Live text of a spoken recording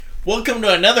Welcome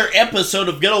to another episode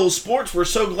of Good Old Sports. We're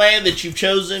so glad that you've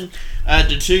chosen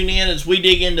to tune in as we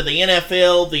dig into the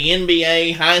NFL, the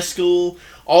NBA, high school,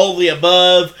 all of the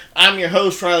above. I'm your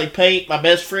host, Riley Pate, my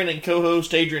best friend and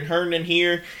co-host, Adrian Herndon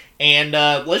here. And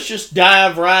let's just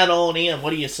dive right on in. What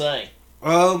do you say?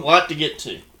 A lot to get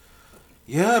to.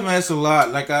 Yeah, man, it's a lot.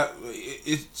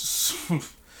 It's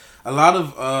a lot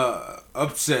of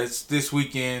upsets this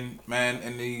weekend, man,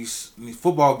 in these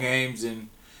football games, and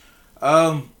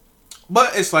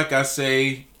but it's like I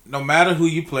say, no matter who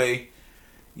you play,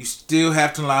 you still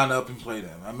have to line up and play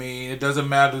them. I mean, it doesn't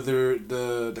matter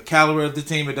the caliber of the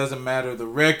team. It doesn't matter the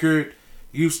record.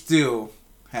 You still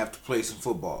have to play some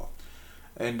football,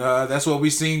 and that's what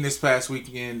we've seen this past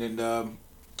weekend,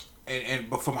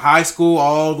 but from high school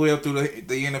all the way up through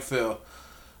the NFL.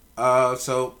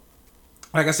 So,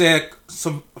 like I said,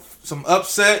 some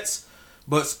upsets,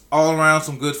 but all around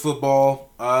some good football.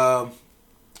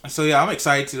 So yeah, I'm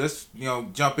excited to let's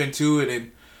jump into it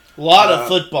and a lot of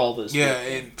football this week. Yeah,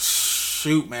 and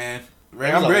shoot, man,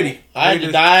 I'm ready. I had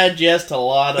to digest a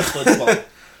lot of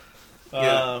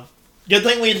football. Good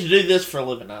thing we had to do this for a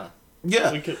living.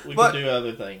 Yeah, we could do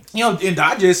other things. In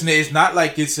digesting it, it's not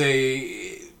like it's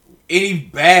any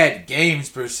bad games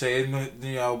per se.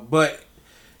 But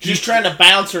just trying to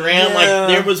bounce around. Yeah. Like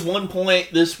there was one point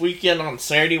this weekend on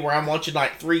Saturday where I'm watching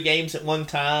like 3 games at one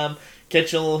time.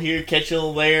 Catch a little here, catch a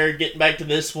little there, getting back to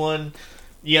this one,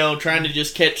 trying to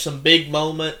just catch some big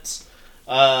moments,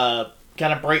 kind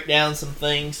of break down some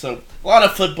things. So, a lot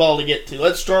of football to get to.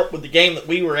 Let's start with the game that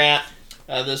we were at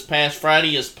this past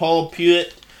Friday as Paul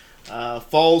Pewitt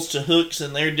falls to Hooks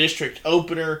in their district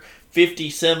opener,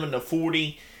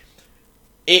 57-40.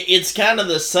 It's kind of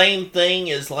the same thing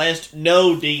as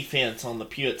no defense on the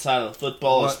Pewitt side of the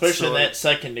football, especially in that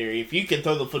secondary. If you can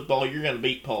throw the football, you're going to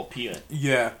beat Paul Pewitt.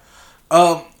 Yeah.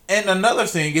 And another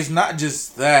thing is not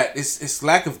just that; it's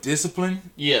lack of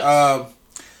discipline. Yes.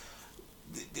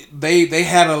 They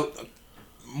had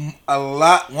a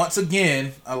lot once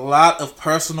again, a lot of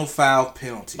personal foul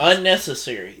penalties,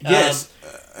 unnecessary. Yes,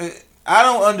 I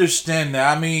don't understand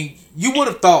that. I mean, you would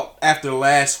have thought after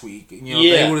last week,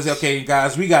 they would have said, "Okay,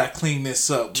 guys, we got to clean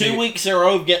this up." 2 weeks in a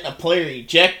row of getting a player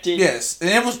ejected. Yes, and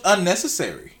it was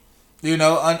unnecessary.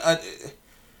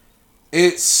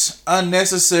 It's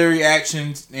unnecessary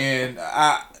actions, and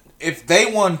if they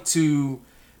want to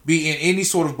be in any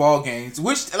sort of ball games,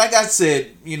 which, like I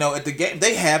said, at the game,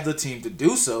 they have the team to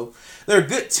do so. They're a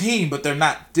good team, but they're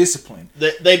not disciplined.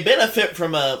 They benefit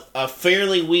from a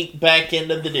fairly weak back end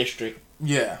of the district.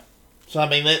 Yeah. So, I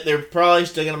mean, they're probably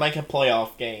still going to make a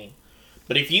playoff game.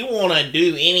 But if you want to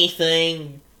do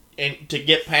anything and to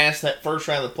get past that first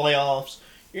round of the playoffs,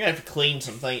 you're going to have to clean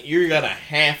some things. You're going to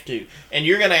have to. And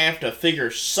you're going to have to figure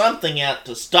something out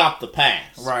to stop the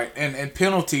pass. Right. And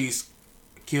penalties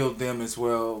killed them as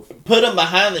well. Put them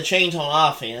behind the chains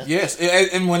on offense. Yes.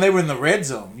 And when they were in the red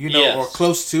zone, yes. Or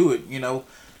close to it,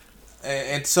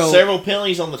 And so several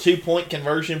penalties on the 2-point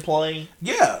conversion play.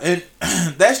 Yeah. And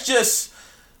that's just,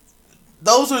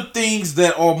 those are things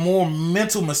that are more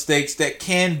mental mistakes that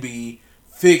can be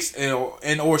fixed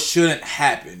or shouldn't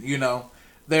happen,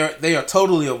 They are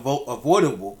totally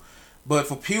avoidable, but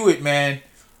for Pewitt, man,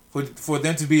 for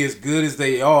them to be as good as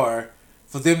they are,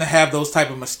 for them to have those type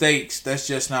of mistakes, that's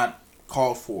just not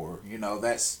called for.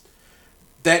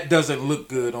 That doesn't look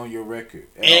good on your record,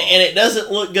 and it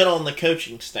doesn't look good on the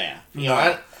coaching staff.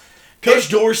 Coach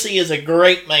Dorsey is a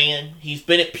great man. He's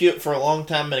been at Pewitt for a long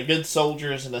time, been a good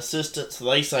soldier as an assistant. So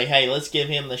they say, hey, let's give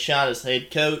him the shot as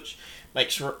head coach.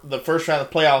 Makes the first round of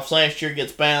the playoffs last year,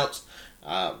 gets bounced.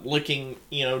 Looking,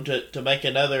 to make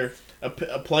another a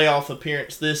playoff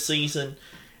appearance this season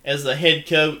as the head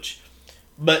coach,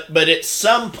 but at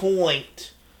some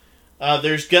point,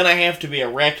 there's gonna have to be a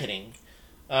reckoning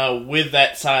with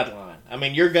that sideline. I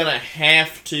mean, you're gonna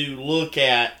have to look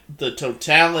at the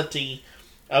totality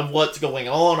of what's going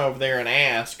on over there and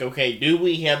ask, okay, do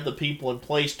we have the people in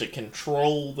place to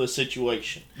control the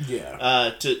situation?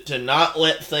 Yeah. To not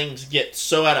let things get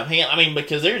so out of hand. I mean,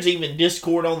 because there's even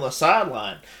discord on the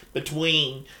sideline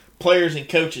between players and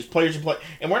coaches,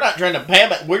 and we're not trying to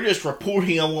bab it. We're just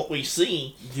reporting on what we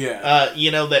see. Yeah.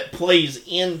 That plays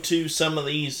into some of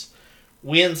these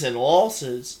wins and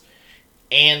losses.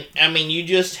 And, I mean, you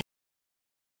just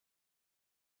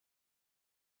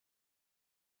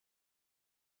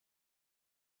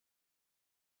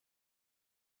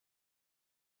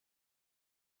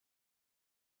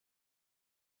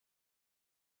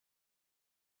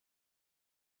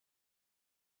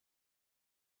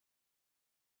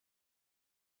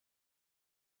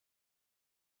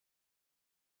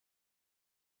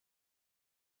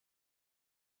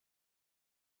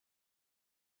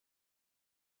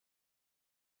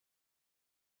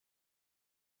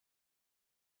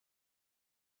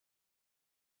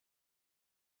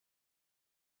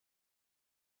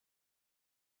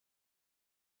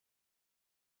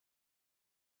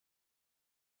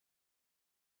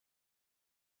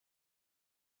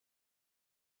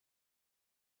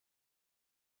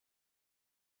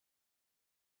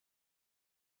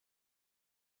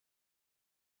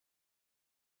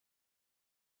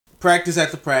practice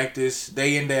after practice,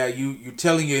 day in, day out, you're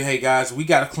telling you, hey guys, we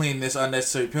got to clean this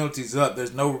unnecessary penalties up.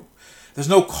 There's no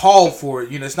call for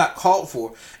it. It's not called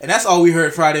for. And that's all we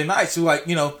heard Friday night. So like,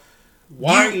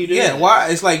 why are you doing that? Why?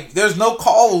 It's like there's no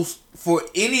calls for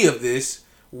any of this.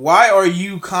 Why are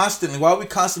we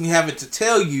constantly having to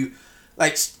tell you,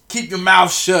 like, keep your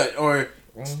mouth shut or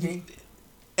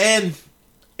and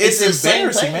it's the same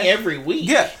embarrassing, thing man. every week.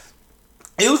 Yeah.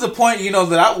 It was a point,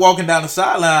 that I walking down the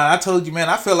sideline, I told you, man,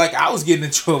 I felt like I was getting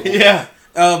in trouble. Yeah.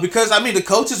 Because the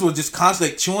coaches were just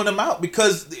constantly chewing them out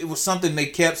because it was something they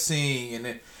kept seeing,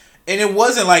 and it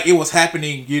wasn't like it was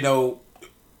happening,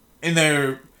 in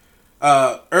their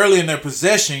early in their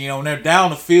possession, when they're down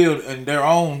the field on their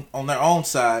own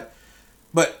side,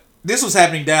 but this was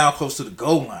happening down close to the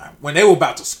goal line when they were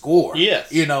about to score.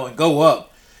 Yes. And go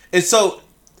up, and so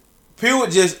people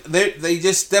they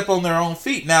just step on their own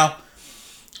feet. Now,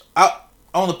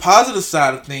 on the positive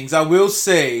side of things, I will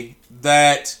say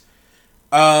that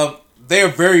they're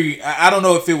very. I don't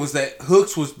know if it was that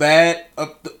Hooks was bad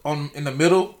in the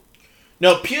middle.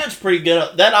 No, Pugh's pretty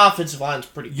good. That offensive line's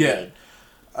pretty good.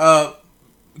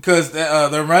 Because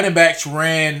their running backs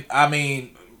ran,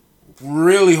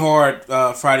 really hard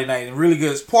Friday night and really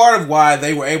good. It's part of why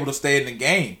they were able to stay in the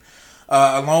game.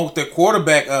 Along with their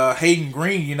quarterback, Hayden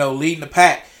Green, leading the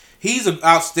pack. He's an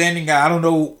outstanding guy. I don't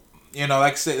know,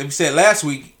 like we said last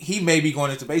week, he may be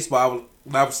going into baseball.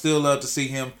 I would still love to see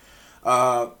him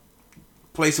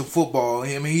play some football.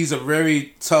 He's a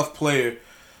very tough player.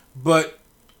 But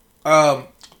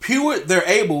Pure, they're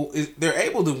able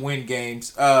to win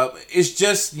games. It's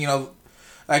just,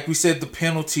 like we said, the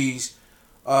penalties,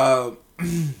 the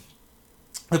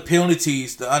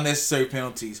unnecessary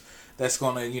penalties that's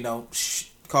going to,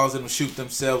 cause them to shoot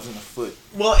themselves in the foot.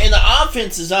 Well, and the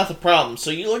offense is not the problem.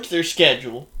 So you look at their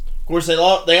schedule. Of course, they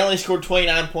only scored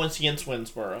 29 points against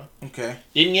Winsboro. Okay.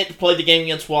 Didn't get to play the game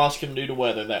against Wascom due to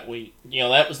weather that week.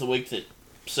 That was the week that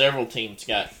several teams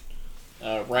got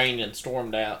rained and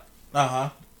stormed out. Uh-huh.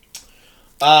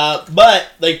 But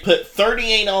they put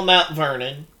 38 on Mount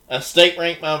Vernon, a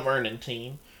state-ranked Mount Vernon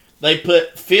team. They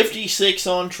put 56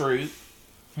 on Truth,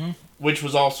 which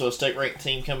was also a state-ranked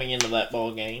team coming into that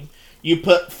ball game. You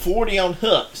put 40 on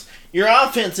Hooks. Your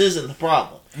offense isn't the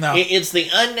problem. No. It's the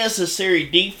unnecessary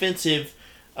defensive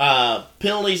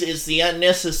penalties. It's the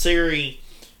unnecessary...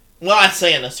 Well, I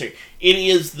say unnecessary. It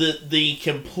is the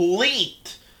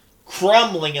complete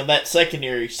crumbling of that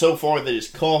secondary so far that is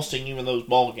costing you in those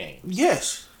ball games.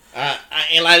 Yes.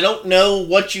 And I don't know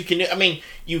what you can do.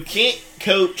 You can't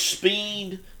coach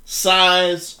speed,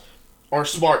 size, or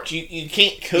smarts. You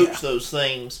can't coach those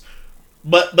things.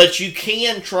 But you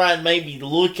can try and maybe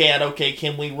look at, okay,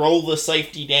 can we roll the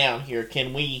safety down here?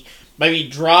 Can we maybe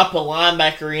drop a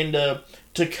linebacker into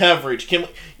coverage? Can we,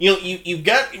 you've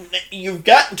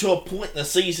gotten to a point in the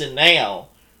season now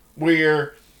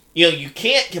where you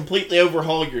can't completely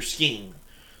overhaul your scheme.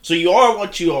 So you are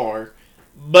what you are,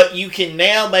 but you can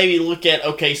now maybe look at,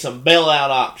 okay, some bailout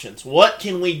options. What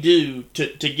can we do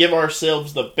to give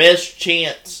ourselves the best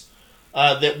chance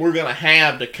that we're going to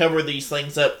have to cover these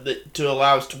things up to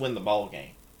allow us to win the ball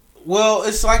game? Well,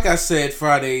 it's like I said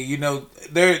Friday,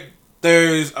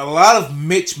 there's a lot of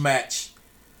mismatch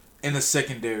in the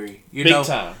secondary. Big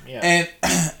time, yeah. And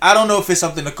I don't know if it's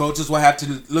something the coaches will have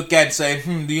to look at and say,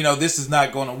 this is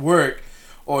not going to work,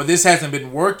 or this hasn't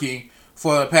been working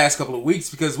for the past couple of weeks,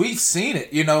 because we've seen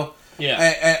it,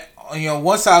 Yeah. And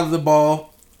one side of the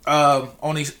ball, on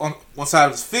one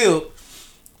side of the field,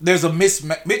 there's a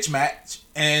mismatch,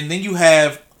 and then you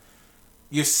have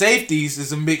your safeties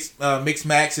is a mixed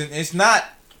match, and it's not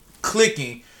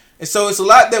clicking. And so it's a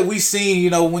lot that we've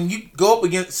seen, when you go up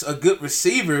against a good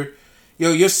receiver,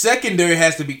 your secondary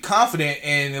has to be confident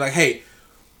and like, hey,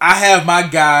 I have my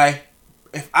guy.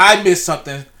 If I miss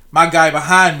something, my guy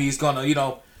behind me is going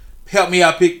to, help me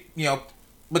out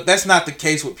but that's not the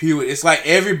case with Pewitt. It's like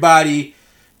everybody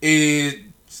is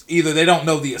either they don't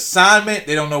know the assignment,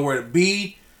 they don't know where to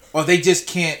be, or they just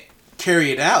can't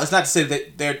carry it out. It's not to say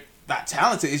that they're not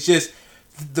talented. It's just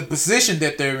the position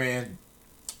that they're in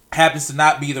happens to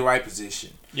not be the right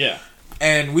position. Yeah.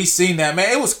 And we seen that, man.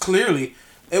 It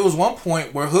was one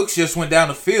point where Hooks just went down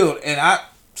the field, and I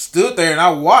stood there and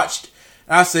I watched.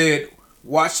 And I said,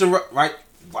 watch the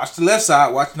left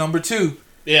side, watch number 2.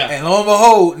 Yeah. And lo and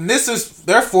behold, and this is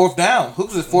their fourth down.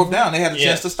 Hooks is fourth down. They had a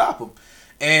chance to stop him.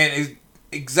 And it's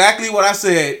exactly what I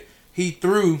said. He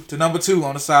threw to number 2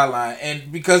 on the sideline.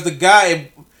 And because the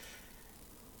guy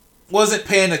wasn't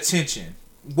paying attention.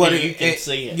 You can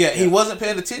see it. Yeah, he wasn't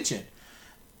paying attention.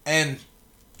 And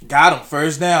got him.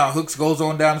 First down. Hooks goes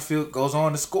on down the field, goes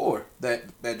on to score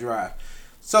that drive.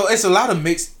 So it's a lot of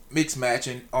mix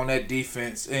matching on that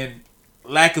defense and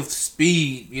lack of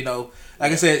speed. You know,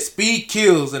 like I said, speed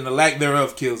kills and the lack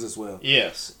thereof kills as well.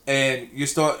 Yes, and you're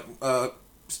starting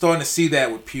to see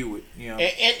that with Pewitt. You know,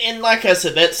 and like I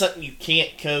said, that's something you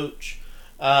can't coach.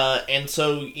 And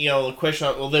so, you know, the question,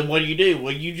 well, then what do?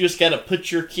 Well, you just got to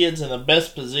put your kids in the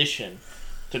best position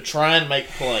to try and make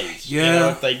plays. Yeah. You know,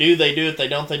 if they do, they do. If they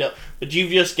don't, they don't. But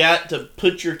you've just got to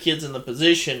put your kids in the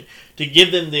position to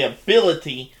give them the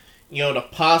ability, you know, to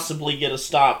possibly get a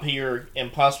stop here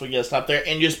and possibly get a stop there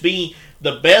and just be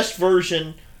the best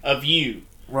version of you.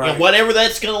 Right. And whatever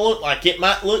that's going to look like. It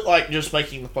might look like just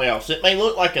making the playoffs. It may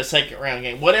look like a second round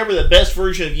game. Whatever the best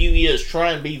version of you is,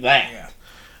 try and be that. Yeah.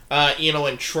 You know,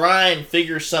 and try and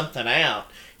figure something out.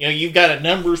 You know, you've got a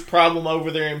numbers problem over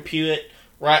there in Pewitt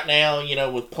right now, you know,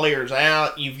 with players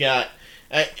out. You've got...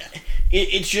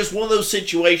 it's just one of those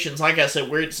situations, like I said,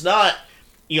 where it's not,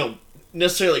 you know,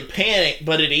 necessarily panic,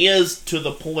 but it is to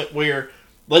the point where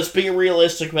let's be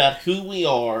realistic about who we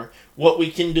are, what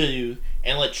we can do,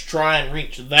 and let's try and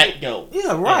reach that goal.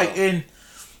 Yeah, right. You know? And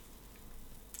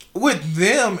with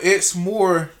them, it's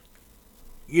more,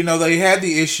 you know, they had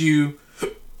the issue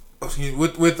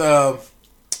with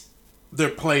their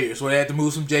players, where they had to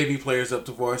move some JV players up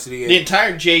to varsity. The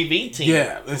entire JV team,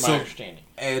 yeah, from my understanding.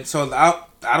 And so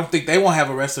I don't think they won't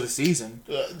have a rest of the season.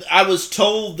 I was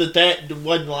told that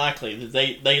wasn't likely,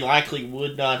 that they likely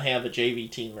would not have a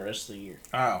JV team the rest of the year.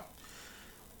 Oh.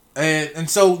 And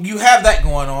so you have that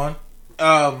going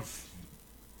on.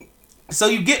 So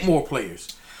you get more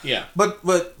players. Yeah. But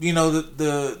you know,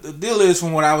 the deal is,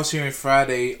 from what I was hearing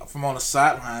Friday from on the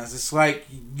sidelines, it's like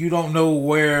you don't know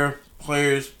where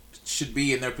players should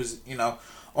be in their position, you know,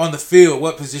 on the field,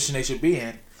 what position they should be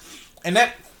in. And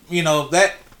that, you know,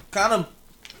 that kind of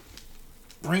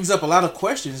brings up a lot of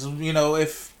questions. You know,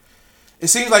 if it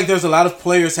seems like there's a lot of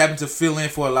players having to fill in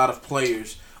for a lot of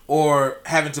players, or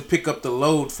having to pick up the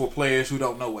load for players who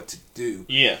don't know what to do.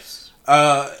 Yes.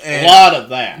 And a lot of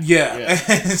that. Yeah.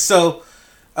 And so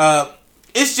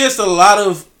it's just a lot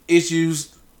of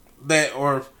issues that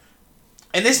are,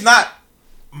 and it's not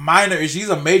minor issues, these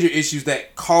are major issues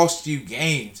that cost you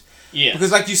games. Yeah.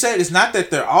 Because like you said, it's not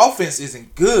that their offense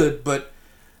isn't good, but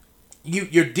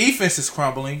your defense is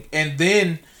crumbling, and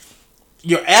then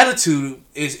your attitude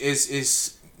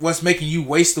is what's making you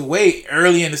waste away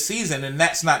early in the season, and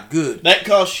that's not good. That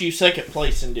costs you second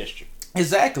place in district.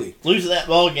 Exactly. Losing that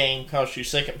ball game costs you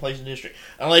second place in district,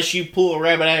 unless you pull a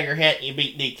rabbit out of your hat and you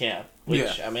beat DeKalb.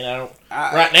 Which, yeah. I mean,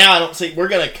 right now I don't see. We're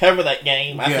going to cover that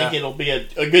game. I think it'll be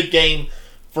a good game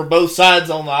for both sides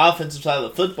on the offensive side of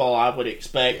the football, I would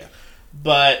expect. Yeah.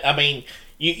 But I mean,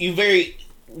 you very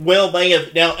well may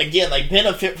have. Now again, they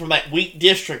benefit from that weak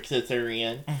district that they're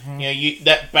in. Mm-hmm. You know,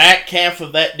 that back half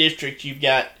of that district, you've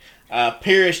got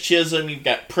Paris Chisholm, you've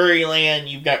got Prairie Land,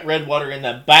 you've got Redwater in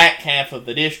the back half of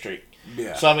the district.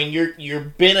 Yeah. So I mean, you're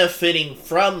benefiting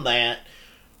from that,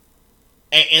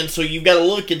 and so you've got to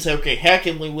look and say, okay, how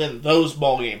can we win those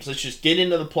ball games? Let's just get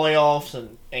into the playoffs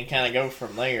and kind of go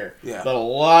from there. Yeah. But a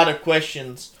lot of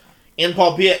questions in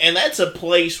Paul Pitt, and that's a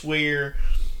place where,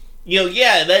 you know,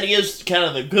 yeah, that is kind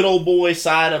of the good old boy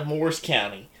side of Morris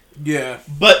County. Yeah.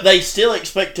 But they still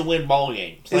expect to win ball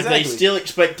games. Like, Exactly. they still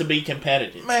expect to be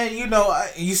competitive. Man, you know,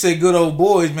 you say good old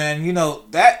boys, man. You know,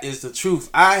 that is the truth.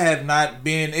 I have not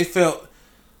been, it felt,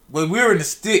 when we were in the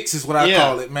sticks is what I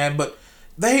call it, man. But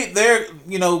they're,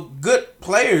 you know, good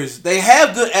players. They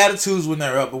have good attitudes when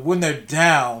they're up, but when they're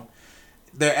down,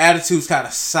 their attitude's kind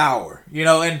of sour. You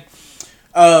know, and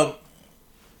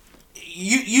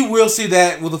you will see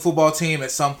that with a football team at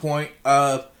some point.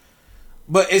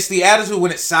 But it's the attitude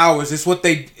when it sours. It's what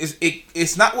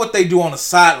it's not what they do on the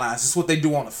sidelines. It's what they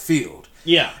do on the field.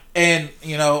 Yeah. And,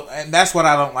 you know, and that's what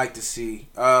I don't like to see.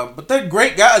 But they're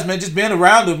great guys, man. Just being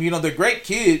around them, you know, they're great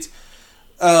kids.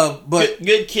 But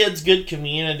good kids, good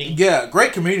community. Yeah,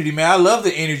 great community, man. I love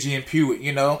the energy in Pewitt.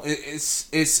 You know, it's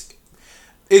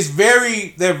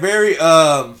very, they're very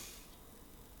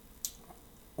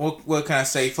what can I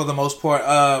say? For the most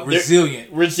part,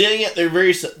 resilient. Resilient. They're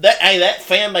very. That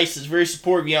fan base is very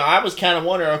supportive. You know, I was kind of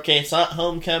wondering. Okay, it's not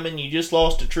homecoming. You just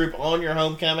lost a troop on your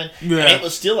homecoming, and it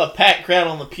was still a packed crowd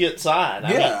on the Pitt side.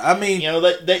 I mean, you know,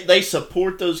 they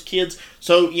support those kids.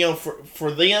 So, you know,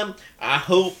 for them, I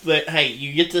hope that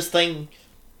you get this thing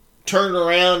turned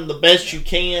around the best you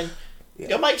can.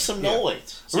 Go make some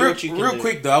noise. See what you can real do.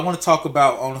 Quick though, I want to talk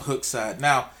about on the Hook side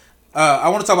now. I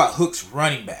want to talk about Hook's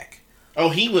running back. Oh,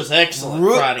 he was excellent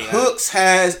Friday night. Hooks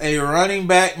has a running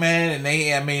back, man, and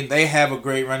they have a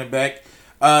great running back.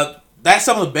 That's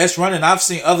some of the best running I've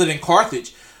seen other than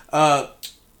Carthage.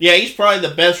 Yeah, he's probably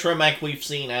the best running back we've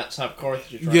seen outside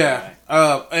Carthage. Yeah,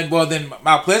 and well, then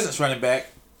Mount Pleasant's running back.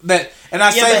 But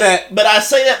I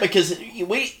say that because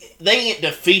they get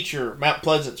to feature Mount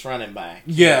Pleasant's running back.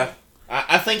 Yeah,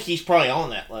 I think he's probably on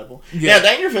that level. Yeah, now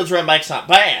Dangerfield's running back's not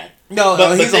bad.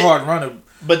 No, he's a hard runner.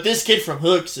 But this kid from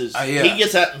Hooks is he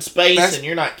gets out in space and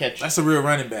you're not catching. That's a real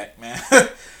running back, man.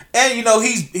 And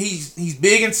he's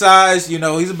big in size.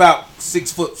 He's about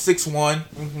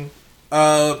 6'1".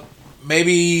 Mm-hmm.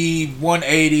 Maybe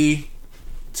 180,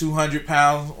 200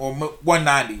 pounds, or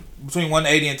 190, between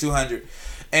 180 and 200.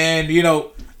 And,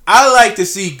 I like to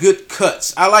see good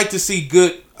cuts. I like to see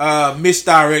good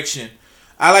misdirection.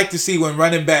 I like to see when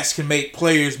running backs can make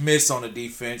players miss on the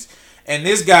defense. And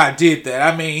this guy did that.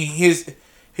 I mean,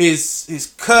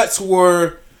 his cuts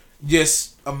were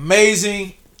just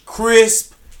amazing,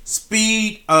 crisp,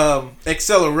 speed,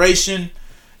 acceleration,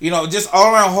 just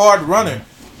all-around hard runner.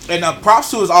 And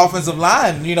props to his offensive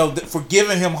line, for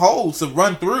giving him holes to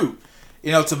run through,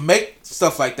 to make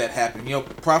stuff like that happen.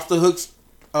 Props to Hook's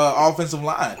offensive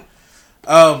line.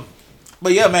 But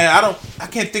yeah, man, I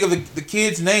can't think of the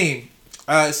kid's name.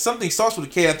 Something starts with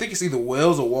a K. I think it's either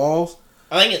Wells or Walls.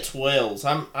 I think it's Wells.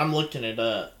 I'm looking it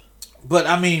up. But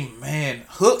I mean, man,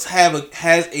 Hooks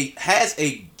has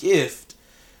a gift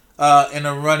in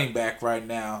a running back right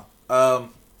now.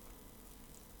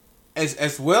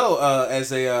 As well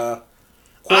as a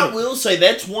I will say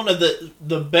that's one of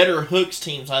the better Hooks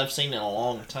teams I've seen in a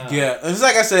long time. Yeah, it's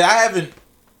like I said, I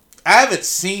haven't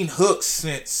seen Hooks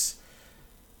since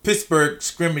Pittsburgh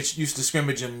used to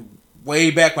scrimmage him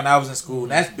way back when I was in school,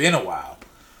 and that's been a while.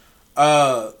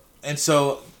 And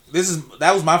so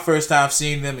that was my first time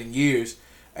seeing them in years,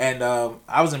 and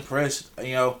I was impressed.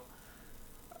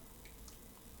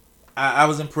 I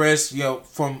was impressed,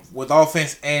 with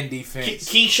offense and defense.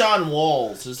 Keyshawn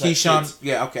Walls is that Keyshawn,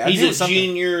 yeah, okay. He's a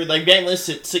junior. They've got him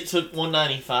listed at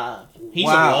 6'1", He's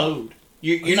a load.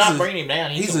 You're not bringing him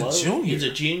down. He's a junior. He's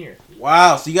a junior.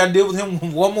 Wow, so you got to deal with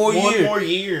him one more year. One more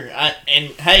year. And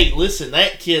hey, listen,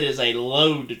 that kid is a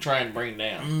load to try and bring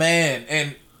down. Man,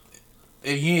 and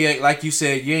like you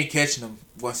said, you ain't catching him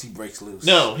once he breaks loose.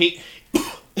 No, he's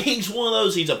one of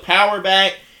those. He's a power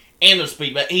back and a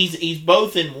speed back. He's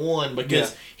both in one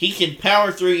because he can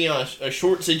power through a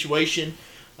short situation.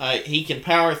 He can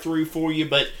power through for you,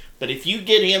 but if you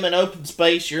get him in open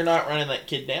space, you're not running that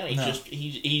kid down.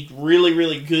 He's really,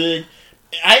 really good.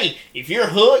 Hey, if you're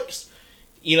Hooks,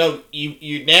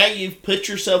 you've put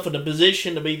yourself in a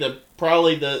position to be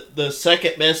probably the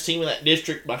second best team in that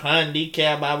district behind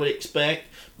DeKalb, I would expect.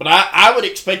 But I would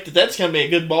expect that's going to be a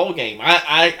good ball game.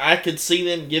 I could see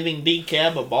them giving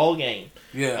DeKalb a ball game.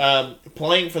 Yeah.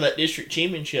 Playing for that district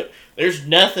championship. There's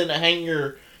nothing to hang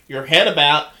your head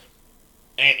about.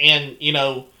 And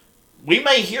we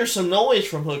may hear some noise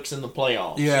from Hooks in the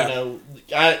playoffs. Yeah.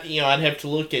 I'd have to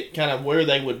look at kind of where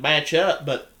they would match up,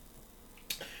 but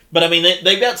I mean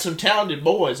they've got some talented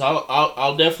boys.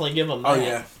 I'll definitely give them that. Oh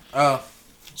yeah.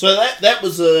 So that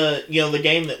was the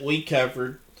game that we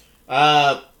covered.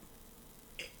 And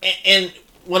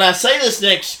when I say this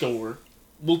next score,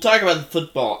 we'll talk about the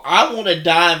football. I want to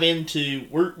dive into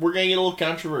we're gonna get a little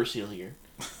controversial here.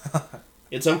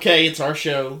 It's okay. It's our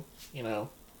show. It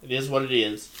is what it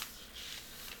is.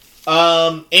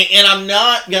 And I'm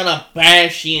not gonna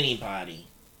bash anybody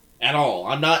at all.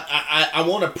 I'm not. I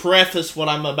want to preface what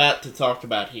I'm about to talk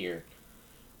about here,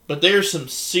 but there's some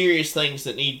serious things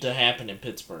that need to happen in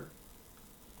Pittsburgh.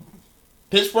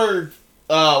 Pittsburgh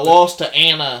lost to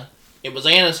Anna. It was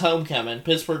Anna's homecoming.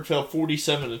 Pittsburgh fell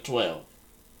 47-12.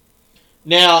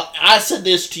 Now I said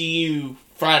this to you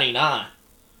Friday night.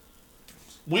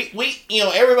 We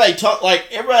everybody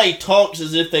talks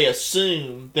as if they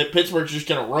assume that Pittsburgh's just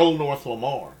going to roll North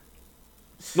Lamar.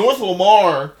 North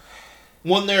Lamar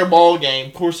won their ball game.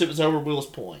 Of course, it was over Wills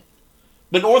Point.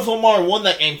 But North Lamar won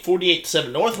that game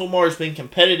 48-7. North Lamar has been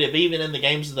competitive even in the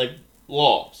games that they've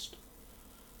lost.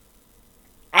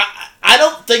 I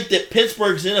don't think that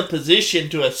Pittsburgh's in a position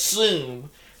to assume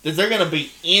that they're going to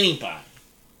beat anybody.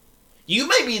 You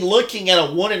may be looking at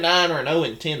a 1-9 or an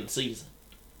 0-10 season.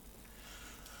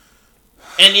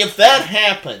 And if that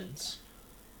happens,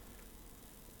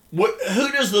 where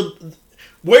does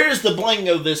the blame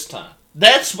go this time?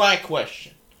 That's my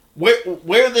question.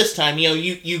 Where this time?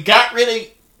 You got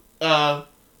rid of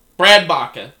Brad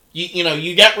Baca.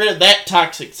 You got rid of that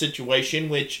toxic situation,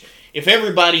 which if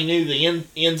everybody knew the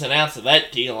ins and outs of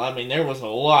that deal, I mean there was a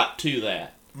lot to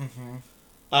that.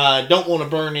 Mm-hmm. Don't want to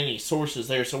burn any sources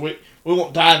there, so we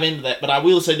won't dive into that. But I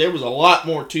will say there was a lot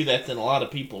more to that than a lot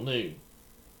of people knew.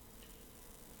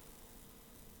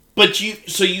 But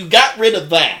you got rid of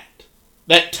that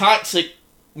toxic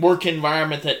work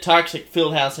environment, that toxic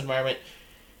fieldhouse environment.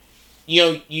 You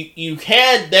know, you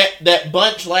had that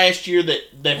bunch last year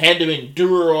that had to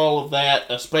endure all of that,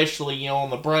 especially, you know, on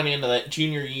the front end of that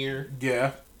junior year.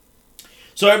 Yeah.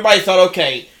 So everybody thought,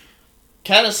 okay,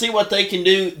 kind of see what they can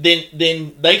do.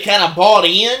 Then they kind of bought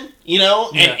in, you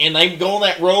know, and they go on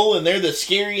that roll, and they're the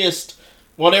scariest,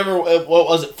 whatever, what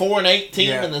was it, 4-8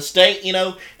 team in the state, you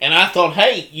know. And I thought,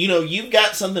 hey, you know, you've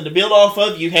got something to build off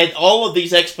of. You had all of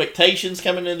these expectations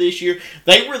coming into this year.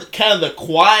 They were kind of the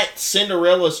quiet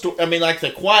Cinderella story. I mean, like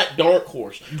the quiet dark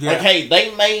horse. Yeah. Like, hey,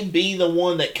 they may be the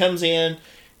one that comes in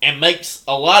and makes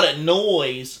a lot of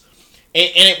noise. And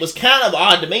it was kind of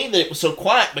odd to me that it was so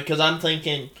quiet, because I'm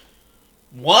thinking,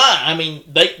 why? I mean,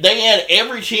 they had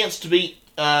every chance to beat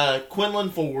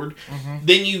Quinlan Ford. Mm-hmm.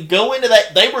 Then you go into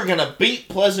that, they were going to beat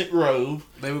Pleasant Grove.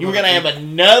 You were going to have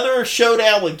another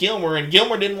showdown with Gilmer, and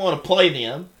Gilmer didn't want to play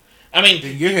them. I mean,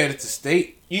 then you're headed to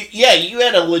state. You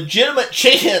had a legitimate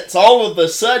chance all of a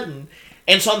sudden.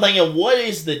 And so I'm thinking, what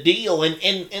is the deal? And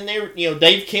there, you know,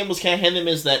 Dave Campbell's kind of had them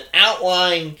as that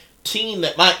outlying team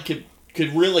that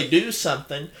could really do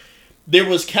something. There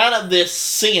was kind of this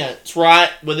sense,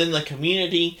 right, within the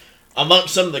community,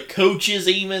 amongst some of the coaches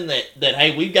even, that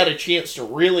hey, we've got a chance to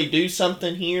really do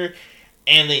something here.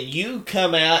 And then you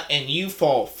come out and you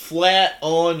fall flat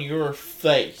on your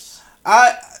face.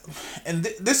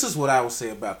 This is what I would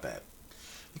say about that.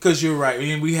 Because you're right. I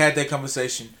mean, we had that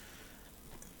conversation.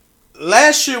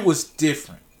 Last year was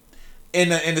different in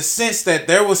the sense that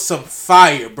there was some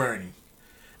fire burning.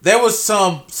 There was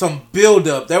some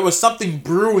build-up. There was something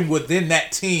brewing within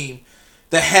that team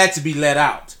that had to be let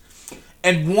out.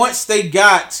 And once they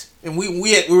got, and we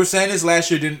were saying this last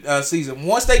year season,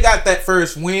 once they got that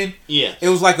first win, it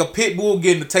was like a pit bull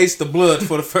getting a taste of blood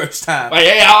for the first time. Like,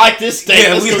 hey, I like this state.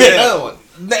 Let's go get another one.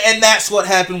 And that's what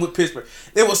happened with Pittsburgh.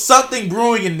 There was something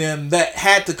brewing in them that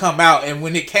had to come out, and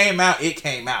when it came out, it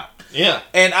came out. Yeah.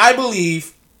 And I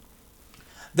believe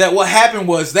that what happened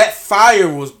was that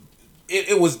fire was,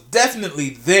 it was definitely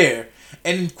there.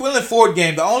 And in Quinlan Ford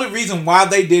game, the only reason why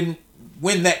they didn't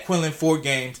win that Quinlan Ford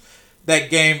game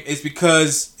is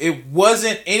because it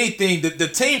wasn't anything that the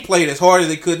team played as hard as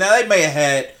they could. Now they may have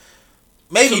had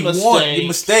maybe one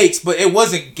mistakes, but it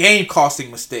wasn't game costing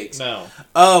mistakes. No.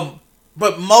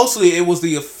 But mostly it was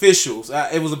the officials.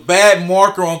 It was a bad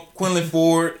marker on Quinlan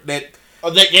Ford that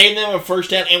gave them a first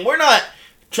down. And we're not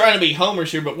trying to be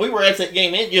homers here, but we were at that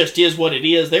game. It just is what it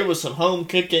is. There was some home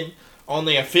cooking on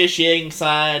the officiating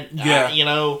side. Yeah. You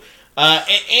know.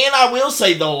 And I will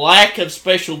say the lack of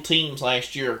special teams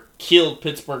last year killed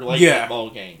Pittsburgh late in that ball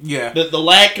game. Yeah. The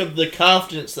lack of the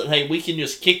confidence that, hey, we can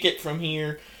just kick it from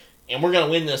here and we're going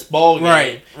to win this ball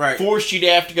game. Right. Forced you to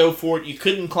have to go for it. You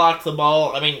couldn't clock the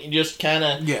ball. I mean, just kind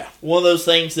of one of those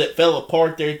things that fell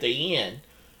apart there at the end.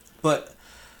 But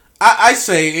I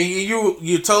say,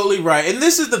 you're totally right. And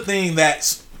this is the thing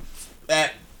that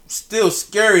still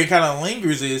scary and kind of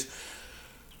lingers is,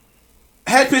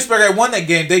 had Pittsburgh had won that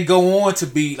game, they go on to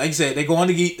beat, like you said, they go on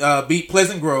to beat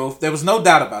Pleasant Grove. There was no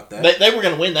doubt about that. They were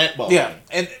going to win that ball game.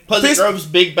 And Pleasant Grove's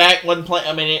big back wasn't playing.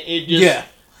 I mean, it just...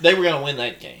 They were going to win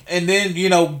that game. And then, you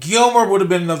know, Gilmer would have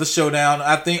been another showdown.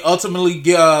 I think ultimately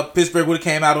Pittsburgh would have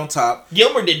came out on top.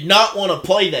 Gilmer did not want to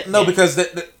play that game. No, because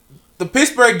the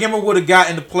Pittsburgh Gilmer would have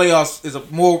got in the playoffs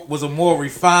was a more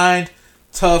refined,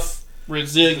 tough,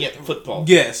 resilient football.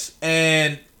 Yes,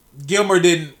 and Gilmer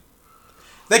didn't.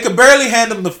 They could barely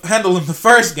handle him the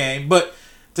first game, but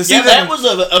to see that was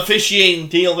an officiating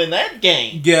deal in that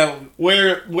game. Yeah,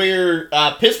 where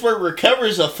Pittsburgh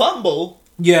recovers a fumble.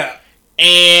 Yeah.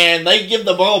 And they give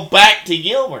the ball back to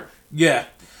Gilmer. Yeah,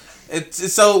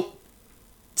 so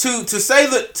to say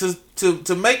that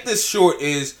to make this short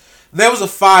is there was a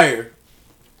fire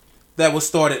that was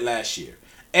started last year,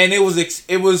 and it was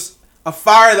a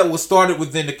fire that was started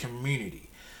within the community,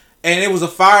 and it was a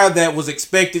fire that was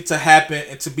expected to happen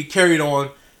and to be carried on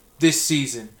this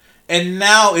season, and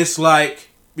now it's like,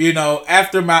 you know,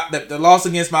 after the loss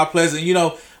against Mount Pleasant, you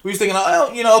know, we was thinking,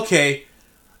 oh, you know, okay.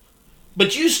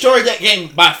 But you started that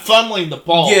game by fumbling the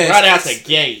ball right out the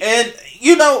gate. And,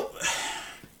 you know,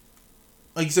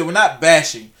 like you said, we're not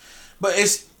bashing. But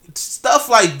it's stuff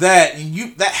like that.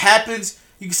 And that happens.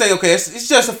 You can say, okay, it's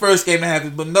just the first game that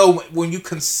happens. But no, when you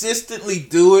consistently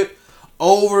do it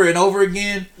over and over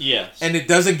again. Yes. And it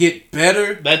doesn't get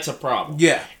better. That's a problem.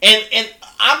 Yeah. And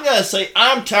I'm going to say,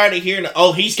 I'm tired of hearing,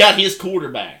 he's got his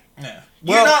quarterback. Yeah.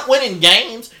 You're not winning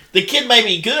games. The kid may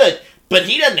be good, but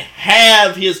he doesn't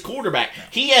have his quarterback.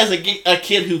 He has a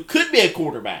kid who could be a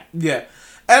quarterback. Yeah,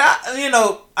 and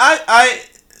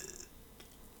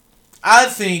I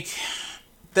think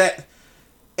that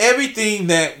everything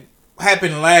that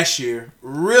happened last year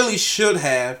really should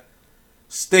have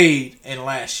stayed in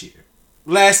last year.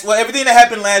 Everything that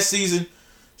happened last season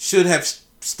should have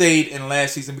stayed in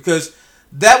last season because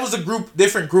that was a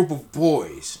different group of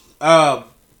boys.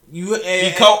 You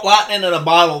caught lightning in a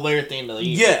bottle there at the end of the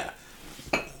year.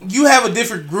 Yeah, you have a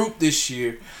different group this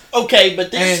year. Okay,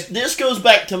 but this goes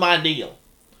back to my deal.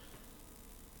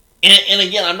 And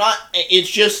again, it's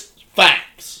just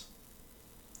facts.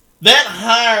 That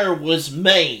hire was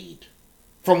made,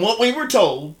 from what we were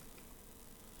told,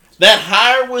 that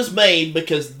hire was made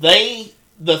because the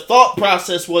thought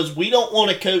process was we don't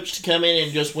want a coach to come in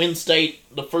and just win state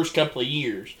the first couple of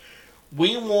years.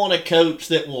 We want a coach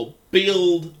that will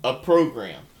build a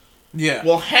program. Yeah.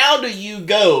 Well, how do you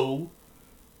go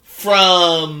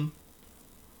from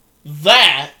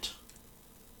that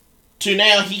to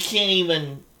now he can't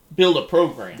even build a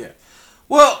program? Yeah.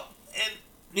 Well,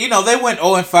 they went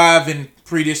 0-5 in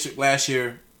pre-district last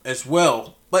year as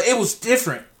well, but it was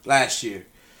different last year.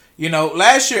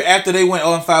 Last year after they went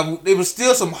 0-5, there was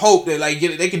still some hope that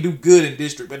they can do good in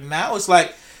district, but now it's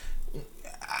like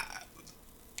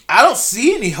I don't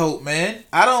see any hope, man.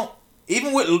 I don't.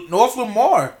 Even with North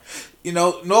Lamar,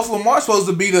 North Lamar is supposed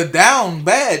to be the down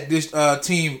bad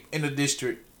team in the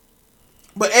district,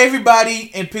 but everybody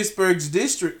in Pittsburgh's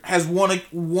district has won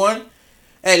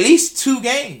at least 2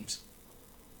 games.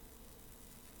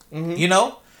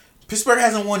 Mm-hmm. Pittsburgh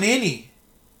hasn't won any.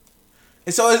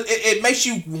 And so it makes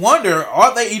you wonder,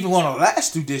 are they even going to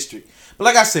last through district? But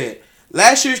like I said,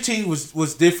 last year's team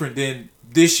was different than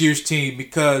this year's team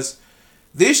because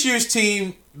this year's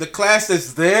team, the class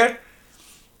that's there,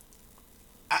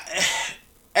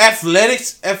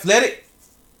 athletic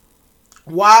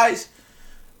wise,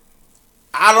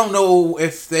 I don't know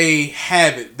if they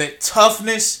have it. That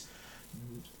toughness,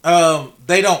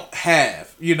 they don't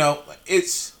have.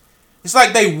 It's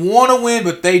like they want to win,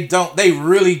 but they don't. They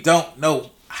really don't know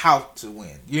how to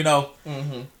win.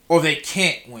 Mm-hmm. Or they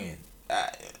can't win.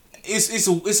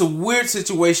 It's a weird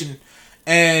situation,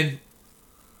 and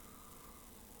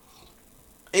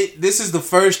this is the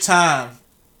first time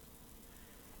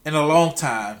in a long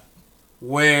time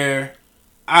where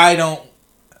I don't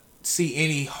see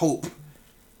any hope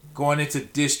going into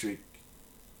district.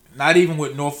 Not even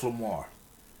with North Lamar.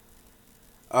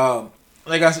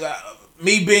 Like I said,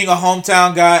 me being a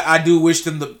hometown guy, I do wish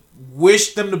them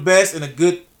the best in a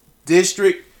good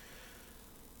district.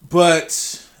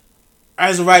 But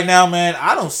as of right now, man,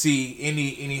 I don't see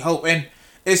any hope. And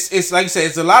it's like I said,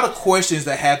 it's a lot of questions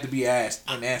that have to be asked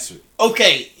and answered.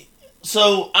 Okay,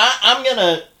 so I'm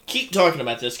gonna keep talking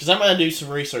about this because I'm gonna do some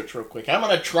research real quick. I'm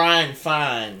gonna try and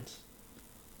find,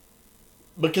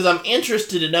 because I'm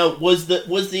interested to know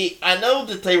I know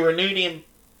that they renewed him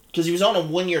because he was on a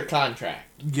 1-year contract.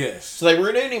 Yes. So they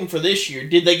renewed him for this year.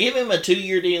 Did they give him a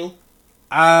 2-year deal?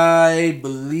 I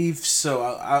believe so.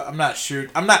 I'm not sure.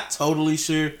 I'm not totally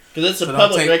sure. Because it's a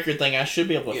public record thing. I should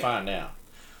be able to find out.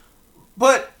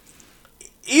 But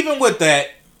even with that,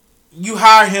 you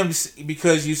hire him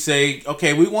because you say,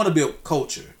 okay, we want to build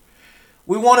culture.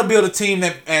 We want to build a team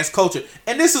that has culture.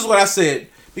 And this is what I said.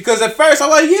 Because at first, I'm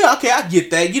like, yeah, okay, I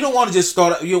get that. You don't want to just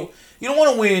start. You don't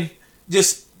want to win,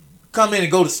 just come in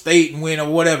and go to state and win or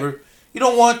whatever. You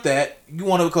don't want that. You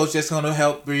want a coach that's going to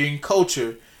help bring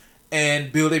culture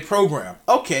and build a program.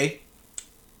 Okay,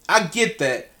 I get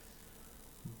that.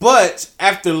 But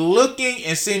after looking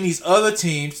and seeing these other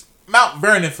teams, Mount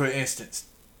Vernon, for instance,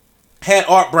 had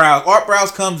Art Browse. Art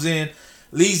Browse comes in,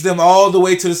 leads them all the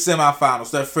way to the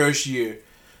semifinals that first year.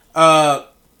 Comes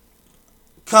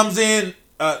in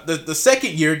the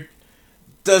second year,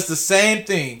 does the same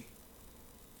thing.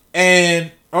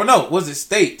 And, was it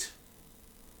state?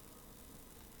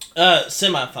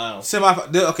 Semifinals.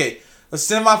 Okay, the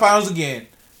semifinals again.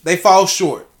 They fall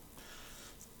short.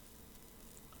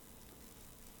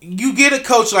 You get a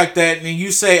coach like that and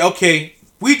you say, okay,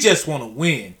 we just want to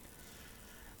win.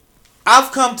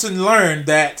 I've come to learn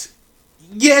that,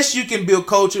 yes, you can build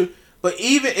culture, but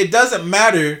even it doesn't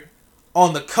matter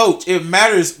on the coach. It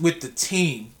matters with the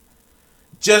team.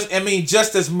 Just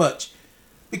as much.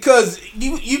 Because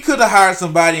you could have hired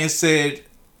somebody and said,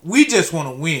 we just want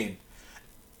to win.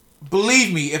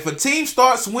 Believe me, if a team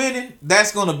starts winning,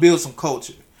 that's going to build some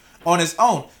culture on its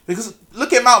own. Because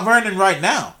look at Mount Vernon right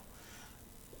now.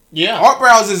 Yeah. Art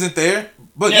Browse isn't there.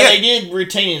 But yeah, they did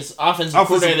retain his offensive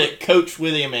coordinator that coached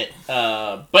with him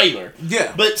at Baylor.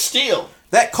 Yeah. But still.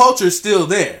 That culture is still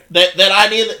there. That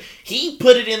idea that he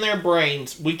put it in their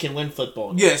brains, we can win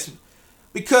football games. Yes.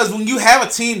 Because when you have a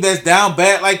team that's down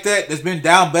bad like that, that's been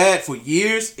down bad for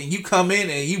years, and you come in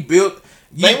and you build...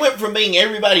 They went from being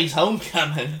everybody's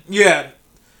homecoming. Yeah.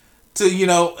 To,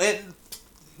 and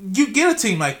you get a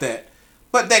team like that.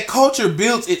 But that culture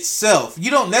builds itself.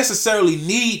 You don't necessarily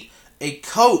need a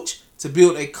coach to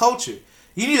build a culture.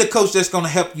 You need a coach that's going to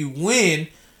help you win.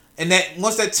 And that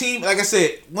once that team, like I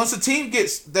said, once a team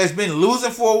that's been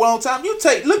losing for a long time,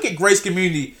 look at Grace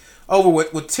Community over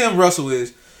what Tim Russell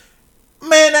is.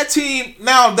 Man, that team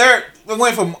now they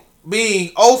went from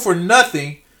being 0 for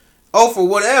nothing, 0 for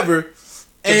whatever, to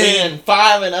being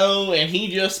 5-0, and he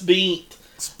just beat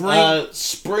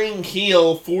Spring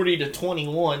Hill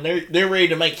 40-21. They're ready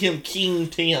to make him King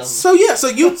Tim. So you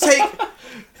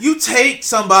take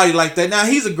somebody like that. Now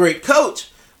he's a great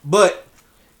coach, but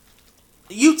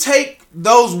you take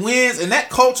those wins, and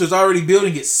that culture is already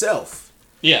building itself.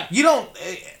 Yeah, you don't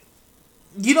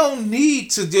need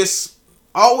to just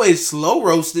always slow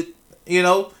roast it,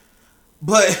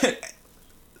 But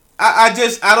I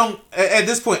don't at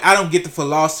this point I don't get the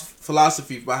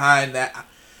philosophy behind that.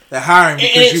 The hiring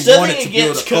because you wanted to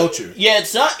build a culture. Yeah,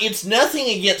 it's nothing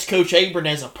against Coach Abram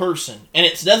as a person, and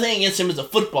it's nothing against him as a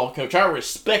football coach. I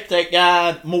respect that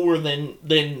guy more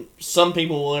than some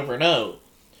people will ever know,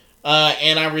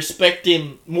 and I respect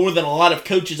him more than a lot of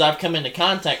coaches I've come into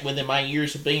contact with in my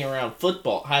years of being around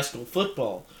football, high school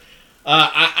football.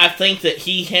 I think that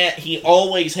he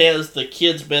always has the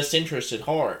kid's best interest at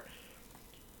heart.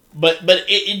 But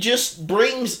it just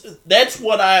brings, that's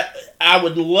what I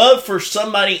would love for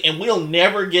somebody, and we'll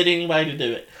never get anybody to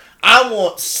do it. I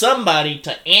want somebody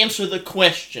to answer the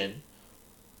question,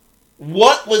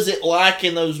 what was it like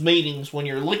in those meetings when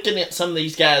you're looking at some of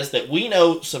these guys that we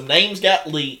know some names got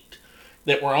leaked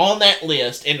that were on that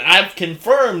list, and I've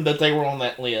confirmed that they were on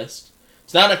that list.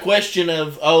 It's not a question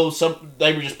of,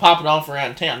 they were just popping off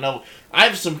around town. No, I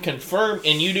have some confirmed,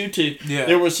 and you do too. Yeah.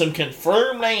 There were some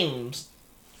confirmed names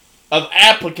of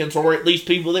applicants, or at least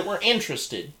people that were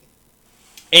interested,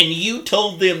 and you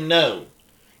told them no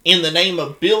in the name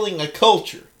of building a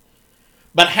culture.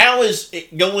 But how is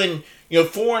it going,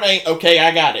 4-8, okay,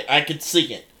 I got it, I could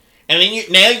see it. And then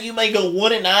now you may go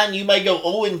 1-9, you may go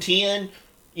 0-10,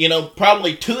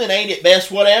 probably 2-8 at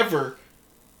best, whatever.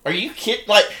 Are you kidding?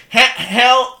 Like,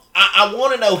 how I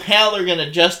want to know how they're going to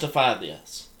justify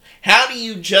this. How do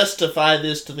you justify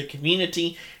this to the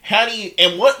community?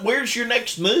 Where's your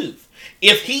next move?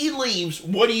 If he leaves,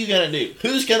 what are you going to do?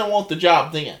 Who's going to want the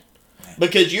job then?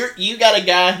 Because you got a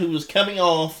guy who was coming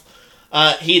off,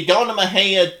 he had gone to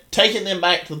Mahia, taken them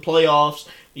back to the playoffs.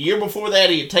 The year before that,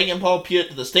 he had taken Paul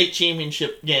Pitt to the state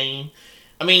championship game.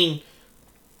 I mean,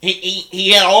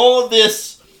 he had all of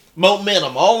this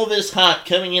momentum, all of this hype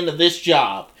coming into this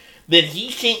job, then he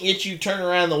can't get you turned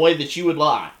around the way that you would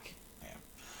like.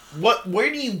 Where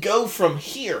do you go from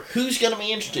here? Who's going to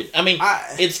be interested? I mean,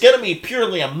 it's going to be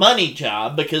purely a money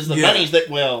job because the money's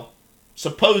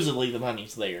supposedly the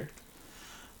money's there.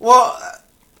 Well,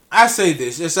 I say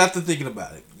this, just after thinking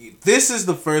about it. This is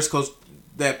the first coach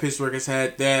that Pittsburgh has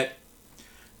had that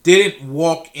didn't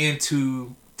walk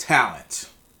into talent.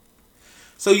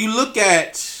 So you look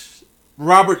at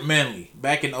Robert Manley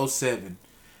back in 2007.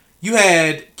 You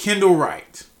had Kendall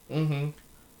Wright. Mm-hmm.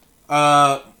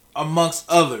 Amongst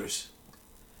others.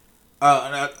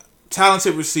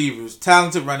 Talented receivers,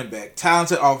 talented running back,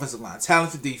 talented offensive line,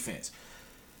 talented defense.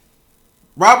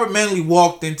 Robert Manley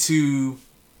walked into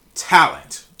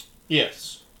talent.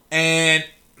 Yes. And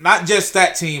not just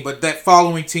that team, but that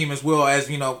following team as well, in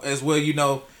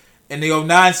the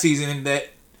 2009 season that,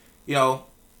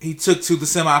 he took to the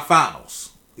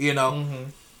semifinals, Mm-hmm.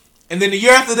 And then the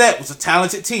year after that was a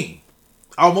talented team.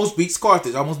 Almost beats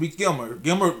Carthage. Almost beats Gilmer.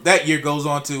 Gilmer that year goes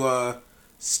on to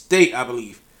state, I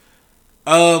believe.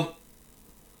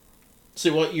 See,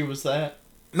 what year was that?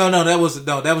 No, that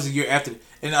was a year after.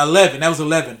 In 11, that was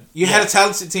 11. You had a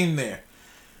talented team there.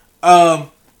 And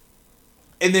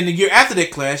then the year after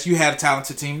that class, you had a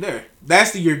talented team there.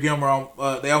 That's the year Gilmer.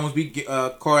 They almost beat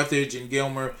Carthage and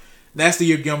Gilmer. That's the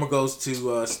year Gilmer goes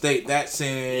to state. That's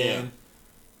in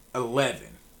 11.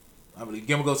 I believe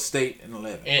Gilmer goes to state in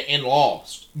 11. And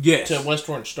lost. Yes. To West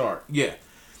Orange Start. Yeah.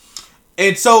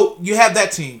 And so you have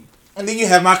that team. And then you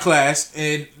have my class,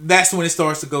 and that's when it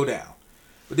starts to go down.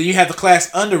 But then you have the class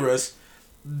under us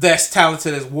that's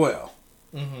talented as well.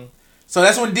 Mm-hmm. So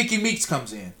that's when Dickie Meeks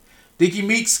comes in. Dickie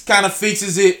Meeks kind of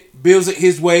fixes it, builds it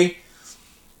his way.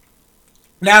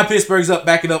 Now Pittsburgh's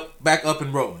back up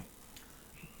and rolling.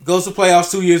 Goes to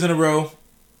playoffs 2 years in a row.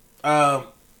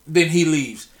 Then he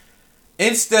leaves.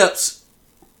 In steps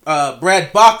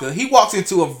Brad Baca. He walks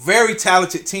into a very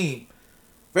talented team.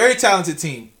 Very talented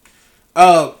team.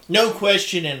 No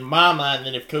question in my mind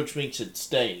that if Coach Meeks had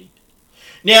stayed.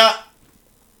 Now,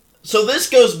 so this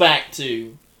goes back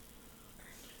to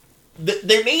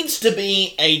there needs to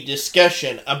be a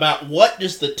discussion about what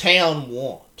does the town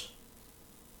want.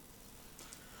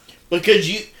 Because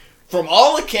from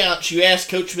all accounts, you asked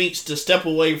Coach Meeks to step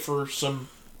away for some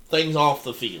things off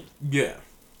the field. Yeah.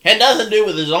 Had nothing to do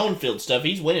with his own field stuff.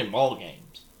 He's winning ball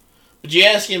games. But you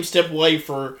ask him to step away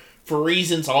for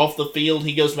reasons off the field,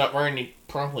 he goes about where and he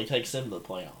promptly takes them to the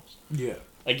playoffs. Yeah.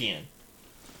 Again.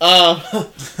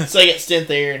 Second stint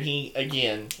there, and he,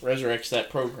 again, resurrects that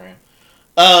program.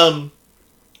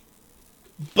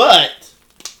 But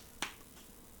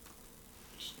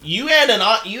you had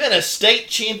a state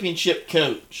championship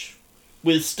coach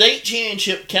with state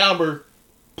championship caliber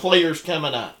players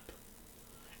coming up.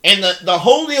 And the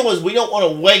whole deal was we don't want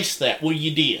to waste that. Well,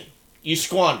 you did. You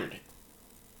squandered it.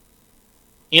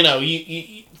 You know,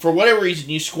 you for whatever reason,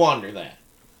 you squander that.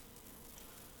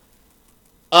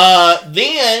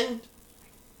 Then,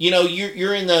 you know,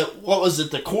 you're in the, what was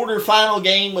it, the quarterfinal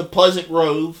game with Pleasant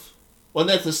Grove.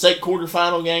 Wasn't that the state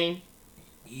quarterfinal game?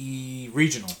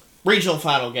 Regional. Regional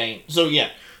final game. So, yeah.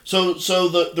 So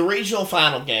the regional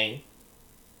final game,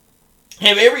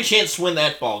 have every chance to win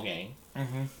that ball game.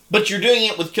 Mm-hmm. But you're doing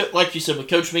it with, like you said, with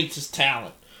Coach Meeks'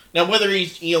 talent. Now, whether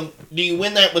he's, you know, do you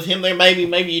win that with him there? Maybe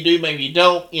you do, maybe you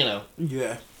don't, you know.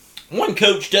 Yeah. One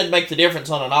coach doesn't make the difference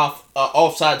on an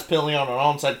offsides penalty on an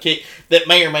onside kick that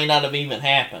may or may not have even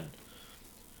happened.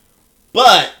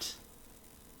 But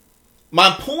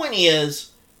my point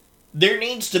is, there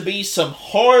needs to be some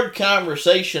hard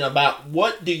conversation about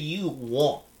what do you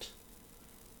want.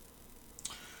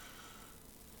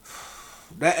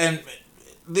 And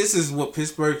this is what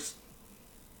Pittsburgh's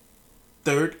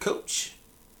third coach.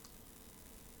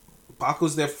 Bach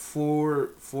was there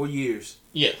for 4 years.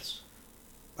 Yes.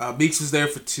 Meeks was there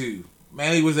for 2.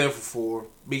 Manley was there for 4.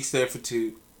 Meeks there for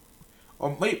 2.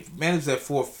 Or maybe Manley was there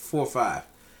for 4 or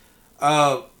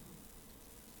 5.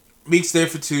 Meeks there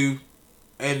for 2.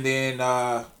 And then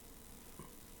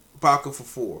Baca for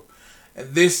 4.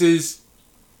 And this is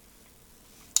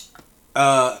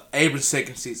Abrams'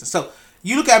 second season. So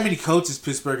you look at how many coaches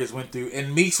Pittsburgh has went through,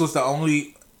 and Meeks was the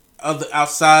only of the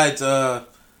outside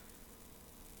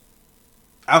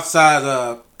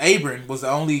Abram was the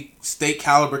only state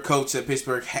caliber coach that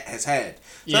Pittsburgh has had.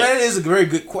 So that is a very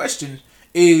good question.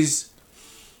 Is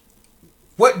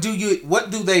what do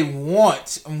they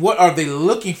want and what are they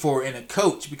looking for in a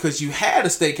coach? Because you had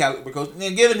a state caliber coach,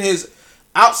 and given his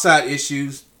outside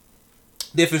issues,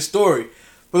 different story.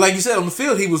 But like you said, on the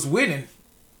field he was winning,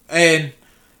 and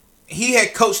he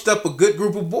had coached up a good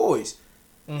group of boys.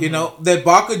 Mm-hmm. You know, that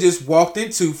Baca just walked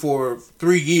into for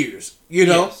 3 years. You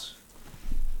know. Yes.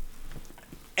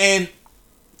 And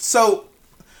so,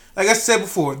 like I said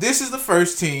before, this is the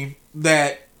first team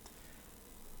that,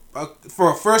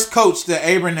 for a first coach that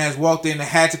Abram has walked in and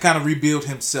had to kind of rebuild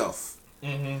himself.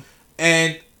 Mm-hmm.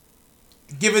 And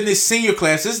given this senior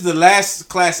class, this is the last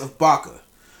class of Baca.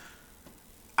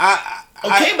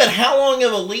 But how long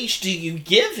of a leash do you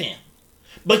give him?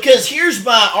 Because here's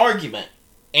my argument,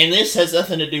 and this has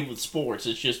nothing to do with sports,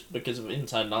 it's just because of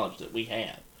inside knowledge that we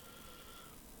have.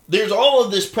 There's all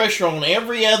of this pressure on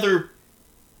every other,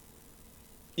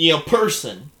 you know,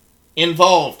 person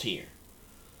involved here.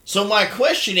 So my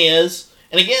question is,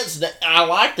 and again, I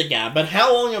like the guy, but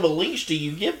how long of a leash do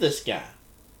you give this guy?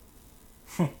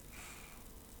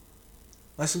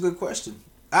 That's a good question.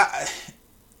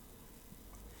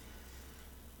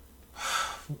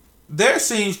 There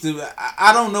seems to,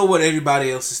 I don't know what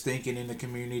everybody else is thinking in the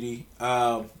community.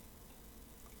 I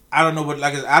don't know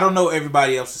I don't know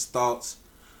everybody else's thoughts.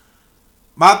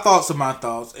 My thoughts are my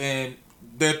thoughts, and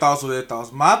their thoughts are their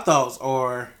thoughts. My thoughts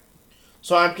are...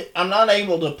 So I'm not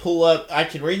able to pull up... I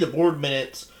can read the board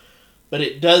minutes, but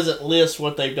it doesn't list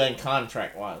what they've done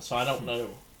contract-wise, so I don't know.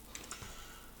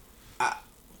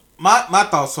 My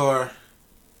thoughts are...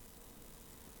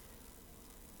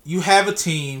 You have a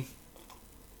team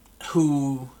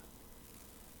who...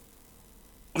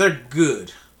 They're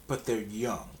good, but they're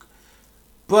young.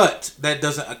 But that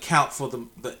doesn't account for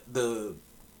the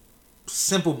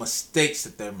simple mistakes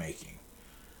that they're making.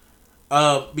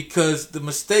 Because the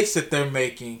mistakes that they're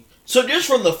making... So just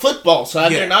from the football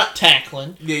side, they're not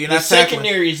tackling. Yeah, you're not tackling. The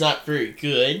secondary is not very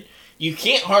good. You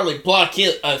can't hardly block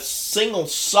a single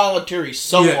solitary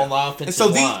soul on the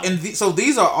offensive line. So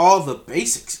these are all the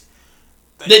basics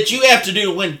that you have to do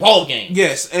to win ball games.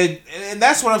 Yes, and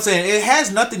that's what I'm saying. It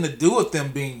has nothing to do with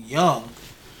them being young.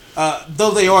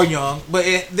 Though they are young, but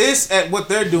what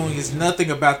they're doing is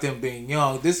nothing about them being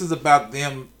young. This is about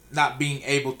them not being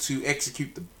able to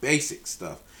execute the basic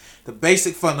stuff, the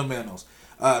basic fundamentals,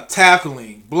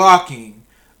 tackling, blocking,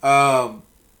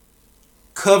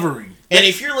 covering. And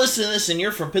if you're listening to this and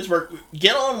you're from Pittsburgh,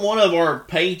 get on one of our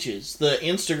pages, the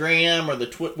Instagram or the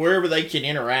wherever they can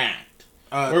interact.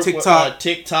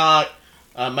 TikTok,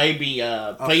 maybe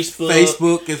Facebook.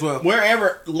 Facebook as well.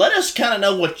 Wherever. Let us kind of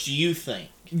know what you think.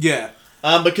 Yeah.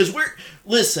 Because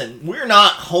we're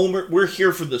not Homer. We're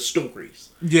here for the stories.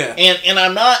 Yeah. And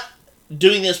I'm not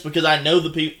doing this because I know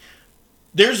the people.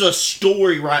 There's a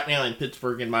story right now in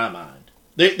Pittsburgh in my mind.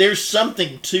 There's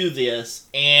something to this,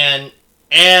 and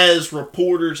as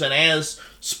reporters and as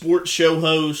sports show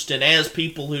hosts and as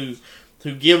people who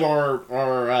give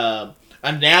our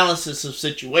analysis of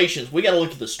situations, we got to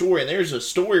look at the story. And there's a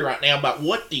story right now about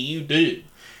what do you do,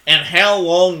 and how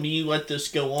long do you let this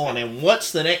go on, and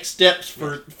what's the next steps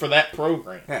for that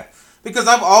program. Yeah, because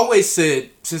I've always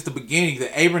said since the beginning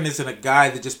that Abram isn't a guy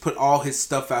that just put all his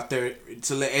stuff out there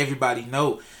to let everybody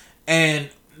know, and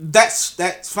that's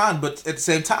fine. But at the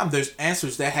same time, there's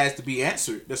answers that has to be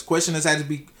answered. There's questions that had to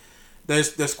be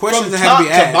there's questions From that have to be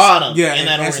top to asked. bottom, yeah, in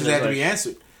that and answers that have to be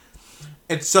answered.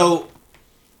 And so,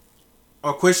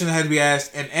 a question that had to be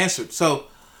asked and answered. So,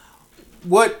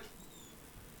 what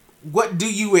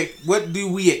do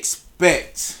we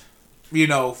expect,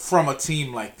 from a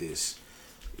team like this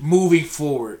moving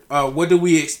forward? What do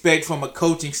we expect from a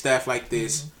coaching staff like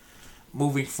this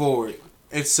moving forward?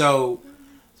 And so,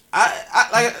 I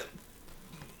like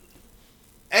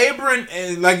Abram,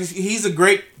 like he's a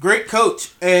great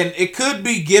coach, and it could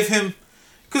be give him,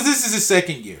 because this is his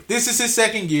second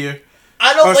year.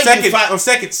 I don't think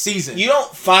second season. You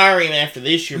don't fire him after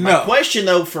this year. My No. question,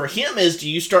 though, for him is, do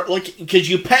you start looking... Because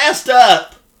you passed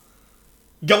up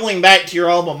going back to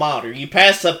your alma mater. You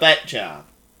passed up that job.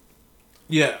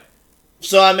 Yeah.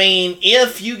 So, I mean,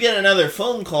 if you get another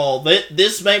phone call,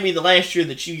 this may be the last year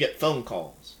that you get phone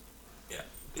calls. Yeah.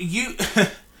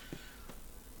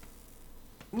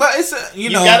 But it's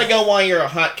you got to go while you're a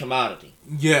hot commodity.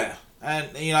 Yeah.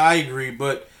 And, I agree,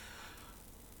 but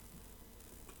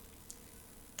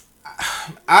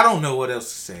I don't know what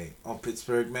else to say on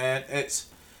Pittsburgh, man. It's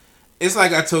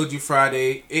like I told you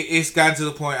Friday. It's gotten to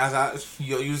the point as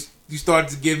you started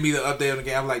to give me the update on the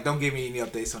game. I'm like, don't give me any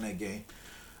updates on that game.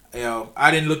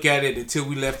 I didn't look at it until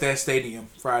we left that stadium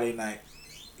Friday night.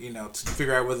 To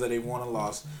figure out whether they won or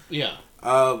lost. Yeah.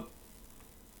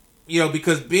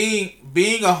 Because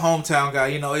being a hometown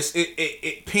guy,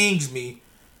 it pings me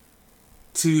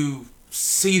to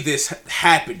see this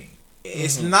happening.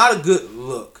 It's not a good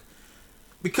look.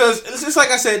 Because it's just like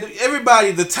I said,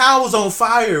 everybody, the town was on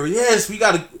fire. Yes, we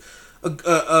got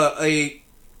a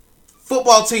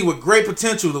football team with great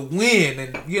potential to win,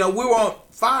 and we were on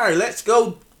fire. Let's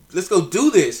go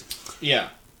do this. Yeah.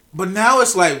 But now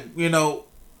it's like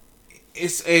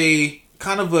it's a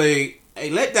kind of a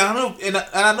letdown, and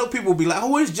I know people will be like,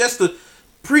 "Oh, it's just a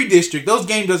pre-district. Those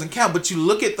games doesn't count." But you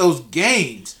look at those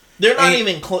games. They're not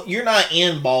even you're not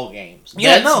in ball games.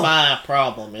 That's my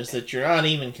problem, is that you're not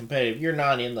even competitive. You're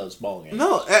not in those ball games.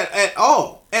 No, at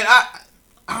all. And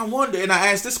I wonder, and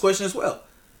I asked this question as well.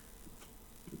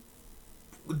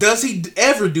 Does he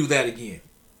ever do that again?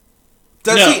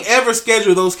 Does he ever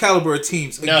schedule those caliber of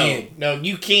teams again? No,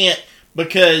 you can't,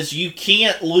 because you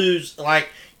can't lose. Like,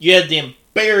 you had the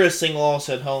embarrassing loss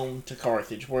at home to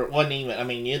Carthage, where it wasn't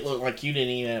even, it looked like you didn't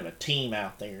even have a team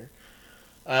out there.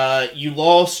 You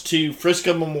lost to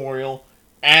Frisco Memorial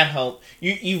at home.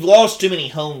 You've lost too many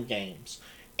home games.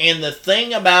 And the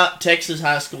thing about Texas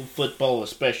high school football,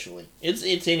 especially, it's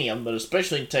any of them, but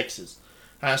especially in Texas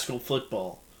high school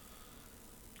football,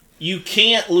 you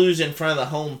can't lose in front of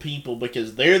the home people,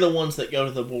 because they're the ones that go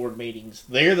to the board meetings.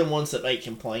 They're the ones that make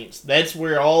complaints. That's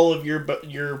where all of your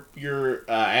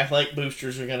athletic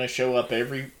boosters are going to show up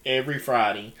every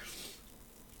Friday.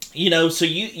 So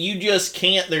you just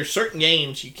can't. There's certain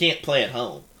games you can't play at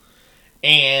home.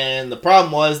 And the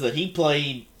problem was that he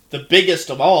played the biggest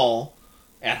of all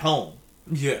at home.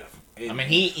 Yeah.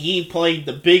 He played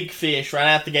the big fish right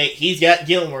out the gate. He's got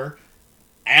Gilmer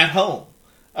at home.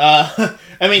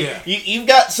 You've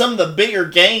got some of the bigger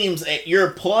games at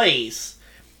your place,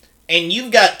 and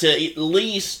you've got to at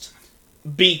least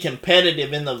be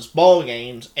competitive in those ball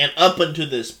games. And up until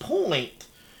this point,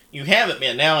 you haven't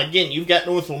been. Now, again, you've got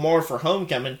North Lamar for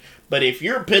homecoming, but if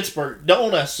you're Pittsburgh,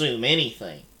 don't assume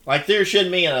anything. Like, there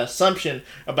shouldn't be an assumption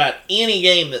about any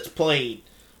game that's played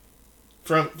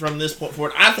from this point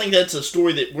forward. I think that's a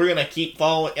story that we're going to keep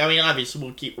following. Obviously,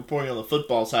 we'll keep reporting on the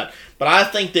football side, but I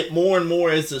think that more and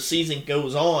more as the season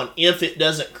goes on, if it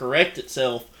doesn't correct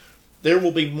itself, there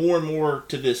will be more and more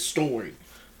to this story.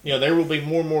 There will be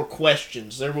more and more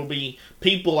questions. There will be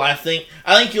people, I think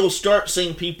you'll start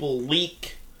seeing people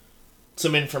leak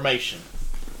some information.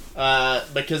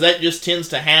 because that just tends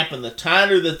to happen. The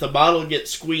tighter that the bottle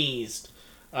gets squeezed,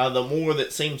 the more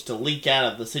that seems to leak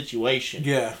out of the situation.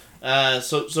 Yeah.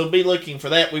 So be looking for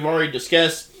that. We've already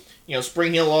discussed,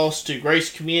 Spring Hill lost to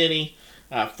Grace Community,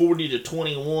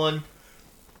 40-21.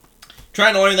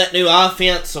 Trying to learn that new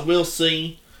offense, so we'll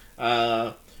see.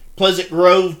 Pleasant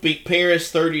Grove beat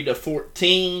Paris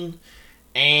 30-14,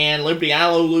 and Liberty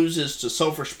Islo loses to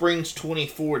Sulphur Springs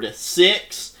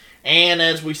 24-6. And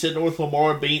as we said, North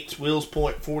Lamar beats Wills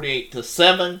Point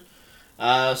 48-7.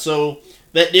 So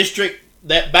that district,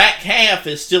 that back half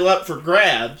is still up for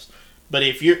grabs. But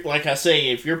if you're, like I say,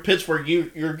 if you're Pittsburgh,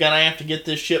 you're gonna have to get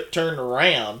this ship turned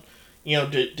around,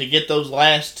 to get those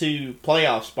last two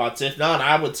playoff spots. If not,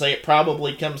 I would say it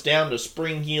probably comes down to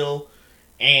Spring Hill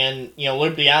and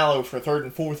Liberty Islo for third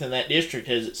and fourth in that district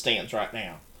as it stands right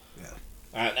now.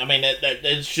 Yeah. I mean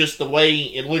that's just the way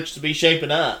it looks to be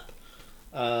shaping up.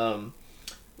 Longview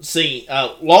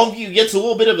gets a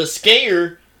little bit of a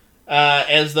scare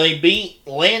as they beat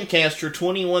Lancaster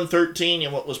 21-13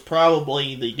 in what was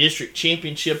probably the district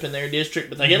championship in their district,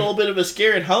 but they had a little bit of a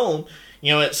scare at home.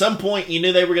 At some point you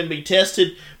knew they were going to be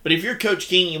tested, but if you're Coach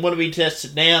King, you want to be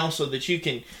tested now so that you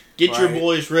can get your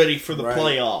boys ready for the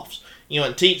playoffs.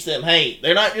 And teach them, hey,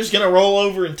 they're not just going to roll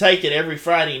over and take it every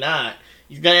Friday night.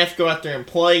 You're going to have to go out there and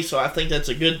play, so I think that's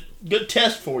a good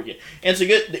test for you. And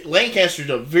Lancaster's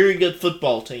a very good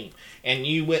football team, and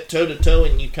you went toe-to-toe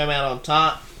and you come out on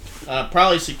top,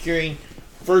 probably securing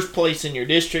first place in your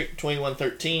district,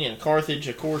 21-13, and Carthage,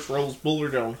 of course, rolls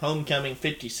Bullard on homecoming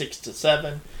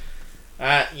 56-7.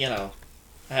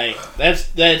 Hey,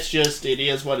 that's just, it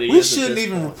is what it is. We shouldn't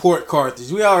even report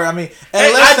Carthage. We are, I do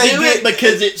it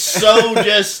because it's so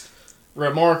just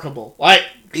remarkable.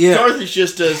 Carthage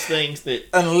just does things that...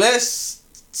 Unless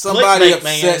somebody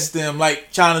upsets them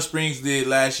like China Springs did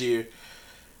last year.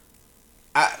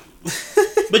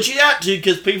 But you got to,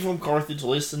 because people from Carthage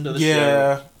listen to the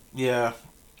show. Yeah.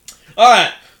 All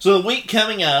right, so the week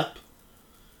coming up,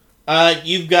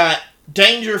 you've got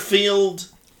Dangerfield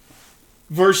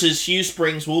versus Hugh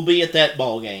Springs. Will be at that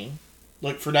ball game.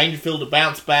 Look for Dangerfield to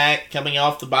bounce back. Coming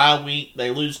off the bye week,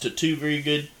 they lose to two very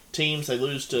good teams. They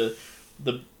lose to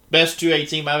the best 2A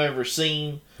team I've ever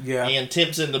seen. Yeah. And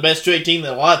Timpson, the best 2A team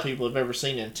that a lot of people have ever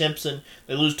seen in Timpson.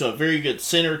 They lose to a very good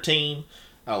center team.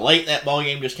 Late in that ball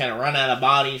game, just kind of run out of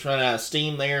bodies, run out of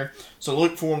steam there. So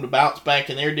look for them to bounce back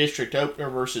in their district opener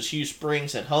versus Hugh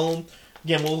Springs at home.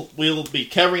 Again, we'll be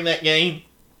covering that game.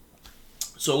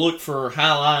 So look for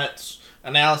highlights,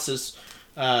 analysis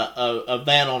of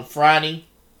that on Friday.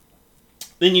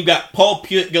 Then you've got Paul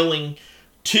Pewitt going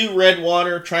to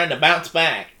Redwater, trying to bounce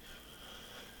back.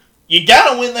 You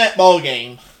got to win that ball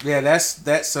game. Yeah, that's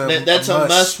a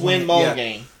must-win ball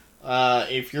game.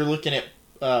 If you're looking at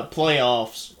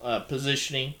playoffs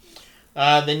positioning.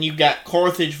 Then you've got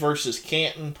Carthage versus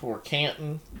Canton. Poor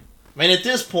Canton. I mean, at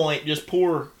this point, just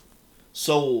poor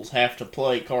souls have to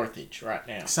play Carthage right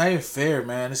now. It's not even fair,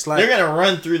 man. It's like they're going to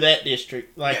run through that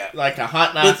district like a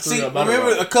hot knife through a butter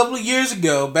remember roll. A couple of years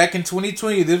ago, back in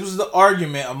 2020, this was the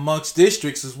argument amongst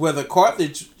districts is whether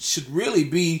Carthage should really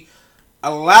be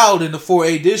allowed in the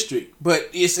 4A district, but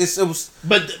it was.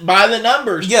 But by the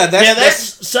numbers,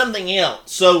 that's something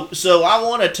else. So I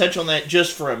want to touch on that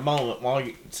just for a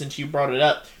moment, since you brought it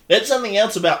up. That's something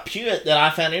else about Pewitt that I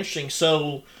found interesting.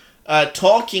 So,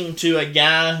 talking to a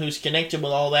guy who's connected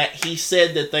with all that, he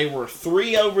said that they were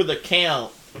 3 over the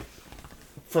count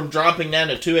from dropping down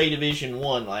to 2A Division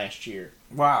 1 last year.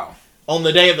 Wow! On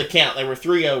the day of the count, they were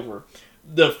 3 over.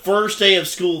 The first day of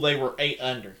school, they were 8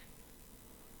 under.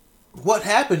 What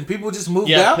happened? People just moved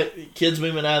out? Kids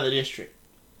moving out of the district.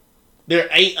 They're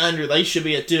 8 under. They should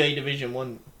be a 2A Division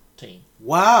 1 team.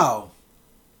 Wow.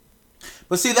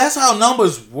 But see, that's how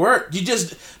numbers work.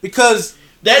 Because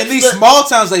in these small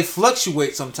towns, they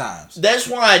fluctuate sometimes. That's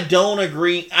why I don't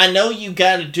agree. I know you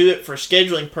got to do it for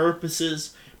scheduling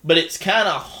purposes, but it's kind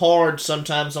of hard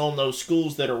sometimes on those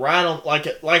schools that are right on, like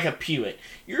a Pewitt.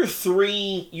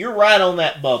 You're right on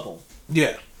that bubble.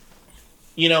 Yeah.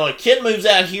 A kid moves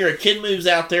out here, a kid moves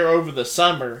out there over the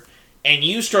summer, and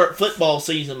you start football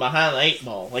season behind the 8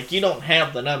 ball. Like, you don't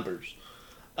have the numbers.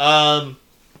 But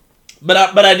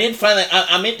I did find that,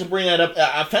 I meant to bring that up.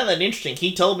 I found that interesting.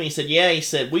 He told me, he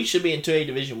said, we should be in 2A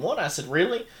Division 1. I said,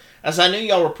 really? I said, I knew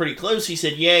y'all were pretty close. He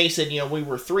said, yeah. He said, we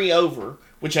were 3 over,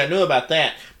 which I knew about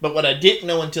that. But what I didn't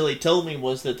know until he told me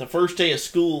was that the first day of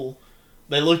school,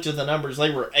 they looked at the numbers. They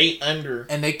were 8 under.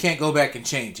 And they can't go back and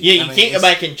change it. Yeah, you can't go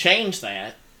back and change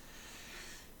that.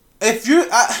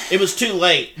 It was too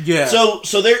late. Yeah.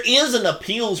 So there is an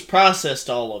appeals process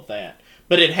to all of that.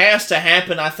 But it has to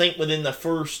happen, I think, within the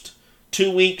first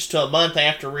 2 weeks to a month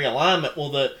after realignment.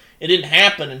 Well, it didn't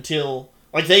happen until,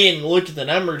 like, they didn't look at the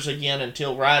numbers again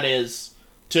until right as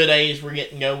 2 days were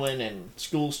getting going and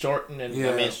school starting, and I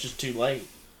mean, it's just too late.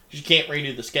 You can't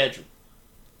redo the schedule.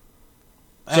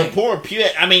 So poor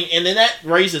Puett. I mean, and then that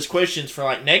raises questions for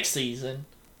like next season.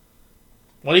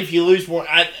 What if you lose more?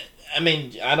 I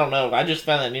mean, I don't know. I just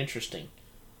found that interesting.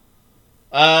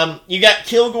 You got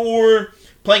Kilgore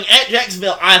playing at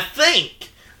Jacksonville. I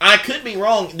think, I could be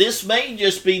wrong, this may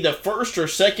just be the first or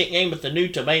second game at the new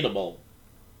Tomato Bowl.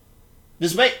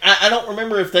 I don't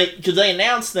remember if because they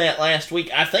announced that last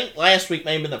week. I think last week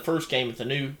may have been the first game at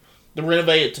the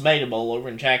renovated Tomato Bowl over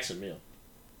in Jacksonville.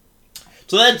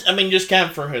 So that's, I mean, just kind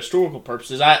of for historical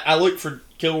purposes. I look for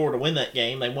Kilgore to win that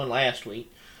game. They won last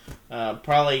week.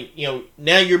 Probably,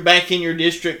 now you're back in your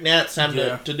district. Now it's time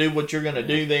to do what you're going to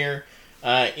do there.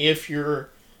 If you're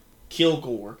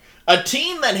Kilgore, a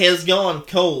team that has gone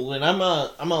cold, and I'm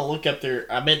gonna look up there.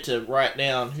 I meant to write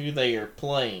down who they are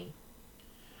playing,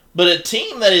 but a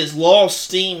team that has lost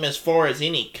steam as far as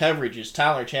any coverage is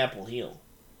Tyler Chapel Hill.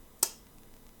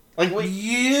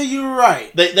 You're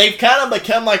right. They've kind of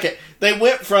become like they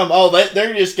went from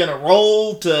they're just gonna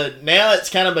roll to now it's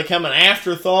kind of become an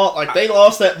afterthought. Like they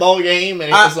lost that ball game and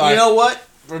it was like, you know what?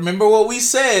 Remember what we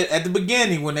said at the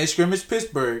beginning when they scrimmaged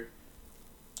Pittsburgh.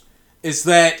 Is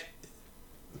that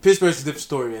Pittsburgh's a different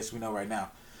story as we know right now.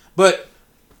 But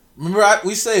remember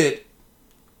we said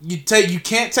you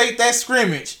can't take that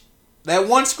scrimmage, that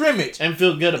one scrimmage, and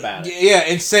feel good about it. Yeah,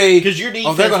 and say because your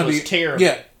defense was terrible.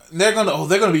 Yeah, they're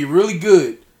gonna be really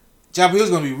good. Chapel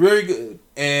Hill's gonna be really good.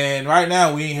 And right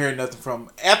now we ain't heard nothing from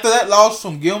them. After that loss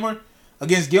from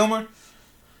against Gilmer,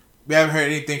 we haven't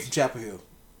heard anything from Chapel Hill.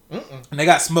 And they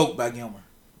got smoked by Gilmer.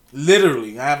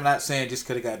 Literally, I'm not saying just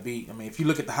because they got beat. I mean, if you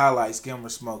look at the highlights, Gilmer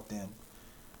smoked them.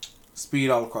 Speed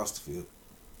all across the field.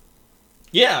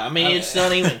 Yeah, I mean, it's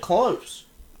not even close.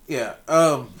 Yeah.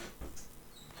 But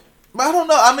I don't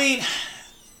know. I mean,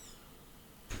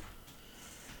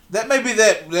 that may be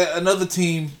that another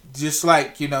team, just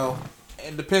like,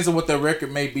 it depends on what their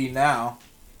record may be now,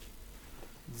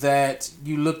 that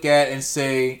you look at and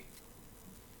say,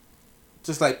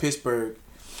 just like Pittsburgh,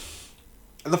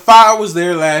 the fire was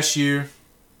there last year,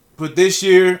 but this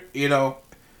year, there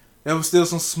was still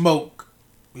some smoke,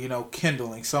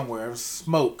 kindling somewhere. There was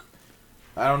smoke.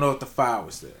 I don't know if the fire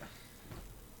was there.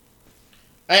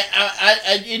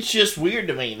 It's just weird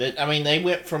to me that, I mean, they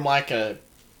went from like a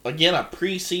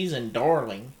preseason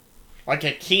darling, like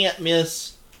a can't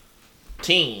miss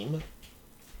team.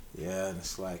 Yeah, and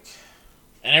it's like,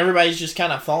 and everybody's just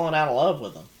kind of falling out of love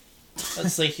with them.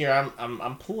 Let's see here.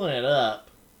 I'm pulling it up.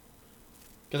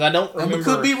 Because I don't remember. And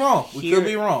we could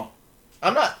be wrong.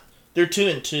 I'm not. They're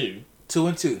 2-2.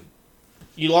 2-2.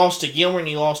 You lost to Gilmer and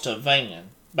you lost to Van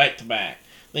back to back.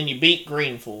 Then you beat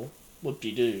Greenville.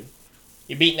 Whoop-de-doo.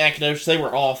 You beat Nacogdoches. They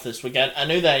were off this week. I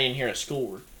knew that I didn't hear a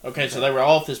score. Okay, so they were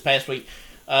off this past week.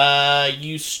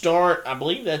 You start. I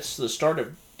believe that's the start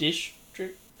of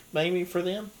district maybe for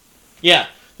them. Yeah,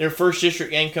 their first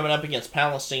district game coming up against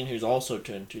Palestine, who's also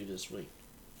 2-2 this week.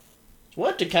 So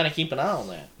we'll have to kind of keep an eye on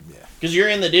that. Yeah. Because you're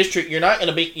in the district, you're not going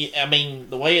to be... I mean,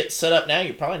 the way it's set up now,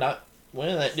 you're probably not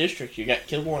winning that district. You got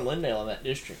Kilgore and Lindale in that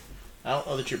district. I don't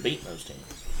know that you're beating those teams.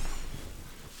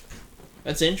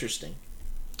 That's interesting.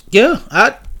 Yeah,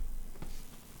 I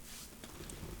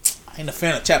ain't a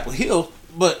fan of Chapel Hill,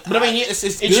 but I mean,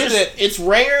 it's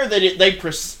rare that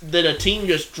that a team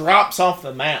just drops off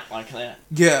the map like that.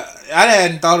 Yeah, I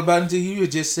hadn't thought about it until you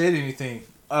had just said anything.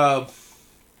 But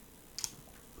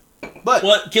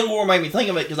Kilgore made me think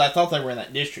of it because I thought they were in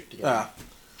that district together.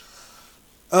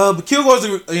 But Kilgore's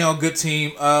a good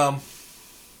team.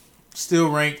 Still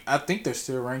ranked. I think they're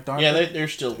still ranked, aren't they? Yeah, they're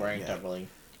still ranked, I believe.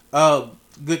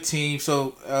 Good team.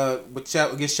 So,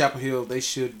 against Chapel Hill, they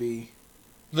should be.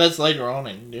 That's later on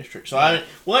in district. So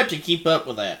we'll have to keep up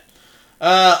with that.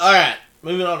 All right,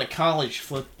 moving on to college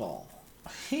football.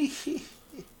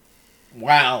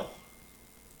 Wow.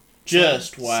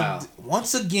 Just wow.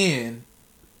 Once again,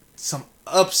 some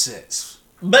upsets.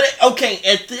 But, okay,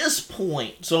 at this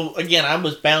point, so again, I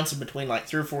was bouncing between like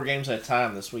 3 or 4 games at a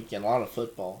time this weekend, a lot of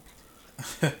football.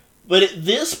 But at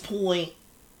this point,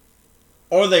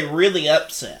 are they really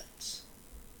upsets?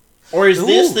 Or is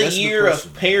this the year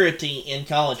of parity in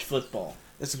college football?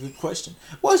 That's a good question.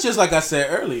 Well, it's just like I said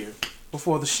earlier,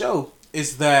 before the show,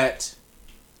 is that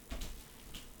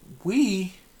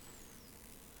we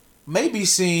may be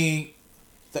seeing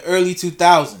the early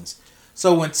 2000s.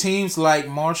 So when teams like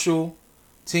Marshall,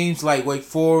 teams like Wake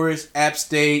Forest, App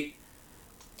State,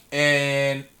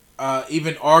 and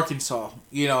even Arkansas,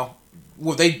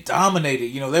 they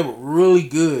dominated. They were really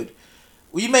good.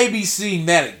 we may be seeing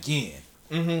that again.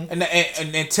 Mm-hmm.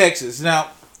 And in Texas.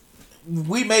 Now,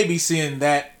 we may be seeing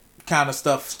that kind of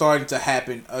stuff starting to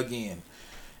happen again.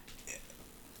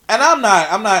 And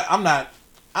I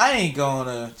ain't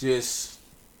gonna just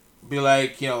be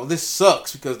like, this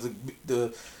sucks because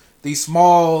these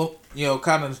small,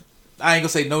 kind of, I ain't gonna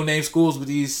say no name schools, but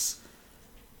these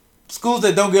schools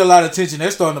that don't get a lot of attention,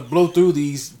 they're starting to blow through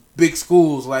these big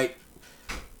schools. Like,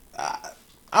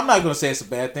 I'm not gonna say it's a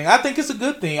bad thing. I think it's a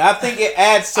good thing. I think it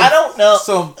adds some, I don't know,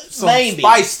 some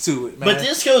spice to it, man. But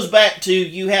this goes back to,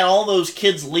 you had all those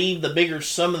kids leave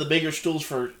some of the bigger schools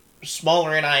for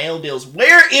smaller NIL deals.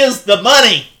 Where is the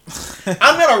money?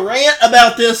 I'm gonna rant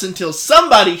about this until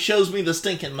somebody shows me the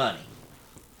stinking money.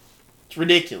 It's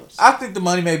ridiculous. I think the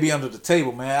money may be under the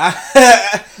table, man.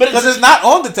 Because it's not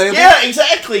on the table. Yeah,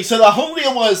 exactly. So the whole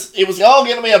deal was, it was all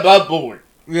gonna be above board.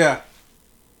 Yeah.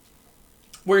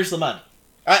 Where's the money?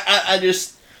 I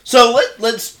just... So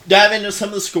let's dive into some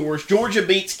of the scores. Georgia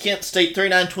beats Kent State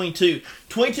 39-22.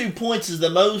 22 points is the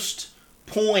most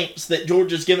points that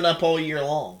Georgia's given up all year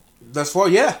long. Thus far,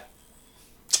 yeah.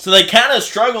 So they kind of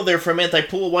struggled there for a minute. They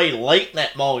pull away late in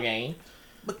that ball game.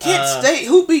 But Kent State,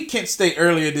 who beat Kent State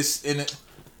earlier this in it?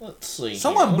 Let's see.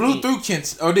 Someone blew through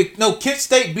Kent. Kent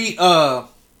State beat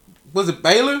was it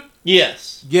Baylor?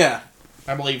 Yes. Yeah.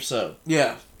 I believe so.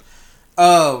 Yeah.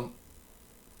 I'm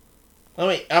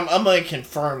going to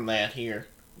confirm that here.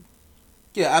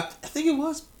 Yeah, I think it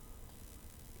was.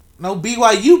 No,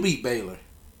 BYU beat Baylor.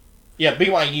 Yeah,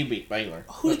 BYU beat Baylor.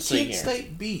 Who did Kent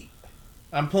State beat?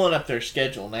 I'm pulling up their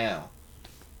schedule now.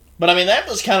 But, I mean, that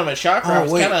was kind of a shocker. I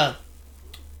was kind of...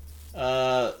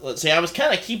 let's see, I was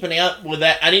kind of keeping up with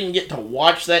that. I didn't get to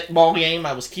watch that ball game.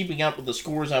 I was keeping up with the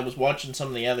scores. I was watching some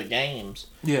of the other games.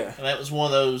 Yeah. And that was one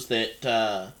of those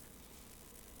that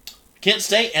Kent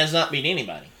State has not beat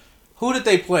anybody. Who did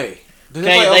they play? Did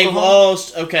they play Oklahoma?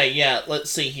 Lost. Okay, yeah, let's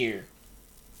see here.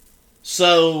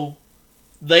 So,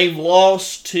 they've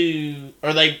lost to...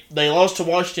 Or they lost to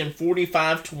Washington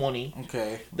 45-20.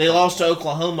 Okay. They lost to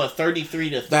Oklahoma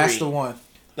 33-3. That's the one.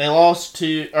 They lost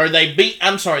to, or they beat,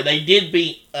 I'm sorry, they did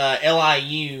beat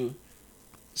LIU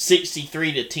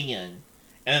 63-10, and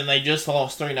then they just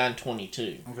lost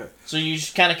 39-22. Okay. So you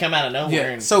just kind of come out of nowhere. Yeah.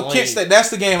 And So Kent State, that's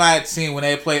the game I had seen when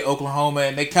they played Oklahoma,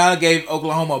 and they kind of gave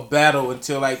Oklahoma a battle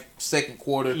until like second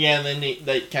quarter. Yeah, and then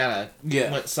they kind of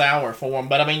went sour for them.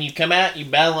 But I mean, you come out, you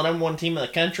battle the number one team in the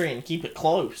country, and keep it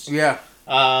close. Yeah.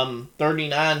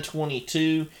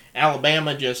 39-22.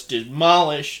 Alabama just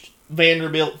demolished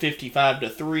Vanderbilt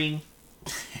 55-3.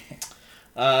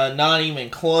 Not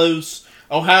even close.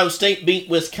 Ohio State beat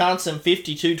Wisconsin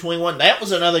 52-21. That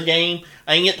was another game.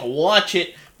 I didn't get to watch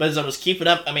it, but as I was keeping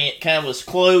up, I mean, it kind of was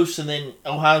close, and then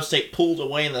Ohio State pulled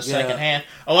away in the second half.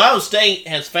 Ohio State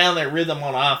has found their rhythm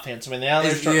on offense. I mean, now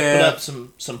they're starting to put up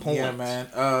some points. Yeah, man.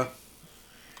 I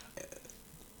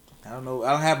don't know.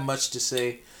 I don't have much to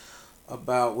say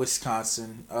about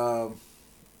Wisconsin. What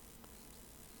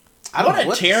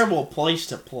a terrible place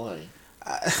to play.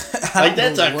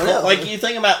 Like you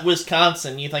think about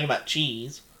Wisconsin, you think about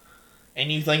cheese,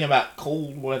 and you think about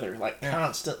cold weather,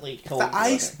 constantly cold. It's the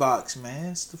ice box,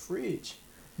 man. It's the fridge.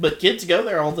 But kids go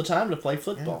there all the time to play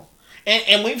football,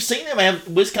 and we've seen them have.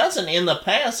 Wisconsin in the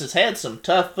past has had some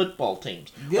tough football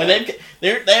teams. Yeah. Like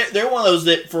they're one of those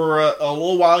that for a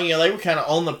little while, they were kind of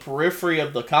on the periphery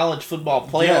of the college football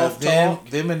playoff talk.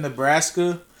 Them in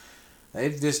Nebraska,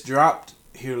 they've just dropped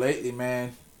here lately,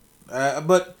 man.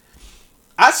 But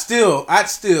I still,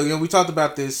 we talked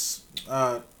about this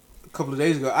a couple of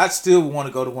days ago. I still want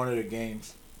to go to one of their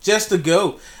games just to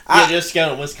go. Just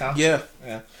go to Wisconsin.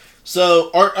 Yeah.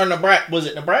 So, or Nebraska, was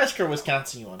it Nebraska or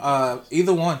Wisconsin you wanted?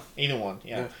 Either one. Either one.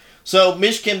 Yeah. So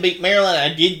Michigan beat Maryland.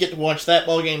 I did get to watch that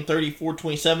ball game,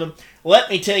 34-27. Let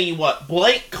me tell you what,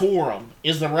 Blake Corum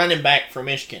is the running back for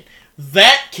Michigan.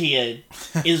 That kid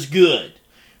is good.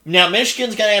 Now,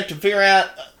 Michigan's going to have to figure out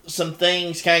some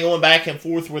things kind of going back and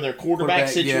forth with their quarterback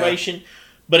situation. Yeah.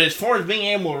 But as far as being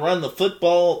able to run the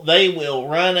football, they will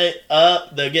run it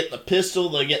up. They'll get in the pistol.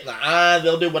 They'll get in the eye.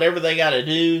 They'll do whatever they got to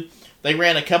do. They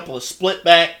ran a couple of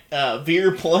split-back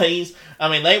veer plays. I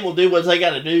mean, they will do what they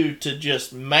got to do to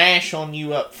just mash on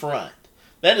you up front.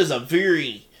 That is a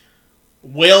very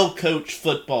well-coached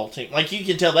football team. Like, you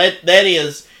can tell that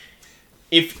is...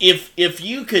 If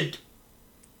you could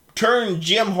turn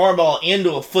Jim Harbaugh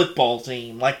into a football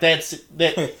team,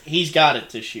 that he's got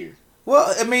it this year.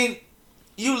 Well, I mean,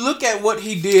 you look at what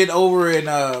he did over in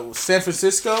San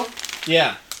Francisco.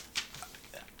 Yeah.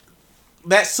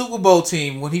 That Super Bowl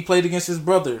team when he played against his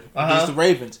brother against the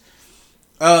Ravens.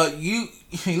 You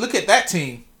look at that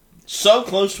team. So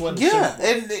close to winning. Yeah,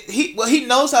 and he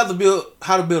knows how to build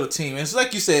a team. And it's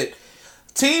like you said,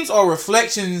 teams are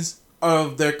reflections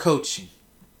of their coaching,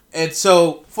 and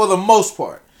so for the most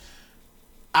part,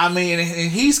 I mean,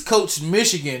 and he's coached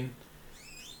Michigan,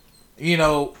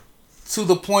 to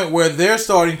the point where they're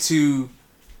starting to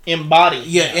embody.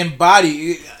 Yeah,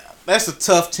 embody. That's a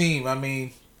tough team. I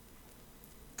mean,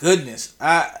 goodness,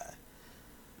 I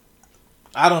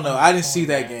don't know. I didn't see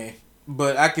that game,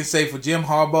 but I can say for Jim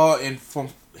Harbaugh and from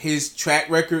his track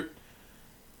record,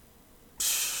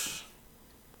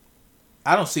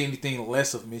 I don't see anything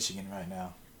less of Michigan right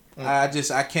now. I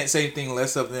can't say anything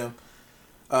less of them.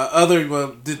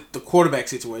 The quarterback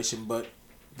situation, but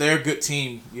they're a good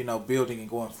team, building and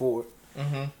going forward.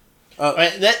 Mm-hmm.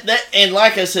 And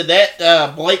like I said,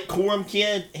 that Blake Corum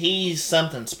kid, he's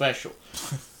something special.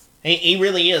 he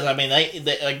really is. I mean,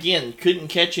 they again couldn't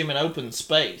catch him in open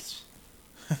space.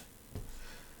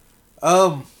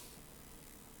 Who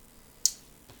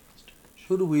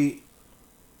do we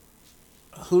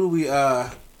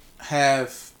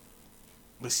have?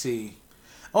 Let's see.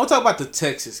 I want to talk about the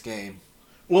Texas game.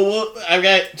 Well, I've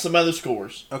got some other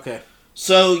scores. Okay.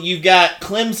 So you've got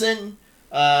Clemson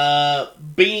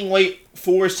beating Wake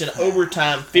Forest in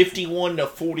overtime,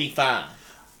 51-45.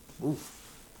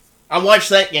 I watched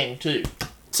that game too.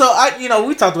 So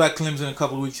we talked about Clemson a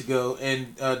couple of weeks ago,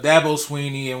 and Dabo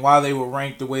Swinney and why they were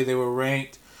ranked the way they were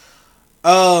ranked.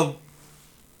 Clemson,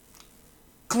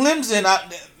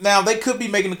 now they could be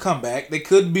making a comeback. They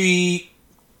could be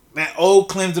that old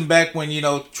Clemson back when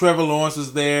Trevor Lawrence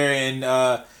was there and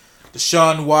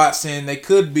Deshaun Watson. They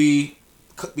could be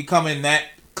becoming that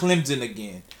Clemson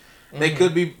again. Mm-hmm. They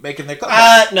could be making their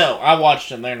comeback. No, I watched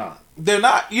them. They're not. They're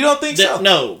not. You don't think so?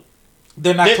 No,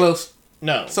 they're not close.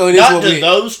 No, so it not to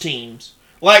those teams.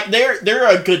 Like they're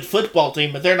a good football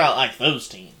team, but they're not like those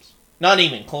teams. Not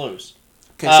even close.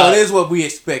 Okay, so it is what we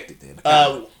expected then.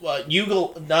 Not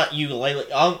ukulele.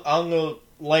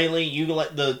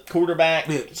 The quarterback.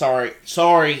 Yeah. Sorry.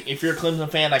 If you're a Clemson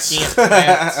fan, I can't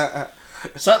pronounce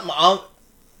something.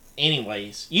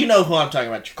 Anyways, you know who I'm talking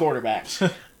about. Your quarterback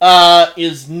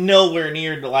is nowhere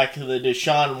near the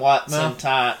Deshaun Watson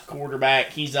type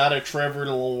quarterback. He's not a Trevor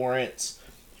Lawrence.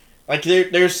 Like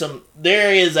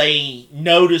there is a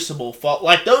noticeable fault.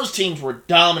 Like those teams were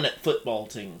dominant football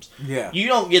teams. Yeah. You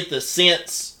don't get the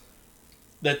sense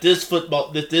that this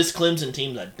Clemson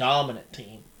team's a dominant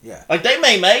team. Yeah. Like they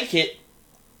may make it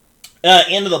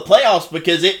into the playoffs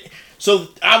because it. So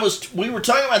we were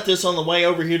talking about this on the way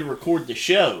over here to record the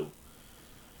show.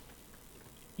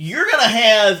 You're gonna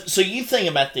have. So you think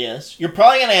about this. You're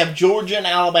probably gonna have Georgia and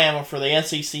Alabama for the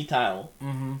SEC title.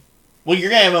 Mm-hmm. Well,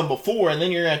 you're going to have them before, and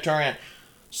then you're going to turn around.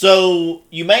 So,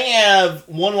 you may have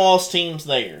one-loss teams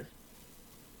there.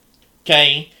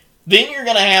 Okay? Then you're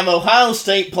going to have Ohio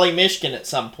State play Michigan at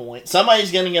some point.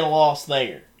 Somebody's going to get a loss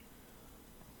there.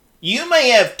 You may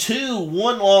have 2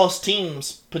 one-loss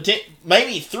teams,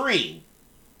 maybe 3,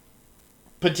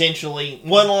 potentially,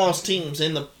 one-loss teams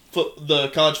in the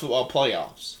college football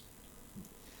playoffs.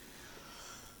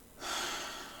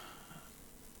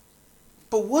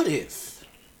 But what if?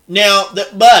 Now,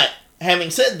 but having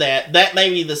said that, that may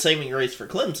be the saving grace for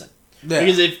Clemson. Yeah.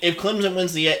 Because if Clemson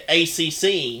wins the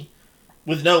ACC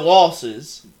with no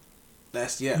losses,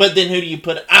 but then who do you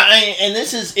put?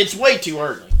 It's way too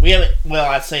early. We haven't.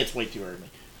 Well, I'd say it's way too early.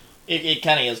 It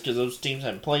kind of is because those teams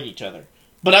haven't played each other.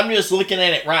 But I'm just looking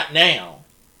at it right now.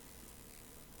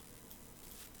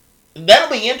 That'll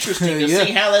be interesting to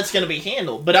see how that's going to be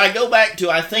handled. But I go back to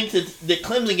I think that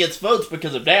Clemson gets votes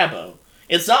because of Dabo.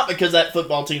 It's not because that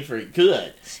football team's very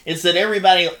good. It's that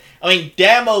everybody. I mean,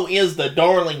 Dabo is the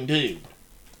darling dude.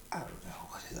 I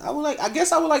don't know. I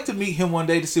guess I would like to meet him one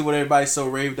day to see what everybody's so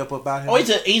raved up about him. Oh,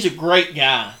 he's a great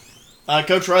guy.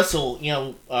 Coach Russell,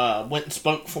 went and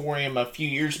spoke for him a few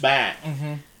years back,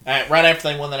 right after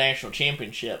they won the national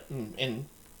championship, and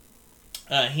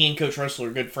he and Coach Russell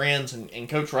are good friends. And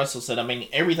Coach Russell said, I mean,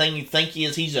 everything you think he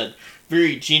is, he's a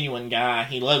very genuine guy.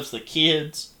 He loves the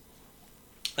kids.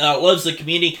 Loves the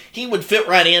community. He would fit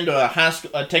right into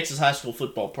a Texas high school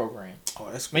football program.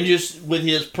 Oh, that's great. I mean, just with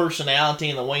his personality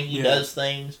and the way he does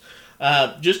things,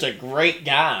 just a great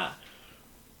guy.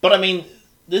 But I mean,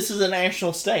 this is a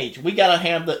national stage. We got to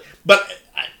have the. But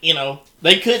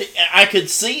they could. I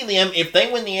could see them if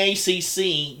they win the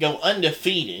ACC, go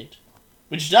undefeated,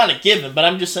 which is not a given. But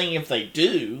I'm just saying if they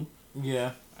do,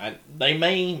 they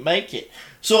may make it.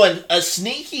 So a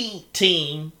sneaky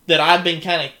team that I've been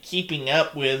kind of keeping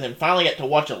up with and finally got to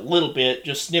watch a little bit,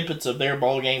 just snippets of their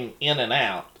ball game in and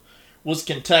out, was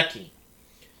Kentucky.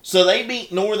 So they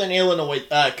beat Northern Illinois.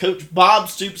 Coach Bob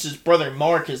Stoops' brother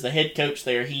Mark is the head coach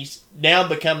there. He's now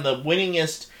become the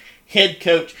winningest head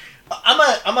coach.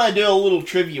 I'm gonna do a little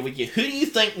trivia with you. Who do you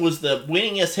think was the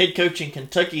winningest head coach in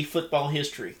Kentucky football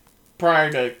history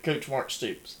prior to Coach Mark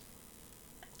Stoops?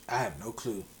 I have no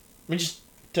clue. Let me just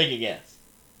take a guess.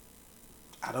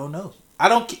 I don't know. I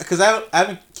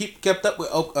haven't kept up with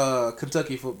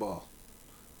Kentucky football.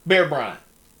 Bear Bryant.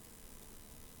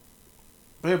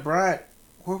 Bear Bryant.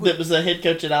 That was the head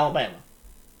coach at Alabama.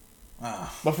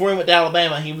 Before he went to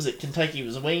Alabama, he was at Kentucky. He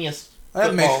was the winningest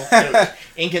football coach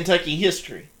in Kentucky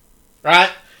history.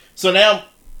 Right? So now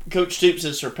Coach Stoops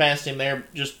has surpassed him there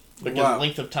just because of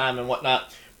length of time and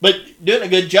whatnot. But doing a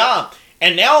good job.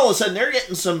 And now all of a sudden they're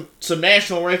getting some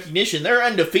national recognition. They're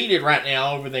undefeated right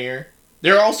now over there.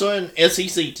 They're also an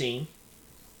SEC team.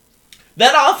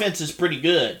 That offense is pretty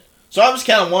good. So I was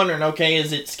kind of wondering, okay,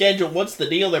 is it scheduled? What's the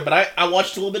deal there? But I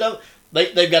watched a little bit of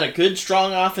it. They've got a good,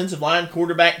 strong offensive line.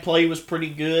 Quarterback play was pretty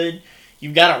good.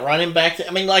 You've got a running back.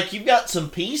 I mean, like, you've got some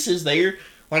pieces there.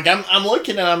 Like, I'm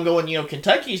looking and I'm going,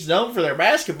 Kentucky's known for their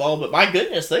basketball, but my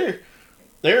goodness, they're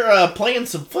playing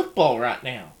some football right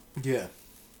now. Yeah.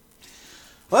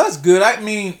 Well, that's good. I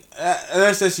mean,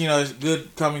 that's just, it's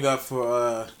good coming up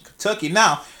for Kentucky.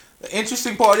 Now, the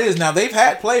interesting part is, now they've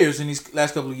had players in these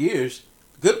last couple of years,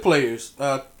 good players.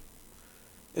 And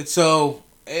so,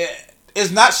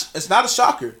 it's not a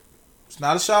shocker. It's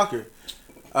not a shocker.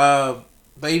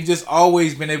 They've just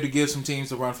always been able to give some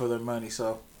teams a run for their money,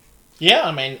 so. Yeah,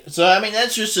 I mean,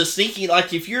 that's just a sneaky,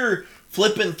 like, if you're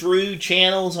flipping through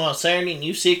channels on a Saturday and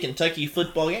you see a Kentucky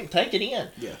football game, take it in.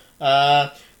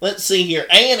 Yeah. Let's see here.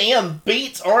 A&M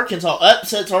beats Arkansas,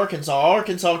 upsets Arkansas.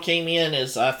 Arkansas came in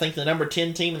as, I think, the number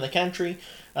 10 team in the country.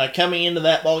 Coming into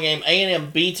that ball game, A&M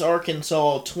beats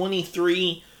Arkansas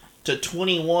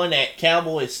 23-21 at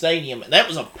Cowboy Stadium. And that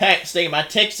was a packed stadium. I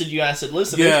texted you. I said,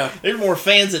 listen, there's more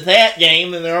fans at that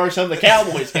game than there are some of the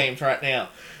Cowboys games right now.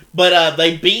 But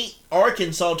they beat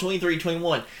Arkansas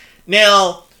 23-21.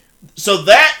 Now, so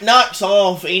that knocks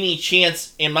off any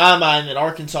chance, in my mind, that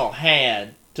Arkansas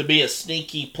had to be a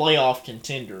sneaky playoff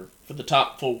contender for the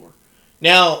top four.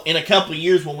 Now, in a couple of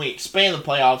years when we expand the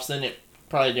playoffs, then it's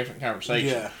probably a different conversation.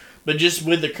 Yeah. But just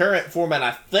with the current format,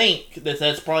 I think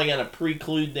that's probably going to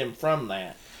preclude them from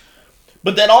that.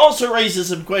 But that also raises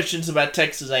some questions about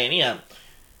Texas A&M.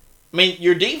 I mean,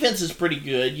 your defense is pretty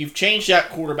good. You've changed out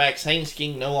quarterbacks. Haynes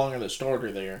King no longer the starter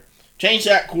there. Changed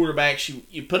out quarterbacks.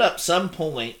 You put up some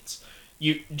points.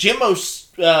 Jimbo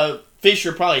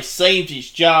Fisher probably saved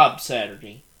his job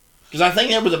Saturday. Because I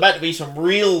think there was about to be some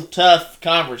real tough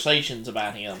conversations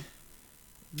about him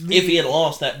if he had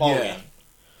lost that ball game.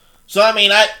 So, I mean,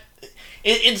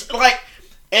 it's like,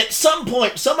 at some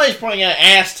point, somebody's probably going to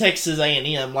ask Texas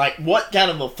A&M, like, what kind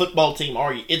of a football team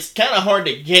are you? It's kind of hard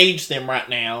to gauge them right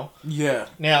now. Yeah.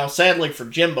 Now, sadly for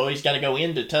Jimbo, he's got to go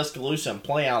into Tuscaloosa and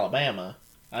play Alabama.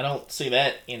 I don't see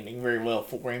that ending very well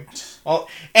for him. Oh,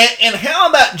 and how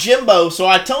about Jimbo? So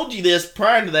I told you this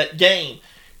prior to that game.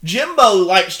 Jimbo,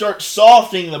 starts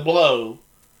softening the blow,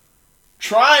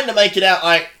 trying to make it out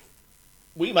like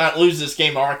we might lose this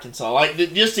game to Arkansas.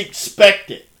 Just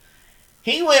expect it.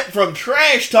 He went from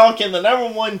trash talking the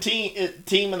number one team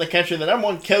in the country, the number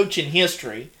one coach in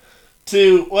history,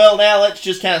 to, well, now let's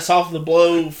just kind of soften the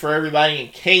blow for everybody in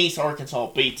case Arkansas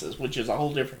beats us, which is a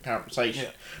whole different conversation.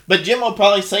 Yeah. But Jimbo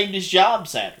probably saved his job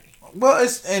Saturday. Well,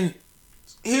 and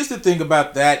here's the thing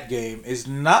about that game, is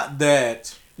not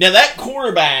that... Now, that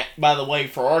quarterback, by the way,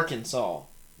 for Arkansas...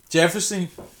 Jefferson?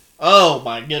 Oh,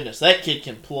 my goodness. That kid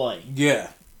can play.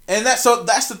 Yeah. And that's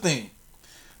the thing.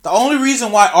 The only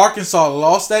reason why Arkansas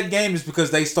lost that game is because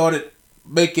they started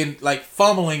making,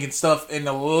 fumbling and stuff in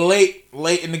the late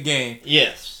in the game.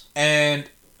 Yes. And...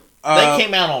 they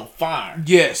came out on fire.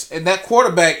 Yes. And that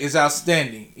quarterback is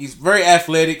outstanding. He's very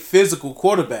athletic, physical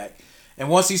quarterback. And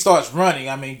once he starts running,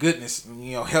 I mean, goodness,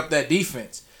 help that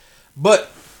defense.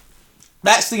 But...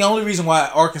 that's the only reason why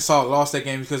Arkansas lost that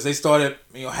game, because they started,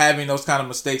 having those kind of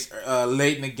mistakes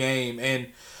late in the game, and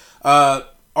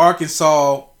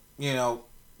Arkansas,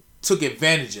 took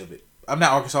advantage of it.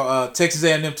 Texas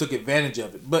A&M took advantage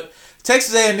of it. But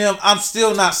Texas A&M, I'm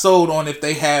still not sold on if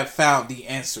they have found the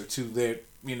answer to their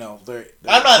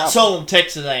I'm not sold on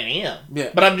Texas A&M.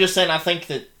 Yeah. But I'm just saying I think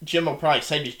that Jimbo probably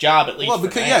saved his job at least. Well,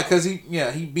 because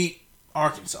he beat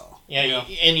Arkansas. Yeah,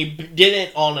 and you did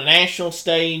it on a national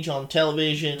stage on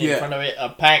television in front of a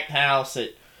packed house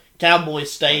at Cowboy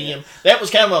Stadium. Yeah. That was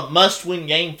kind of a must-win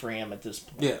game for him at this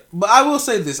point. Yeah, but I will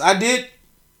say this.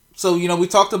 So, we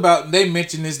talked about, they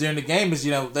mentioned this during the game, is,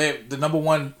 they're the number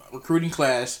one recruiting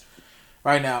class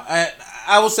right now.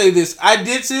 I will say this. I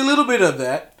did see a little bit of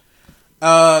that.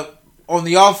 On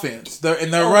the offense, they're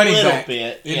running back.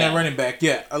 Bit, in their running back,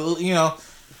 yeah.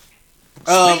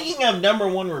 Speaking of number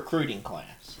one recruiting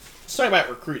class, let's talk about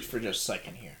recruits for just a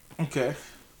second here. Okay.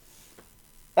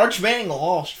 Arch Manning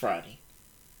lost Friday.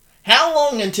 How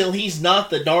long until he's not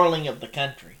the darling of the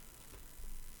country?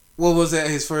 What was that?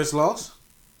 His first loss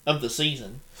of the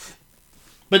season.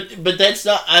 But that's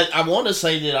not. I want to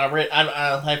say that I read.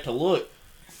 I'll have to look.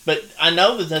 But I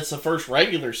know that that's the first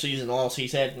regular season loss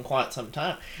he's had in quite some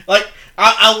time. Like,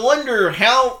 I wonder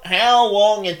how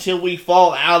long until we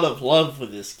fall out of love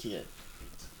with this kid.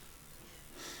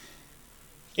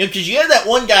 Because you had that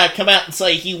one guy come out and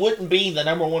say he wouldn't be the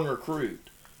number one recruit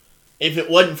if it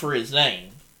wasn't for his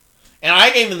name. And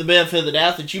I gave him the benefit of the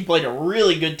doubt that you played a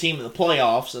really good team in the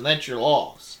playoffs, and that's your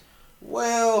loss.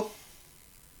 Well,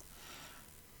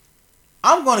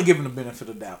 I'm going to give him the benefit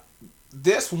of the doubt.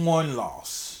 This one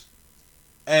loss.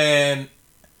 And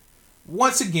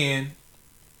once again,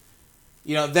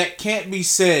 that can't be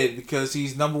said because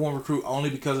he's number one recruit only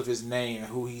because of his name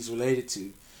and who he's related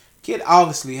to. Kid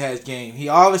obviously has game. He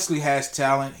obviously has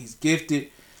talent. He's gifted.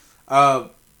 I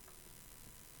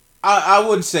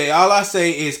wouldn't say. All I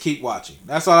say is keep watching.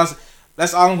 That's all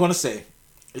I'm going to say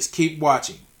is keep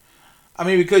watching. I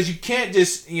mean, because you can't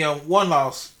just, one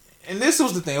loss. And this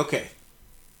was the thing. Okay.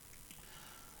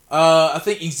 I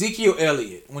think Ezekiel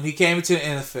Elliott, when he came into the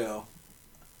NFL,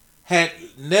 had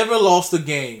never lost a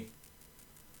game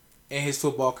in his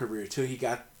football career till he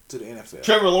got to the NFL.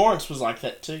 Trevor Lawrence was like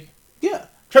that too. Yeah.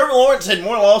 Trevor Lawrence had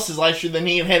more losses last year than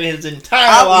he had his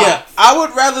entire life. Yeah, I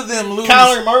would rather them lose.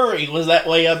 Kyler Murray was that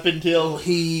way up until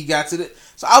he got to the.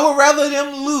 So I would rather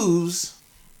them lose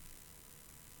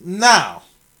now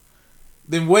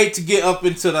than wait to get up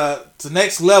into the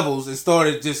next levels and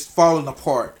started just falling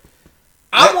apart.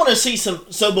 I want to see some.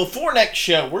 So before next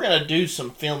show, we're going to do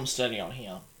some film study on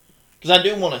him. Because I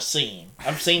do want to see him.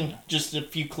 I've seen just a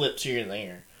few clips here and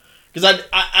there. Because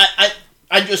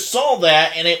I just saw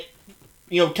that, and it,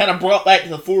 kind of brought back to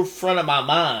the forefront of my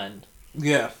mind.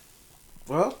 Yeah.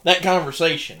 Well. That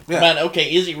conversation. Yeah. About,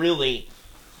 okay, is he really...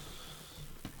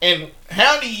 And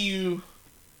how do you...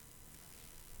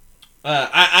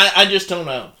 I just don't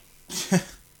know.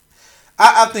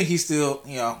 I think he still,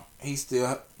 he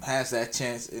still has that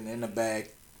chance in the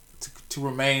bag to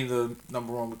remain the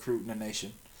number one recruit in the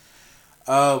nation.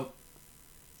 And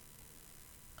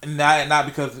not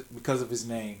because of his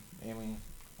name. I mean,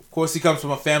 of course, he comes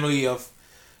from a family of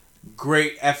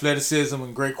great athleticism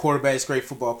and great quarterbacks, great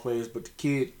football players. But the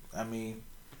kid, I mean,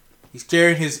 he's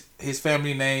carrying his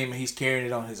family name and he's carrying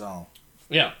it on his own.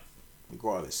 Yeah.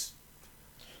 Regardless.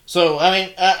 So, I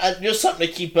mean, just something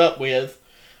to keep up with.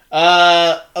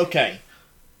 Okay.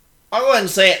 I'll go ahead and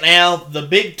say it now. The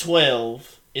Big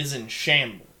 12 is in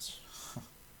shambles.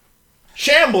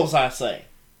 Shambles, I say.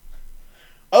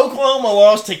 Oklahoma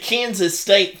lost to Kansas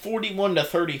State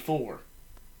 41-34.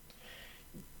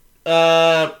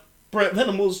 Brent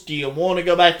Venables, do you want to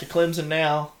go back to Clemson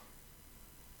now?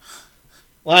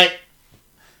 Like,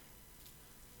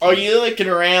 are you looking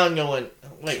around going,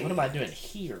 wait, what am I doing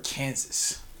here?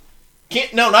 Kansas.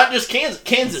 No, not just Kansas.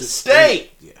 Kansas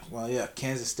State. Yeah, well, yeah,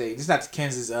 Kansas State. It's not the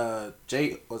Kansas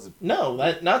was it? No,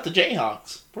 not the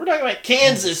Jayhawks. We're talking about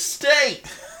Kansas State.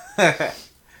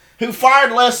 Who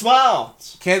fired Les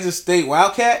Miles? Kansas State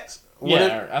Wildcats?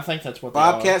 Yeah, I think that's what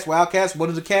Bobcats, they are. Wildcats, one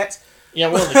of the cats? Yeah,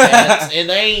 one of the cats. And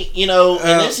they,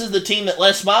 and this is the team that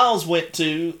Les Miles went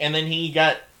to, and then he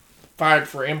got fired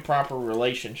for improper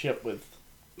relationship with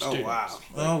students. Oh, wow.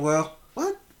 Oh, well,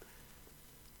 what?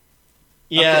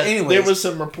 Yeah, okay, there was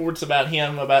some reports about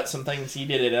him, about some things he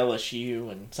did at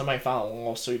LSU, and somebody filed a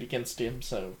lawsuit against him,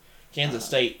 so Kansas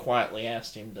State quietly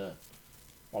asked him to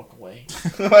walk away.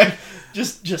 Like,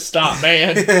 just stop,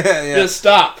 man. Yeah. Just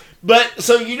stop. But,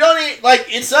 so you don't even, like,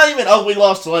 it's not even, we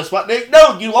lost to Les Miles.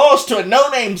 No, you lost to a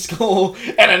no-name school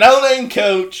and a no-name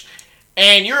coach,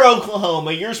 and you're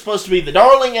Oklahoma. You're supposed to be the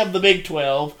darling of the Big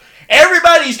 12.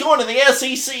 Everybody's going to the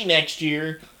SEC next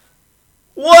year.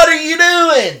 What are you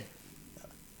doing?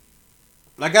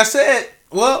 Like I said,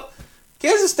 well,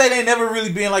 Kansas State ain't never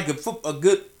really been like a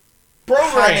good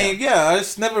program. I mean, yeah,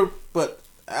 it's never. But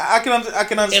I can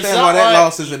understand why that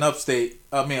loss is an upset.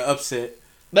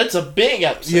 That's a big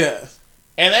upset. Yeah,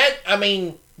 and that, I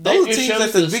mean, that those just teams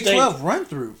shows that the Big 12 run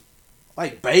through,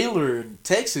 like Baylor and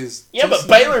Texas. Yeah, but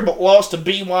Baylor lost to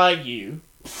BYU.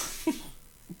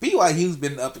 BYU's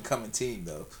been an up and coming team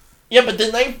though. Yeah, but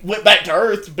then they went back to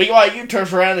earth. BYU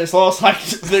turns around and lost like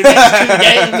their next 2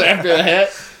 games after that.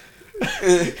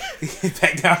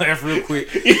 Back down there real quick.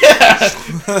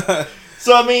 Yeah.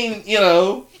 So, I mean,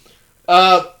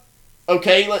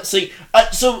 Okay, let's see.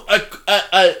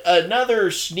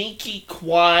 Another sneaky,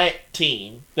 quiet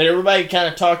team that everybody kind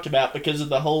of talked about because of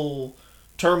the whole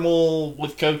turmoil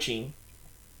with coaching,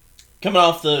 coming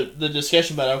off the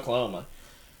discussion about Oklahoma.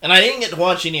 And I didn't get to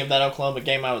watch any of that Oklahoma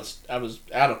game. I was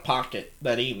out of pocket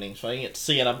that evening, so I didn't get to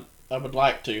see it. I would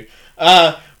like to.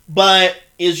 But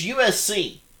is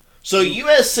USC. So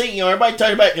USC, everybody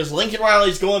talked about it because Lincoln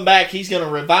Riley's going back. He's going to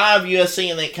revive USC,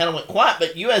 and they kind of went quiet.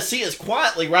 But USC is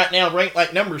quietly right now ranked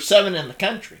like number 7 in the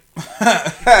country.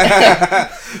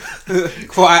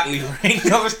 Quietly ranked.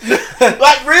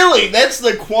 Like, really, that's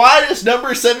the quietest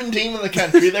number 7 team in the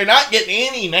country. They're not getting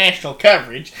any national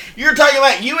coverage. You're talking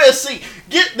about USC.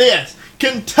 Get this.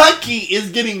 Kentucky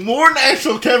is getting more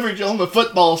national coverage on the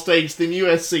football stage than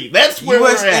USC. That's where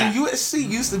we're at. And USC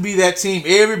used to be that team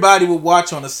everybody would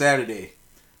watch on a Saturday.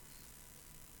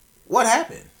 What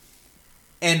happened?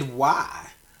 And why?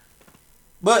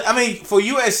 But, I mean, for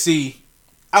USC,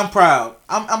 I'm proud.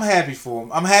 I'm happy for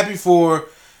him. I'm happy for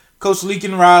Coach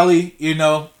Lincoln Riley. You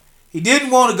know, he didn't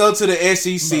want to go to the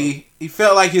SEC. No. He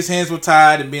felt like his hands were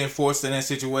tied and being forced in that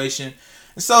situation.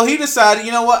 And so he decided,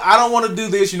 you know what, I don't want to do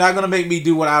this. You're not going to make me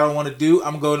do what I don't want to do.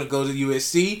 I'm going to go to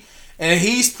USC. And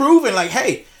he's proven, like,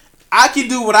 hey, I can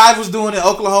do what I was doing in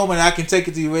Oklahoma and I can take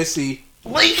it to USC.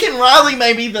 Lincoln Riley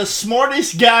may be the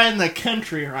smartest guy in the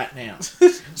country right now.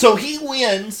 So he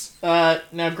wins,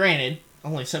 now granted,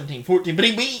 only 17-14, but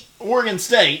he beat Oregon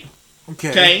State.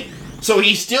 Okay. So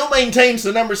he still maintains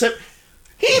the number 7.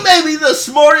 He may be the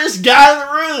smartest guy in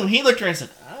the room. He looked around and said,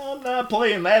 I'm not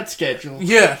playing that schedule.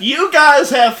 Yeah. You guys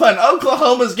have fun.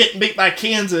 Oklahoma's getting beat by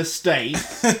Kansas State.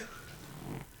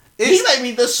 He may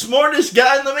be the smartest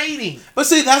guy in the meeting. But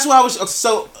see, that's why I was...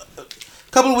 So, a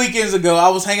couple of weekends ago, I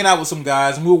was hanging out with some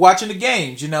guys, and we were watching the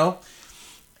games, you know?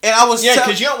 And I was... Yeah,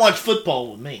 because you don't watch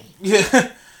football with me.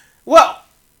 Yeah. Well...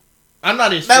 I'm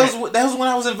not his friend. That was when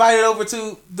I was invited over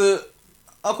to the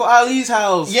Uncle Ali's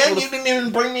house. Yeah, you didn't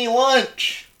even bring me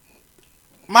lunch.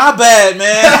 My bad,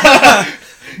 man.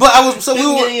 But I was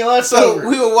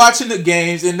we were watching the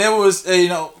games, and there was a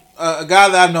guy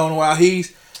that I've known a while.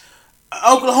 He's an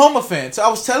Oklahoma fan, so I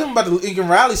was telling him about the Lincoln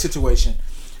Riley situation,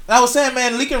 and I was saying,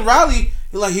 man, Lincoln Riley,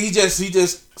 like he just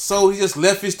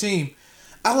left his team.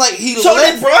 I like so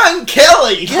did Brian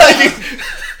Kelly. Yeah.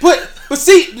 but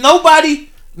see, nobody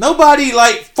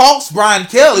like faults Brian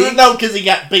Kelly. No, because he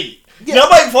got beat. Yeah.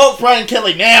 Nobody faults Brian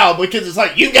Kelly now because it's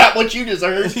like you got what you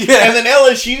deserve. Yeah. And then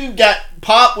LSU got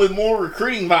popped with more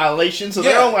recruiting violations, so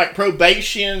they're on like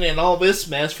probation and all this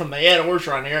mess from the Ed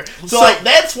Orgeron era. So like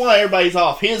that's why everybody's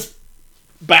off his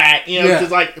back,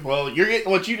 because like, well, you're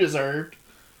getting what you deserved.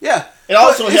 Yeah. It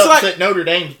also helps that Notre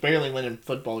Dame's barely winning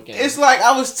football games. It's like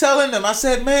I was telling them, I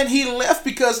said, man, he left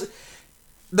because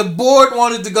the board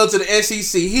wanted to go to the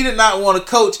SEC. He did not want to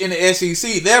coach in the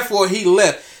SEC. Therefore, he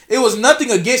left. It was nothing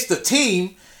against the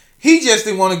team. He just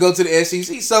didn't want to go to the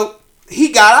SEC. So,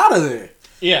 he got out of there.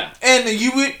 Yeah. And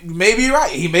you may be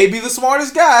right. He may be the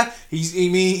smartest guy.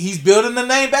 He's building the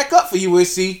name back up for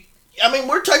USC. I mean,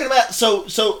 we're talking about...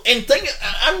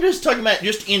 I'm just talking about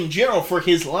just in general for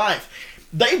his life.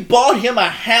 They bought him a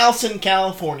house in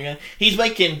California. He's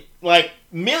making, like,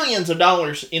 millions of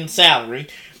dollars in salary.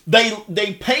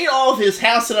 They paid off his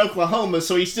house in Oklahoma,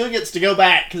 so he still gets to go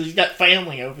back because he's got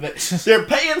family over there. They're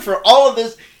paying for all of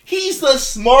this. He's the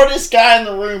smartest guy in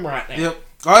the room right now. Yep.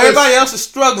 Everybody else is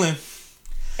struggling.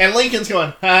 And Lincoln's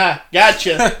going,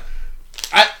 gotcha.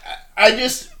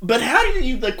 But how do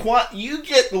you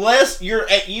get less, you're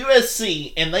at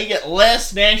USC, and they get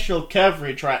less national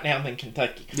coverage right now than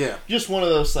Kentucky. Yeah. Just one of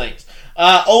those things.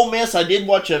 Ole Miss, I did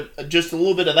watch just a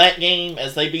little bit of that game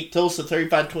as they beat Tulsa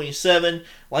 35-27.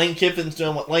 Lane Kiffin's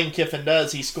doing what Lane Kiffin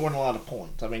does. He's scoring a lot of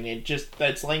points. I mean,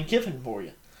 that's Lane Kiffin for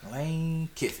you. Lane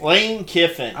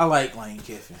Kiffin. I like Lane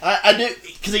Kiffin. I do,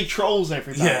 because he trolls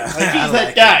everybody. Yeah. Like, he's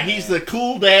that guy. He's the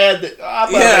cool dad that,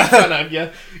 I'm making fun of you.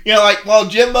 You know, like, while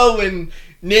Jimbo and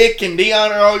Nick and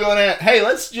Dion are all going out, hey,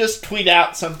 let's just tweet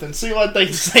out something, see what they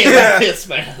say about this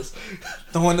mess.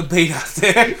 Throwing the bait out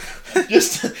there.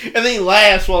 And then he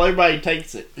laughs while everybody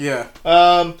takes it. Yeah.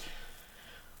 All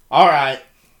right.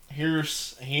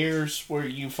 Here's where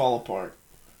you fall apart.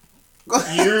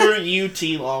 Your UT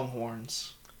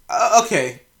Longhorns.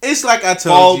 Okay. It's like I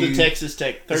told you. Fall to Texas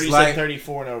Tech,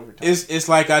 37-34 in overtime. It's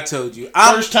like I told you.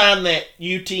 First time that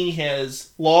UT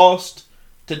has lost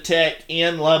to Tech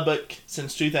in Lubbock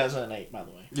since 2008, by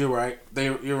the way. You're right.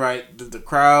 You're right. The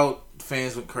crowd,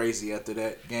 fans went crazy after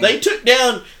that game. They took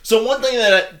down... So one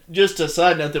thing just a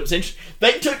side note that was interesting.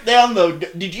 They took down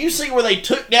Did you see where they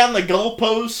took down the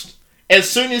goalpost as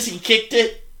soon as he kicked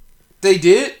it? They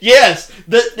did? Yes.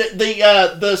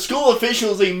 The school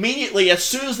officials immediately, as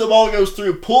soon as the ball goes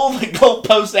through, pull the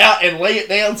goalpost out and lay it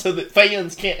down so that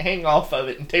fans can't hang off of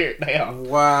it and tear it down.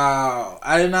 Wow.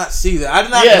 I did not see that. I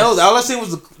did not know that. All I seen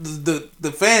was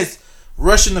the fans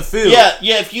rushing the field.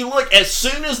 Yeah. If you look, as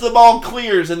soon as the ball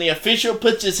clears and the official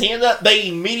puts his hand up, they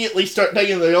immediately start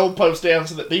taking the goalpost down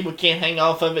so that people can't hang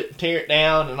off of it and tear it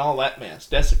down and all that mess.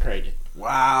 Desecrated.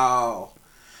 Wow.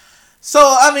 So,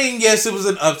 I mean, yes, it was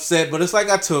an upset, but it's like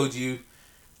I told you.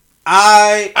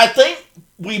 I think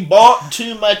we bought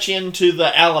too much into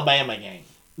the Alabama game.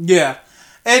 Yeah.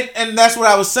 And that's what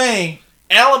I was saying.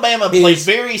 Alabama played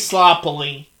very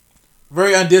sloppily.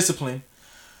 Very undisciplined.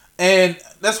 And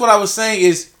that's what I was saying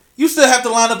is, you still have to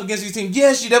line up against your team.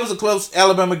 Yes, that was a close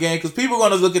Alabama game, because people are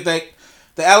going to look at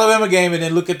the Alabama game and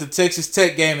then look at the Texas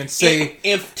Tech game and say...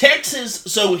 If Texas...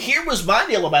 So here was my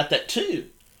deal about that, too.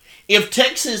 If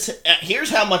Texas,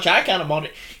 here's how much I kind of bought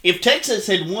it. If Texas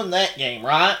had won that game,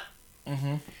 right?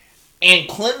 Mm-hmm. And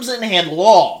Clemson had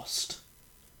lost,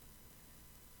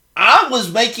 I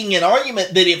was making an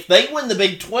argument that if they win the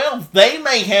Big 12, they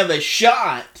may have a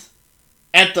shot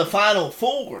at the Final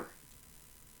Four.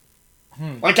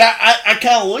 Like, I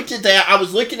kind of looked at that. I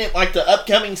was looking at, like, the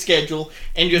upcoming schedule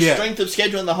and just strength of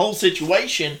schedule and the whole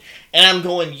situation. And I'm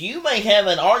going, you may have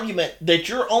an argument that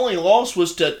your only loss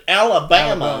was to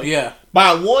Alabama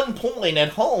by 1 point at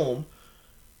home.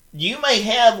 You may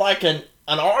have, like, an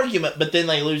argument, but then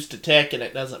they lose to Tech and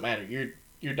it doesn't matter.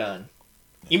 You're done.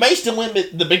 You may still win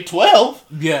the Big 12.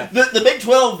 Yeah. The Big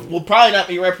 12 will probably not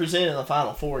be represented in the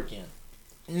Final Four again.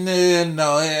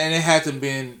 No, and it hasn't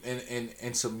been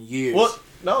in some years. Well,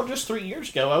 no, just 3 years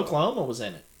ago, Oklahoma was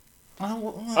in it.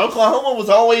 Oklahoma was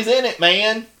always in it,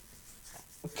 man.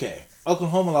 Okay,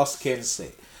 Oklahoma lost to Kansas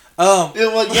State. No,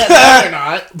 they're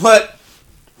not. But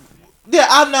yeah,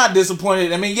 I'm not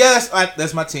disappointed. I mean,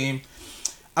 that's my team.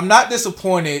 I'm not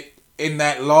disappointed in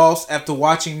that loss after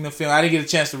watching the film. I didn't get a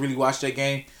chance to really watch that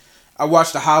game. I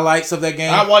watched the highlights of that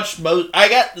game. I watched most.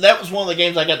 That was one of the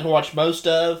games I got to watch most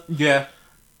of. Yeah.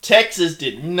 Texas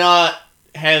did not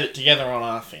have it together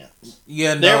on offense.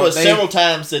 Yeah, there was several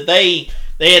times that they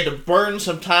had to burn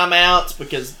some timeouts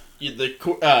because the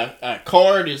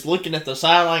card is looking at the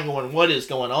sideline going, what is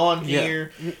going on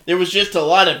here? Yeah. There was just a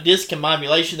lot of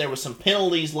discombobulation. There was some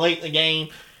penalties late in the game.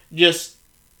 Just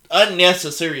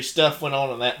unnecessary stuff went on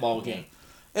in that ball game.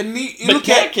 And but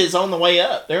Tech is on the way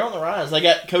up. They're on the rise. They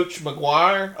got Coach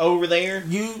McGuire over there.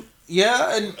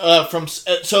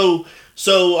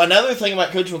 So another thing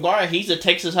about Coach McGuire, he's a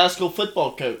Texas high school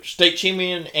football coach, state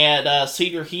champion at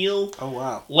Cedar Hill. Oh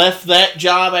wow! Left that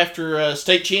job after a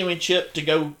state championship to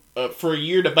go for a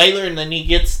year to Baylor, and then he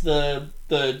gets the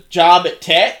job at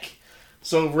Tech.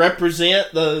 So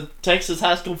represent the Texas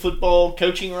high school football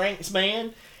coaching ranks,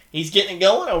 man. He's getting it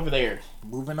going over there.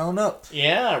 Moving on up.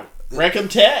 Yeah, Wreckham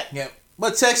Tech. Yeah,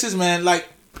 but Texas, man, like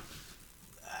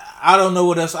I don't know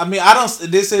what else. I mean,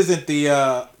 This isn't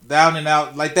the down and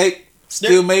out. Like they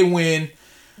still may win.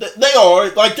 They are.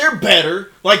 Like, they're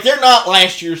better. Like, they're not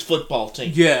last year's football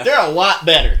team. Yeah. They're a lot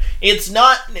better. It's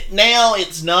not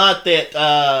that,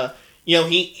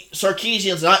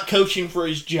 Sarkisian's not coaching for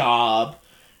his job.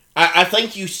 I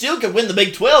think you still could win the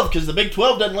Big 12 because the Big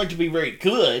 12 doesn't look to be very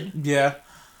good. Yeah.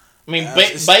 I mean,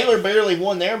 Baylor barely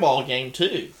won their ball game,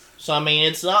 too. So, I mean,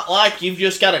 it's not like you've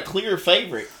just got a clear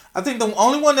favorite. I think the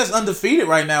only one that's undefeated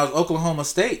right now is Oklahoma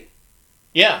State.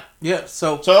 Yeah. Yeah,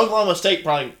 so Oklahoma State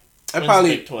probably wins the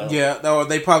Big 12. Yeah, or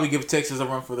they probably give Texas a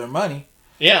run for their money.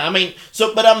 Yeah, I mean,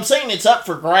 but I'm saying it's up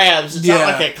for grabs. It's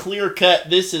not like a clear-cut,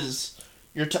 this is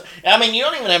your I mean, you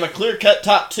don't even have a clear-cut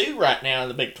top two right now in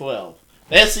the Big 12.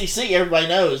 The SEC, everybody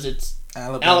knows it's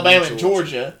Alabama and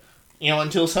Georgia,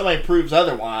 until somebody proves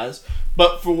otherwise.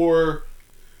 But for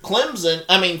Clemson,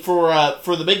 I mean, for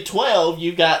the Big 12,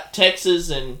 you got Texas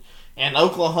and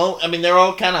Oklahoma. I mean, they're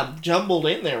all kind of jumbled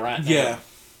in there right now. Yeah,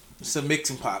 it's a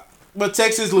mixing pot. But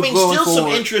Texas going forward. Still some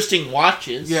interesting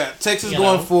watches. Yeah, Texas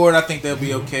going forward, I think they'll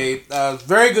be okay.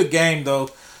 Very good game though.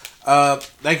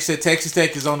 Like you said, Texas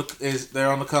Tech they're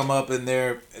on the come up, and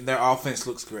their offense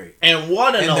looks great. And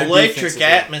what an electric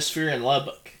atmosphere in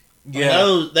Lubbock.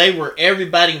 Yeah,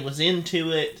 everybody was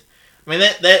into it. I mean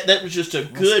that was just a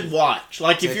good watch.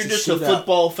 Like if you're just a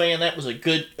football fan, that was a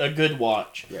good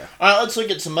watch. Yeah. All right, let's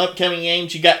look at some upcoming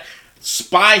games. You got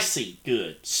spicy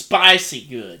good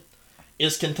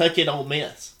is Kentucky and Ole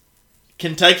Miss.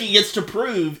 Kentucky gets to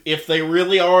prove if they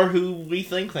really are who we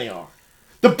think they are.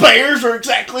 The Bears are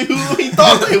exactly who we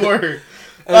thought they were.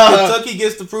 Kentucky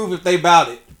gets to prove if they bout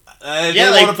it.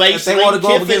 If they want to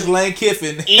go up against Lane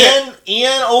Kiffin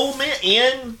in Ole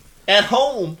Miss at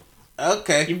home.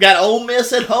 Okay. You've got Ole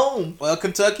Miss at home. Well,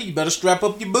 Kentucky, you better strap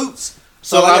up your boots.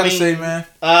 So all I gotta say, man.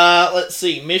 Let's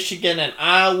see, Michigan and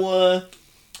Iowa.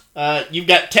 You've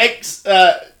got Texas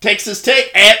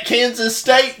Tech at Kansas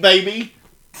State, baby.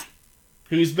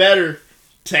 Who's better,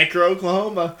 Tech or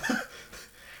Oklahoma?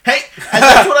 Hey,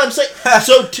 that's what I'm saying.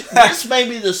 So this may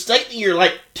be the statement you're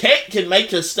like, Tech can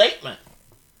make a statement.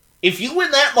 If you win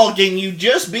that ball game, you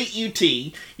just beat UT.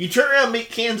 You turn around and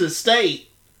beat Kansas State.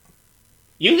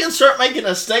 You can start making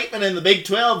a statement in the Big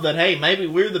 12 that, hey, maybe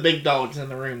we're the big dogs in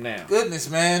the room now. Goodness,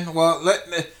 man. Well,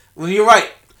 you're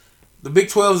right. The Big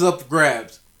 12 is up for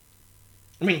grabs.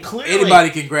 I mean, clearly. Anybody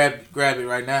can grab it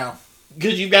right now.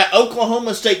 Because you've got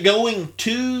Oklahoma State going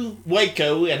to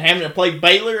Waco and having to play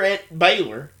Baylor at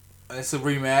Baylor. It's a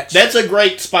rematch. That's a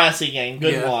great spicy game.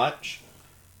 Good watch.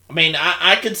 I mean,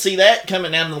 I could see that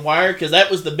coming down the wire because that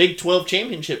was the Big 12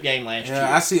 championship game last year.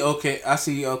 Yeah, I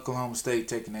see Oklahoma State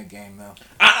taking that game, though.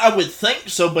 I would think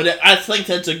so, but I think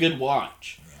that's a good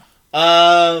watch.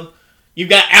 Yeah. You've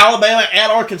got Alabama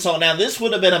at Arkansas. Now, this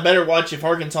would have been a better watch if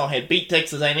Arkansas had beat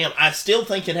Texas A&M. I still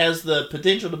think it has the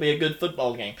potential to be a good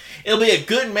football game. It'll be a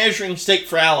good measuring stick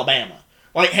for Alabama.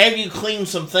 Like, have you cleaned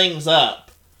some things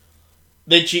up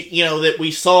that that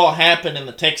we saw happen in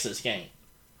the Texas game?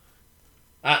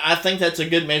 I think that's a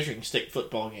good measuring stick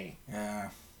football game. Yeah.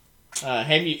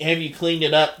 Have you cleaned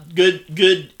it up?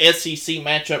 Good SEC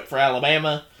matchup for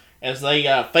Alabama as they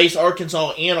face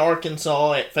Arkansas in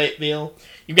Arkansas at Fayetteville.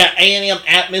 You've got A&M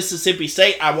at Mississippi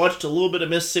State. I watched a little bit of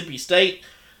Mississippi State.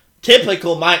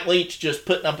 Typical Mike Leach just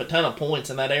putting up a ton of points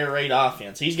in that air raid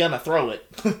offense. He's going to throw it.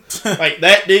 Like,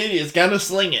 that dude is going to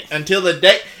sling it until the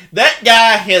day. That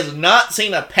guy has not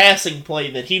seen a passing play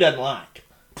that he doesn't like.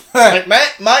 Like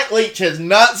Mike Leach has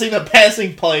not seen a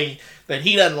passing play that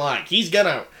he doesn't like. He's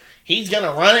gonna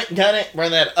run it, gun it,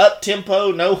 run that up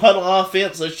tempo, no huddle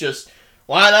offense. Let's just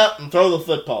line up and throw the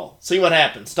football. See what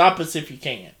happens. Stop us if you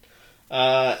can.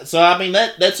 So I mean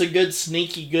that's a good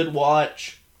sneaky good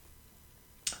watch.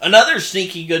 Another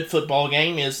sneaky good football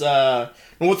game is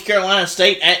North Carolina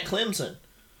State at Clemson.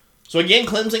 So again,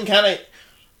 Clemson kind of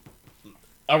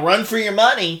a run for your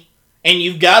money. And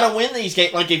you've got to win these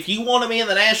games. Like, if you want to be in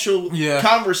the national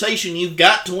conversation, you've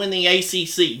got to win the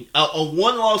ACC. A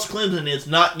one-loss Clemson is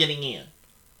not getting in.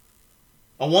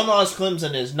 A one-loss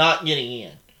Clemson is not getting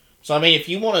in. So, I mean, if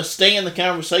you want to stay in the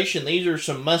conversation, these are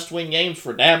some must-win games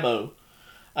for Dabo.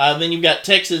 Then you've got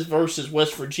Texas versus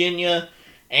West Virginia.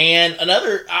 And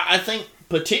another, I think,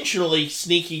 potentially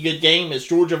sneaky good game is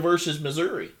Georgia versus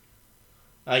Missouri.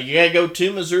 You got to go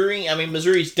to Missouri. I mean,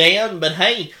 Missouri's down, but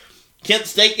hey, Kent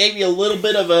State gave you a little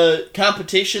bit of a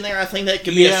competition there. I think that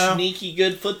could be a sneaky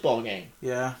good football game.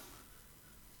 Yeah.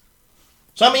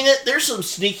 So, I mean, there's some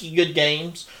sneaky good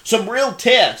games. Some real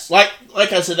tests. Like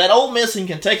I said, that Ole Miss and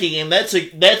Kentucky game, that's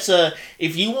a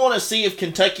if you want to see if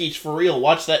Kentucky's for real,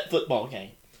 watch that football game.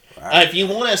 Right. If you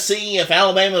want to see if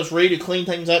Alabama's ready to clean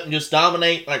things up and just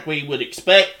dominate like we would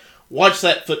expect, watch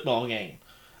that football game.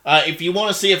 If you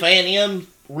want to see if A&M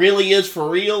really is for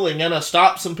real and going to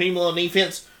stop some people on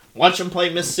defense, watch them play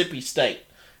Mississippi State.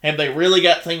 Have they really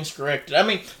got things corrected? I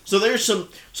mean, so there's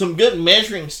some good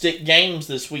measuring stick games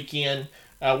this weekend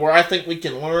where I think we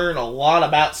can learn a lot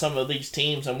about some of these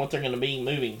teams and what they're going to be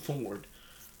moving forward.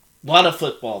 A lot of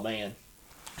football, man.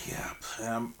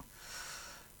 Yeah.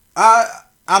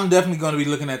 I'm definitely going to be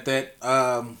looking at that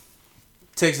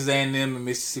Texas A&M and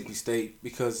Mississippi State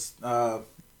because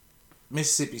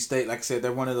Mississippi State, like I said,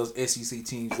 they're one of those SEC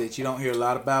teams that you don't hear a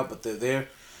lot about, but they're there.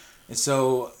 And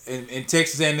so, in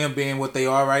Texas A&M being what they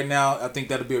are right now, I think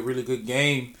that'll be a really good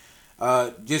game.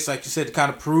 Just like you said, to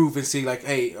kind of prove and see, like,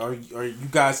 hey, are you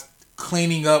guys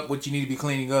cleaning up what you need to be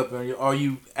cleaning up? Or are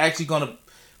you actually going to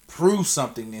prove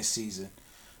something this season?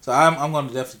 So I'm going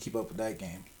to definitely keep up with that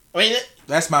game. I mean,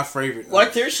 that's my favorite.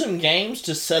 Like, there's some games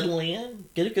to settle in,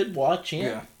 get a good watch in.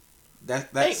 Yeah,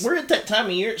 that's. Hey, we're at that time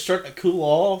of year; it's starting to cool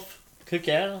off, cook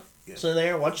out. Yeah. So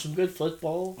there, watch some good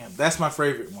football. Yeah, that's my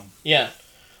favorite one. Yeah.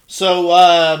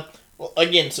 So,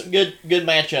 again, some good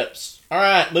matchups. All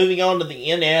right, moving on to the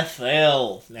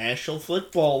NFL, National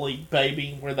Football League,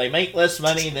 baby, where they make less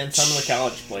money than some of the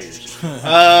college players. All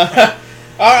right.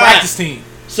 Practice team.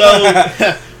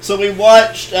 So we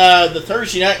watched the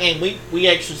Thursday night game. We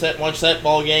actually sat and watched that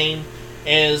ball game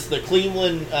as the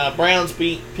Cleveland Browns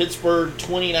beat Pittsburgh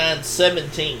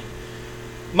 29-17.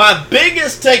 My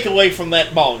biggest takeaway from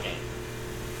that ball game,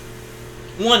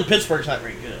 one, Pittsburgh's not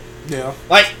very good. Yeah.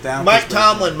 Like, Mike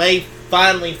Tomlin may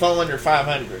finally fall under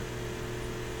 500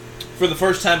 for the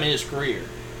first time in his career.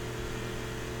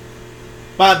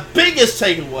 My biggest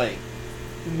takeaway,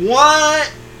 why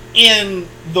in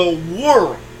the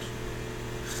world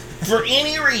For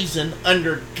any reason,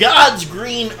 under God's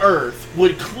green earth,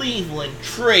 would Cleveland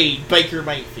trade Baker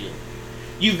Mayfield?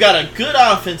 You've got a good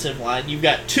offensive line. You've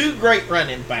got 2 great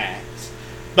running backs.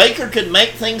 Baker could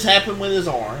make things happen with his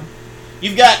arm.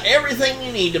 You've got everything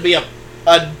you need to be a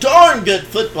darn good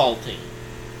football team.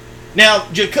 Now,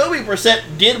 Jacoby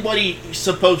Brissett did what he's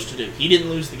supposed to do. He didn't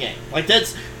lose the game.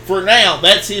 For now,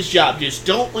 that's his job. Just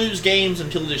don't lose games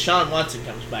until Deshaun Watson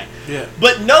comes back. Yeah.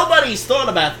 But nobody's thought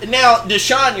about it. Now,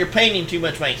 Deshaun, you're paying him too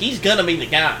much money. He's going to be the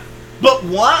guy. But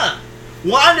why?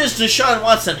 Why does Deshaun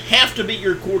Watson have to be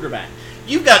your quarterback?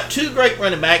 You've got 2 great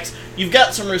running backs. You've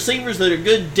got some receivers that are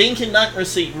good dink and dunk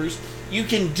receivers. You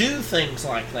can do things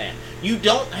like that. You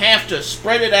don't have to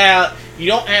spread it out. You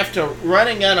don't have to run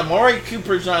and gun. Amari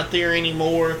Cooper's not there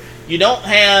anymore. You don't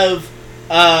have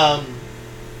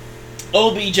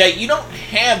OBJ. You don't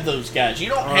have those guys. You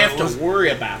don't have to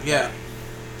worry about them.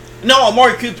 No,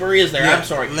 Amari Cooper is there. Yeah, I'm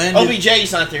sorry.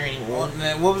 OBJ's not there anymore.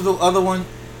 What was the other one?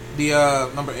 The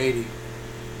number 80. He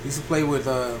used to play with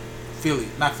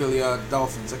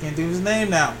Dolphins. I can't think of his name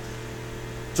now.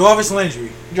 Jarvis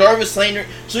Landry.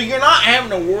 So you're not having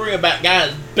to worry about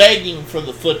guys begging for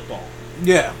the football.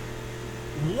 Yeah.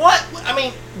 What? I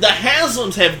mean, the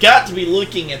Haslams have got to be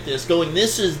looking at this going,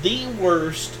 this is the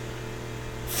worst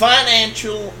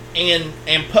financial and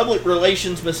public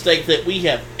relations mistake that we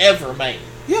have ever made.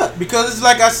 Yeah, because it's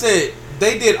like I said,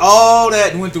 they did all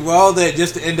that and went through all that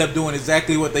just to end up doing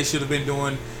exactly what they should have been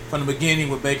doing from the beginning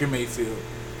with Baker Mayfield.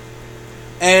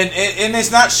 And it's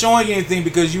not showing anything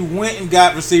because you went and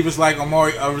got receivers like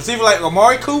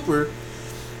Amari Cooper,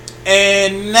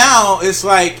 and now it's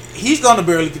like he's gonna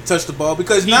barely touch the ball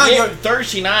because now you're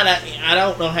Thursday night. I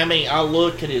don't know how many. I'll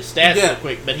look at his stats real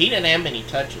quick, but he didn't have many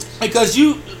touches because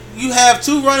you have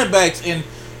 2 running backs in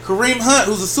Kareem Hunt,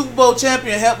 who's a Super Bowl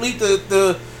champion, helped lead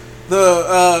the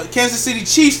Kansas City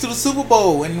Chiefs to the Super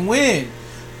Bowl and win,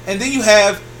 and then you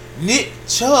have Nick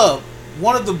Chubb,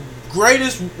 one of the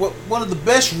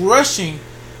best rushing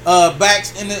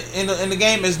backs in the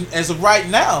game as of right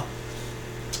now.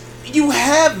 You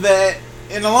have that,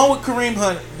 and along with Kareem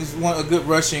Hunt is a good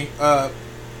rushing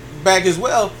back as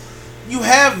well. You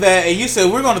have that, and you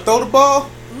said we're going to throw the ball?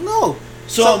 No.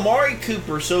 So Amari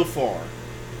Cooper so far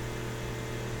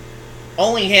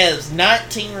only has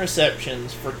 19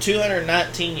 receptions for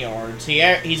 219 yards.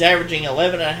 He's averaging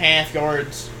 11.5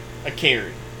 yards a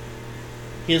carry.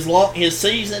 His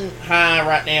season high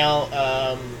right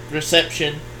now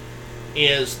reception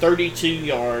is 32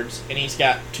 yards, and he's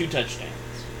got 2 touchdowns.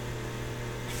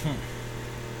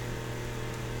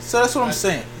 So that's what I'm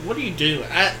saying. What are you doing?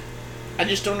 I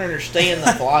just don't understand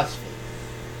the philosophy.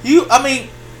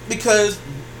 Because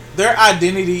their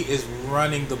identity is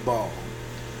running the ball.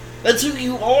 That's who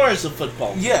you are as a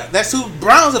football player. Yeah, that's who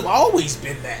Browns have always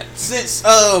been that since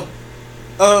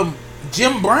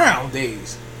Jim Brown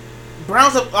days.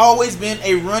 Browns have always been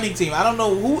a running team. I don't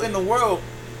know who in the world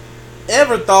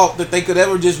ever thought that they could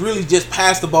ever just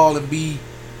pass the ball and be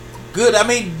good. I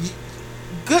mean,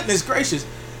 goodness gracious.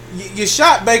 You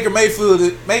shot Baker Mayfield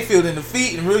in the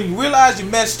feet and really realized you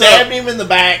messed up. Stabbed him in the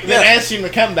back, then asked him to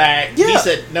come back. Yeah. He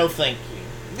said, no thank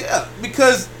you. Yeah,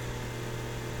 because,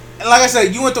 like I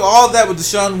said, you went through all of that with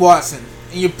Deshaun Watson,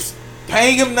 and you're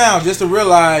paying him now just to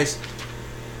realize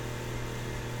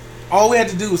all we had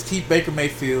to do was keep Baker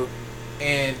Mayfield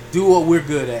and do what we're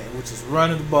good at, which is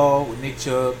running the ball with Nick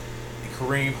Chubb and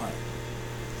Kareem Hunt.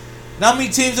 Not many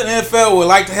teams in the NFL would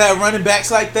like to have running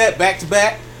backs like that,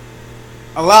 back-to-back.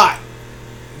 A lot.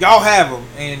 Y'all have them,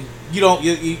 and you don't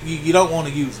want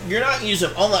to use them. You're not using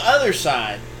them. On the other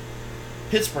side,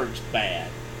 Pittsburgh's bad.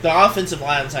 The offensive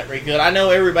line's not very good. I know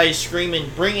everybody's screaming,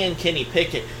 bring in Kenny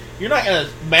Pickett. You're not going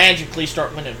to magically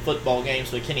start winning football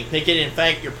games with Kenny Pickett. In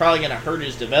fact, you're probably going to hurt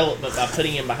his development by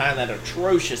putting him behind that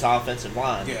atrocious offensive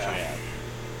line that you have.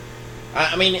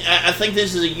 I think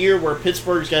this is a year where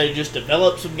Pittsburgh's got to just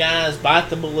develop some guys, bite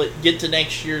the bullet, get to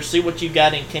next year, see what you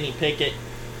got in Kenny Pickett.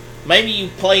 Maybe you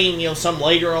play him, some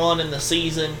later on in the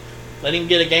season, let him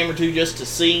get a game or 2 just to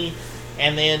see,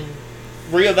 and then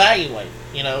reevaluate.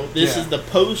 This is the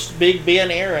post-Big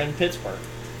Ben era in Pittsburgh.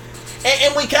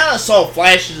 And we kind of saw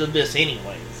flashes of this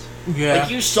anyways. Yeah. Like,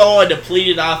 you saw a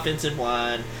depleted offensive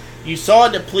line. You saw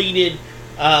a depleted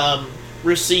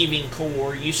receiving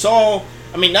core. You saw...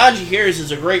 Najee Harris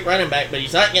is a great running back, but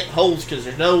he's not getting holes because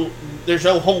there's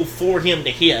no hole for him to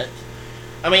hit.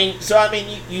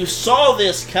 You saw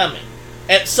this coming.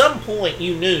 At some point,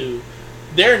 you knew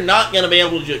they're not going to be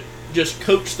able to just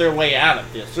coach their way out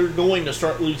of this. They're going to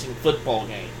start losing football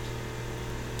games.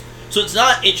 So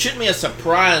it shouldn't be a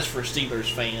surprise for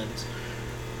Steelers fans.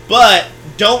 But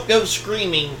don't go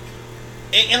screaming,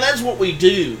 And that's what we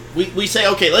do. We say,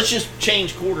 okay, let's just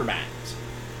change quarterbacks.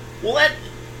 Well,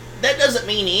 that doesn't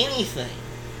mean anything.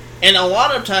 And a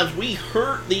lot of times we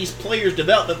hurt these players'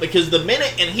 development because the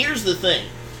minute, and here's the thing,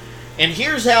 and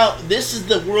here's how, this is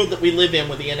the world that we live in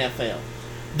with the NFL.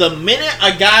 The minute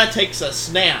a guy takes a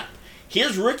snap,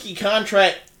 his rookie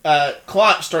contract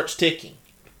clock starts ticking.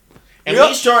 And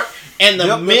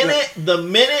the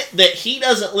minute that he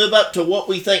doesn't live up to what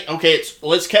we think, okay,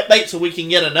 let's cut bait so we can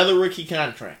get another rookie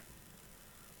contract.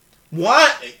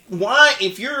 Why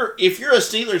if you're a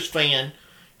Steelers fan,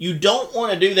 you don't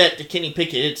want to do that to Kenny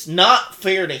Pickett. It's not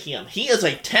fair to him. He is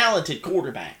a talented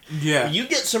quarterback. Yeah. You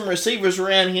get some receivers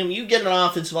around him, you get an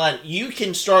offensive line, you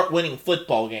can start winning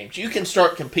football games. You can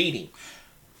start competing.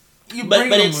 But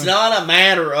it's not a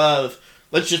matter of,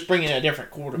 let's just bring in a different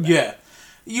quarterback. Yeah.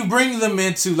 You bring them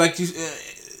into,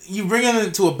 you bring them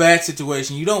into a bad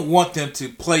situation. You don't want them to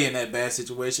play in that bad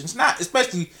situation. It's not,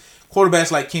 especially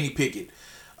quarterbacks like Kenny Pickett.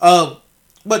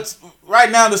 But right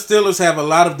now the Steelers have a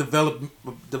lot of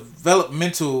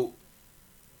developmental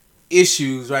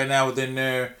issues right now within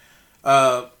their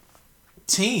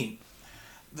team.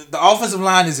 The offensive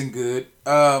line isn't good.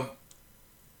 You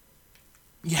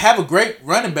have a great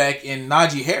running back in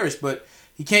Najee Harris, but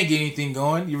he can't get anything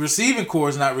going. Your receiving core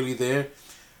is not really there.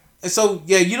 And so,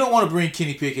 yeah, you don't want to bring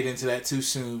Kenny Pickett into that too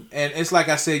soon. And it's like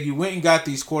I said, you went and got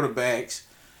these quarterbacks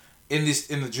in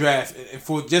the draft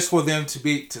for them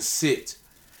to sit.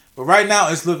 But right now,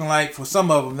 it's looking like for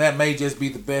some of them that may just be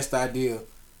the best idea.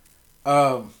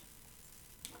 I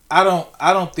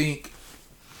don't think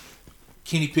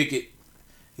Kenny Pickett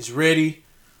is ready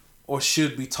or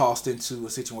should be tossed into a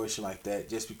situation like that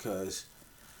just because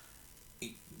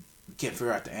you can't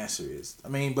figure out the answer is. I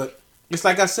mean, but it's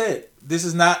like I said, this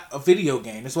is not a video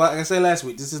game. That's why, like I said last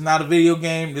week, this is not a video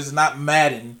game. This is not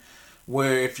Madden,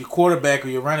 where if your quarterback or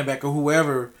your running back or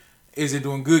whoever isn't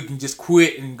doing good, you can just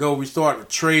quit and go restart a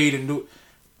trade and do.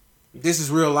 This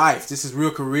is real life. This is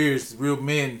real careers, real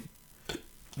men.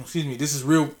 Excuse me. This is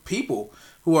real people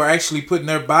who are actually putting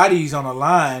their bodies on the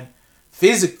line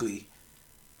physically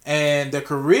and their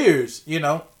careers,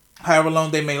 however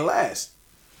long they may last.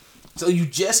 So you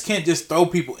just can't just throw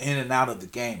people in and out of the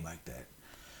game like that.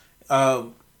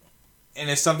 And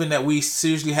it's something that we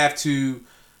seriously have to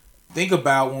think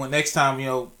about when next time,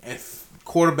 if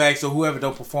quarterbacks or whoever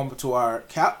don't perform to our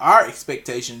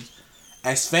expectations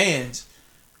as fans,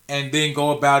 and then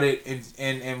go about it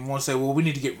and want to say, well, we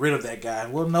need to get rid of that guy.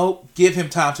 Well, no, give him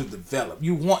time to develop.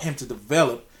 You want him to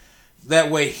develop. That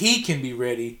way he can be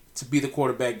ready to be the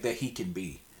quarterback that he can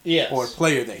be. Yes. Or a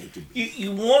player that he can be.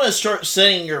 You want to start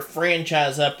setting your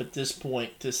franchise up at this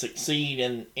point to succeed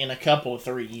in a couple of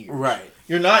 3 years. Right.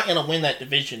 You're not going to win that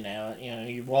division now.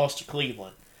 You've lost to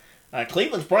Cleveland.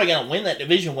 Cleveland's probably going to win that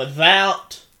division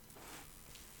without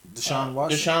Deshaun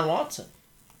Watson.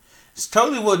 It's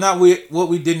totally what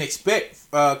we didn't expect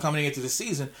coming into the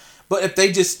season. But if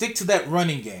they just stick to that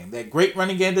running game, that great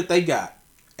running game that they got,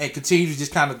 and continue to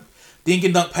just kind of dink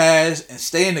and dunk pass and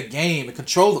stay in the game and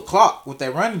control the clock with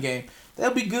that running game,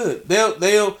 they'll be good.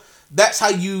 That's how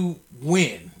you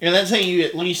win. And that's how you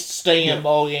at least stay in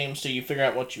ball games till you figure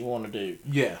out what you want to do.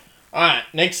 Yeah. All right,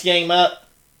 next game up.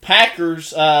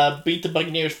 Packers beat the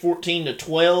Buccaneers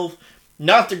 14-12.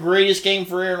 Not the greatest game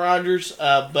for Aaron Rodgers,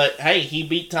 but hey, he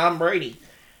beat Tom Brady.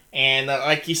 And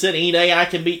like you said, any day I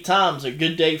can beat Tom's a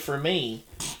good day for me.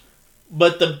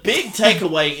 But the big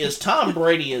takeaway is Tom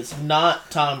Brady is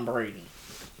not Tom Brady.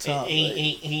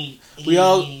 He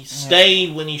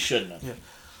stayed when he shouldn't have. Yeah.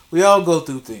 We all go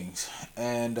through things.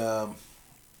 And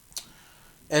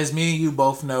as me and you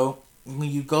both know, when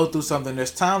you go through something,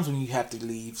 there's times when you have to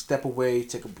leave, step away,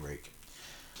 take a break.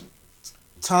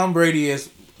 Tom Brady, as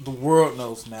the world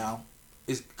knows now,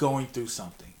 is going through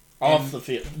something. Off the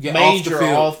field. Yeah, major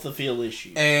off the field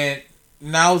issue. And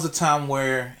now is the time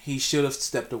where he should have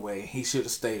stepped away. He should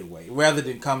have stayed away rather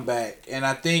than come back. And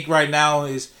I think right now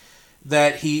is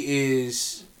that he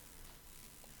is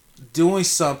doing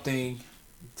something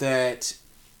that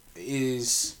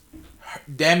is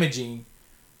damaging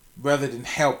rather than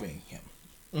helping him.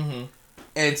 Mm-hmm.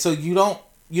 And so you don't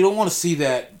want to see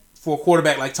that for a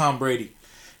quarterback like Tom Brady,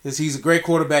 because he's a great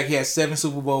quarterback. He has 7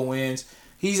 Super Bowl wins.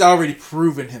 He's already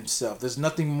proven himself. There's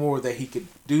nothing more that he could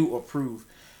do or prove.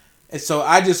 And so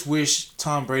I just wish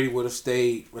Tom Brady would have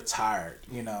stayed retired.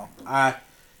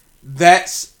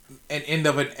 That's an end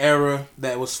of an era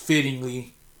that was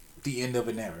fittingly the end of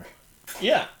an era.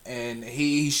 Yeah. And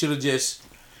he should have just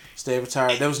stayed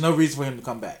retired. There was no reason for him to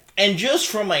come back. And just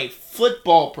from a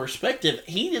football perspective,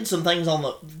 he did some things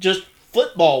on just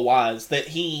football wise that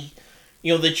he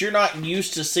that you're not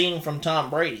used to seeing from Tom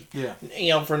Brady.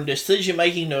 Yeah. From decision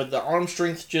making to the arm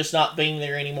strength just not being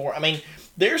there anymore. I mean,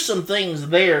 there's some things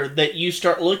there that you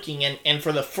start looking, and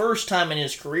for the first time in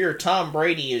his career, Tom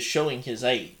Brady is showing his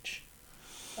age.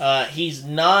 He's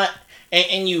not,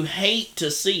 and you hate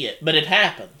to see it, but it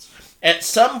happens. At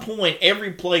some point,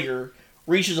 every player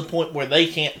reaches a point where they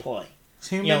can't play. It's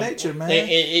human nature,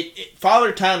 man.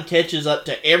 Father Time catches up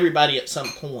to everybody at some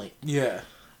point. Yeah.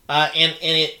 And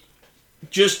it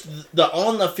just the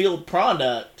on the field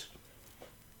product.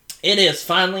 It has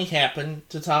finally happened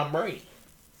to Tom Brady.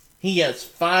 He has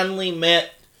finally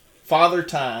met Father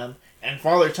Time, and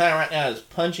Father Time right now is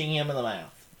punching him in the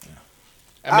mouth.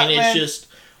 Yeah. I mean, it's just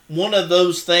one of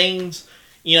those things,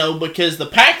 because the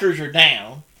Packers are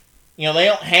down. They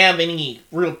don't have any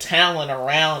real talent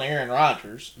around Aaron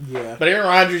Rodgers. Yeah. But Aaron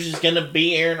Rodgers is going to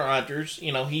be Aaron Rodgers.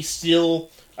 He's still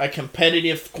a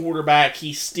competitive quarterback.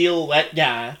 He's still that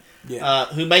guy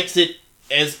who makes it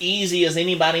as easy as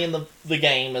anybody in the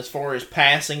game as far as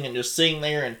passing and just sitting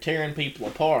there and tearing people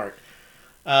apart.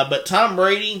 But Tom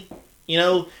Brady,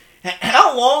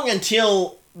 how long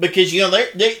until, because,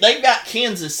 they've got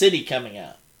Kansas City coming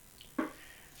up.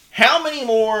 How many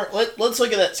more, let's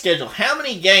look at that schedule. How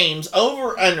many games,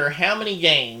 over, under, how many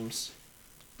games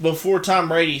before Tom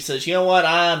Brady says, you know what,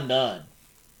 I'm done?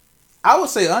 I would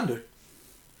say under.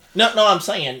 No, I'm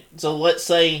saying, so let's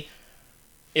say,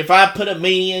 if I put a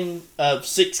median of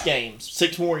 6 games,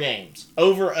 6 more games,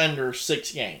 over, under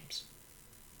 6 games.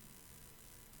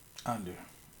 Under.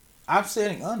 I'm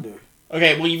saying under.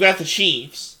 Okay, well, you've got the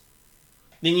Chiefs.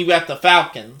 Then you've got the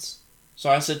Falcons. So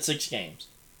I said 6 games.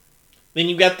 Then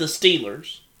you've got the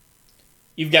Steelers.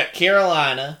 You've got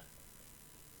Carolina.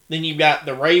 Then you've got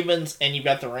the Ravens, and you've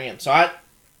got the Rams. So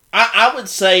I would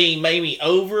say maybe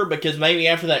over, because maybe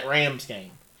after that Rams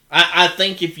game. I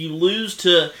think if you lose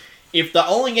to, if the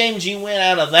only games you win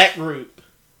out of that group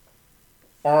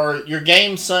are your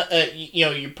games,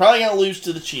 you're probably going to lose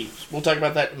to the Chiefs. We'll talk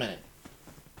about that in a minute.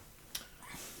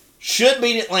 Should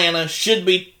beat Atlanta, should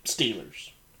beat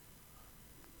Steelers.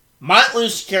 Might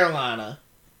lose to Carolina.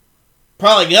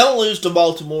 Probably going to lose to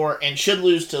Baltimore and should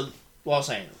lose to Los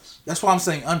Angeles. That's why I'm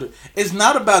saying under. It's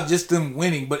not about just them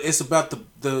winning, but it's about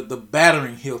the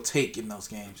battering he'll take in those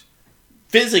games.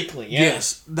 Physically, yeah.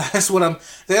 Yes, that's what I'm.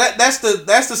 That's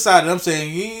the side that I'm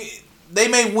saying. They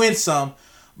may win some,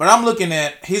 but I'm looking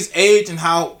at his age and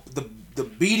how the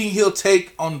beating he'll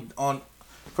take on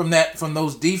from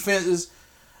those defenses.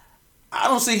 I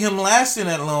don't see him lasting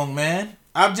that long, man.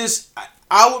 I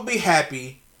would be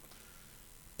happy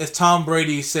if Tom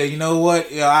Brady said, you know what,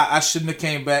 I shouldn't have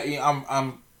came back. I'm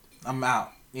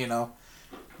out. I'm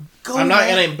not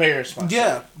gonna embarrass myself.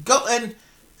 Yeah, go and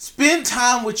spend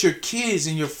time with your kids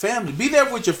and your family. Be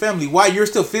there with your family while you're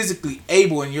still physically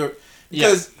able, and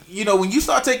because when you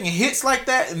start taking hits like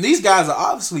that, and these guys are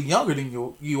obviously younger than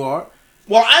you are.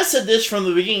 Well, I said this from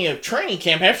the beginning of training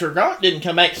camp. After Gronk didn't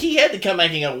come back, he had to come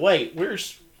back and go, wait, where are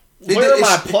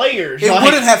my players? It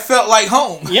wouldn't have felt like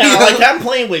home. Yeah, like I'm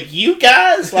playing with you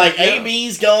guys. Like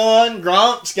AB's gone,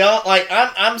 Gronk's gone. Like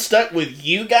I'm stuck with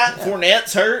you guys. Yeah.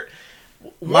 Fournette's hurt.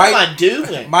 What am I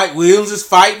doing? Mike Williams is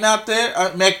fighting out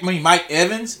there. Mike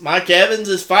Evans. Mike Evans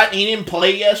is fighting. He didn't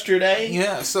play yesterday.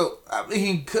 Yeah, so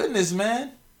goodness,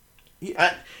 man.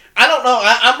 Yeah. I don't know.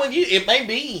 I'm with you. It may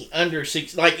be under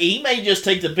 6. Like, he may just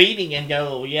take the beating and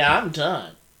go, yeah, I'm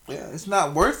done. Yeah, it's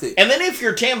not worth it. And then if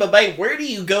you're Tampa Bay, where do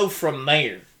you go from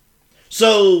there?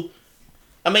 So,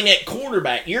 at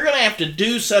quarterback, you're going to have to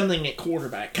do something at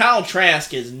quarterback. Kyle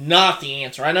Trask is not the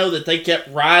answer. I know that they kept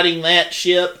riding that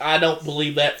ship. I don't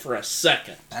believe that for a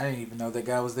second. I didn't even know that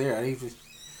guy was there.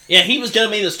 Yeah, he was going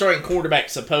to be the starting quarterback,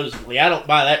 supposedly. I don't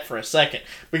buy that for a second.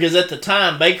 Because at the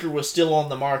time, Baker was still on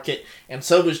the market, and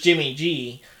so was Jimmy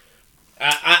G.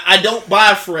 I don't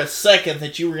buy for a second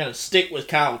that you were going to stick with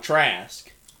Kyle Trask.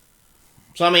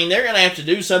 So, they're going to have to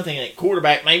do something at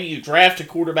quarterback. Maybe you draft a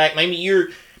quarterback. Maybe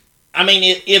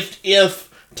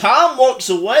if Tom walks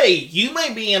away, you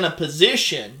may be in a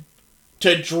position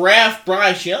to draft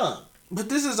Bryce Young. But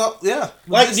this is all, yeah.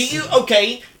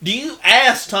 Do you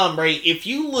ask Tom Brady, if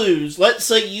you lose, let's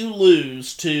say you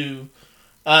lose to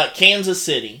Kansas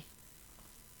City,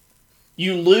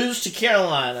 you lose to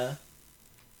Carolina,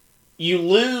 you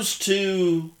lose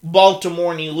to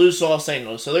Baltimore, and you lose to Los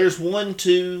Angeles. So there's 1,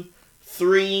 2,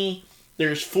 3,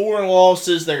 there's 4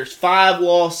 losses, there's 5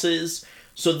 losses.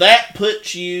 So that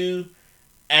puts you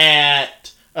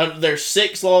at... there's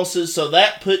 6 losses, so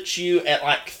that puts you at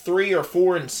like 3 or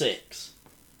 4 and 6.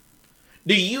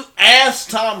 Do you ask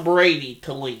Tom Brady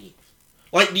to leave?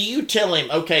 Like, do you tell him,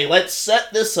 okay, let's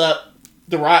set this up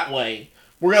the right way.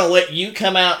 We're going to let you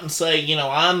come out and say,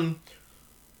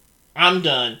 I'm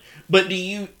done. But do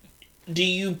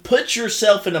you put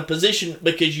yourself in a position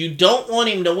because you don't want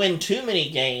him to win too many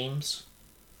games?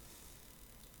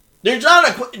 There's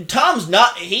not Tom's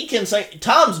not. He can say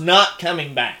Tom's not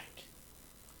coming back.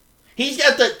 He's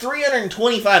got that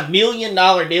 $325 million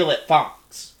deal at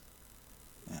Fox.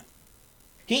 Yeah.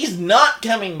 He's not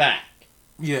coming back.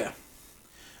 Yeah.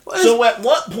 So at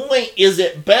what point is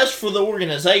it best for the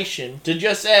organization to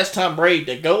just ask Tom Brady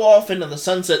to go off into the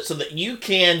sunset so that you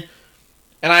can,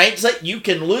 and I hate to say, you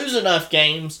can lose enough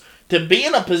games to be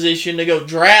in a position to go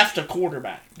draft a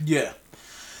quarterback? Yeah.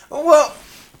 Well,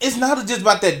 it's not just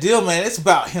about that deal, man. It's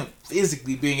about him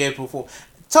physically being able to perform.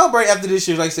 Tom Brady, after this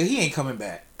year, like I said, he ain't coming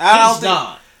back. He's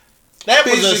not. That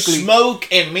was a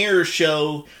smoke and mirror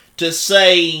show to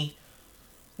say,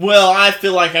 well, I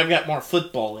feel like I've got more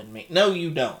football in me. No,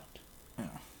 you don't. Yeah.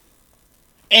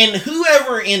 And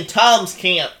whoever in Tom's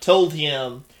camp told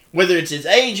him, whether it's his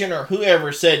agent or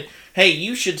whoever, said, hey,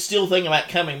 you should still think about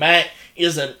coming back,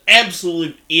 is an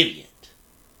absolute idiot.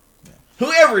 Yeah.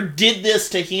 Whoever did this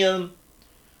to him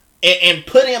and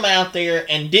put him out there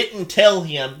and didn't tell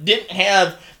him, didn't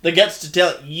have the guts to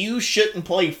tell him, you shouldn't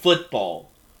play football.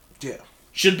 Yeah.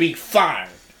 Should be fired.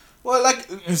 Well,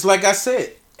 it's like I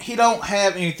said, he don't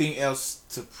have anything else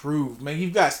to prove. Man,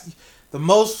 you've got the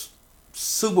most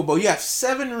Super Bowl. You have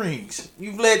 7 rings.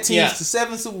 You've led teams to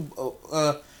 7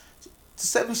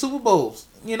 Super Bowls.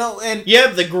 You know, and you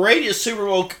have the greatest Super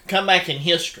Bowl comeback in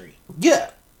history.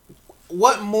 Yeah.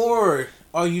 What more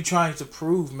are you trying to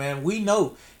prove, man? We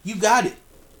know. You got it.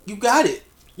 You got it.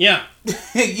 Yeah.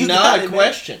 You not got a it,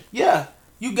 question. Man. Yeah.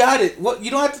 You got it. What? You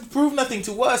don't have to prove nothing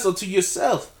to us or to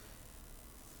yourself.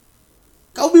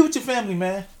 Go be with your family,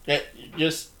 man. Go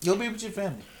be with your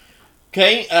family.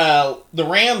 Okay. The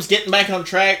Rams getting back on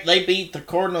track. They beat the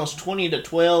Cardinals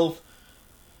 20-12.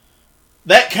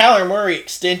 That Kyler Murray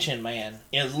extension, man,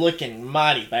 is looking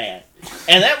mighty bad.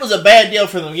 And that was a bad deal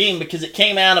for the game because it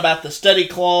came out about the study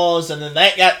clause, and then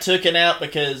that got taken out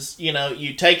because,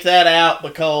 you take that out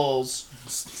because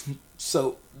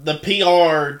the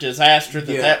PR disaster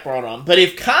that brought on. But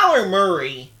if Kyler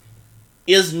Murray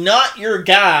is not your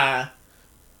guy,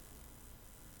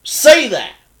 say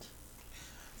that.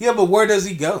 Yeah, but where does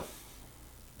he go?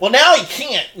 Well, now he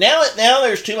can't. Now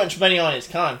there's too much money on his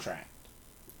contract.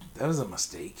 That was a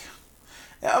mistake.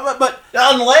 Yeah, but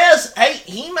unless, hey,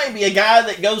 he may be a guy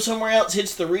that goes somewhere else,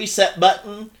 hits the reset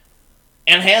button,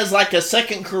 and has like a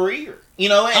second career.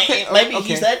 Maybe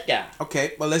he's that guy.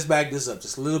 Okay, well, let's back this up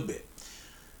just a little bit.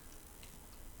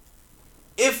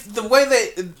 If the way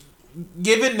they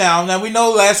give it now we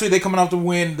know last week they coming off to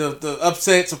win the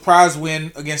upset surprise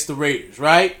win against the Raiders,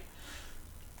 right?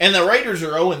 And the Raiders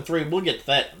are 0-3. We'll get to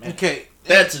that in a minute. Okay.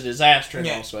 That's a disaster in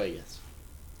Las Vegas.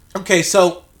 Okay,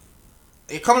 so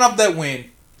they're coming off that win,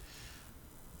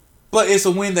 but it's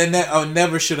a win that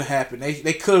never should have happened.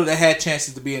 They could have had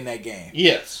chances to be in that game.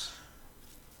 Yes.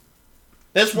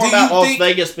 That's more about Las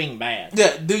Vegas being bad.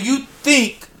 Yeah. Do you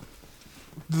think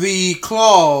the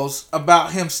clause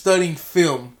about him studying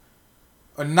film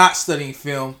or not studying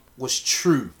film was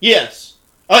true? Yes.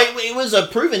 Oh, it was a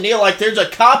proven deal. Like, there's a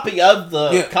copy of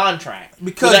the contract.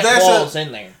 Because that clause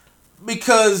in there.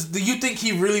 Because do you think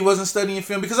he really wasn't studying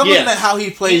film? Because I'm looking at how he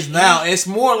plays now, and it's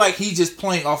more like he's just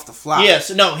playing off the fly.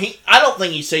 Yes, no, I don't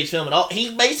think he studies film at all.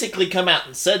 He basically come out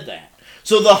and said that.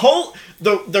 So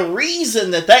the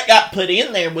reason that got put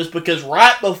in there was because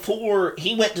right before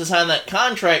he went to sign that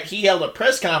contract, he held a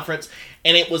press conference,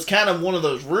 and it was kind of one of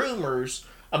those rumors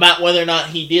about whether or not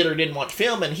he did or didn't watch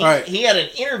film, and he had an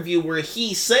interview where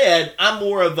he said, I'm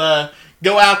more of a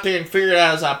go out there and figure it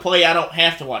out as I play, I don't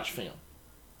have to watch film.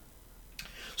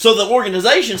 So the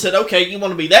organization said, okay, you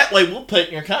want to be that way, we'll put it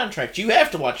in your contract. You have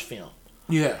to watch film.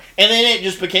 Yeah. And then it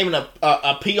just became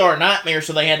a PR nightmare,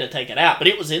 so they had to take it out. But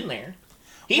it was in there.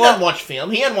 He doesn't watch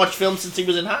film. He hadn't watched film since he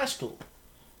was in high school.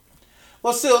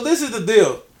 Well, still, this is the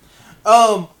deal.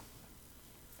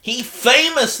 He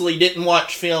famously didn't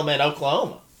watch film at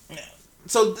Oklahoma.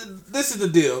 So this is the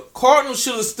deal. Cardinals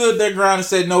should have stood their ground and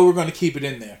said, no, we're going to keep it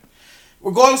in there.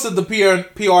 Regardless of the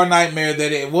PR nightmare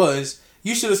that it was,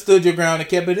 you should have stood your ground and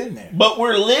kept it in there. But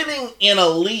we're living in a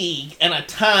league and a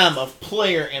time of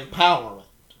player empowerment.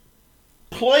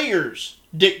 Players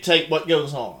dictate what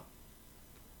goes on.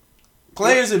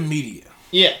 Players and media.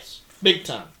 Yes, big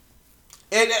time.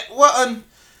 And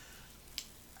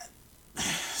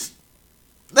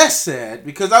that's sad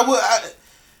because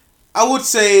I would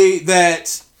say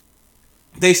that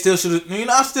they still should have.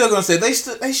 I'm still gonna say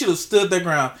they should have stood their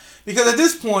ground because at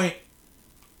this point,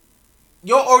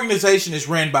 your organization is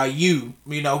ran by you.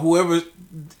 Whoever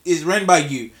is ran by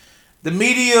you. The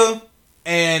media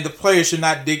and the player should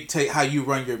not dictate how you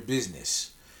run your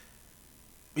business.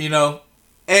 You know,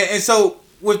 and so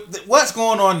with what's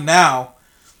going on now,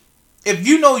 if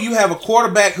you know you have a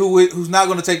quarterback who's not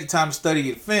going to take the time to study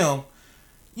the film,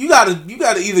 you gotta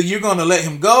either you're going to let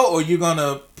him go or you're going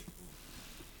to,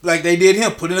 like they did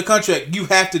him, put in a contract. You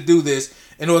have to do this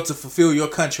in order to fulfill your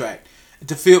contract,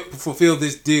 to fulfill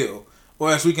this deal,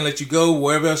 or else we can let you go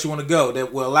wherever else you want to go.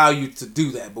 That will allow you to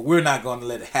do that, but we're not going to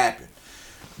let it happen.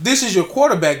 This is your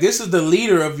quarterback. This is the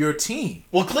leader of your team.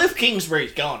 Well, Cliff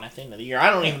Kingsbury's gone at the end of the year.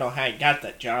 I don't even know how he got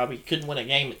that job. He couldn't win a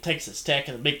game at Texas Tech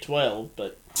in the Big 12,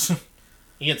 but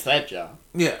he gets that job.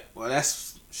 Yeah, well,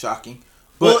 that's shocking.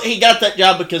 Well, he got that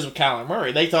job because of Kyler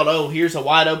Murray. They thought, oh, here's a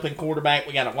wide-open quarterback.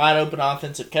 We got a wide-open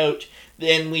offensive coach.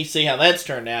 Then we see how that's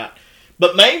turned out.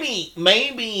 But maybe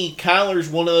Kyler's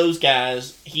one of those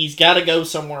guys. He's got to go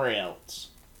somewhere else.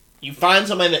 You find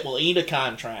somebody that will eat a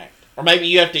contract. Or maybe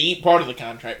you have to eat part of the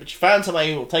contract. But you find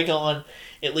somebody who will take on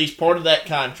at least part of that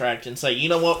contract and say, you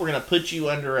know what, we're going to put you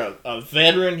under a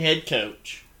veteran head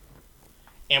coach.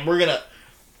 And we're going to...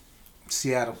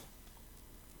 Seattle.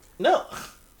 No.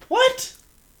 What?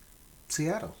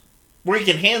 Seattle. Where he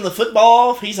can hand the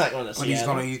football off? He's not going to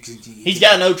Seattle. He's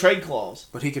got no trade clause.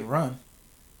 But he can run.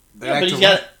 Yeah,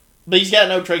 but he's got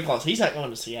no trade clause. He's not going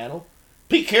to Seattle.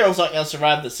 Pete Carroll's not going to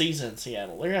survive the season in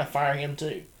Seattle. They're going to fire him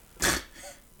too.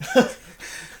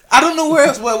 I don't know where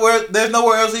else. Where there's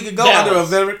nowhere else he could go Dallas. under a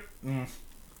veteran.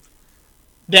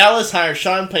 Dallas hires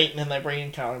Sean Payton and they bring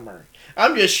in Kyler Murray.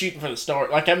 I'm just shooting for the start.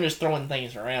 Like, I'm just throwing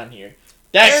things around here.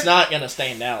 Dak's not going to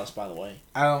stay in Dallas, by the way.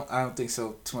 I don't think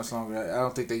so. Too much longer. I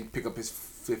don't think they pick up his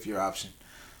 5th-year option,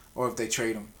 or if they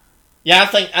trade him. Yeah,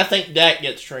 I think Dak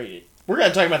gets traded. We're going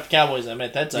to talk about the Cowboys in a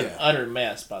minute. That's an utter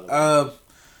mess, by the way.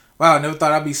 Wow, I never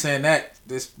thought I'd be saying that.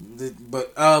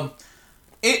 But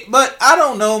I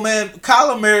don't know, man.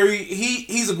 Kyler Murray,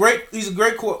 he's a good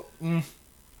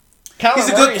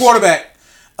quarterback.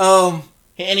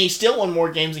 And he still won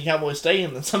more games in Cowboys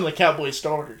Stadium than some of the Cowboys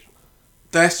starters.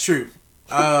 That's true.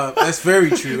 That's very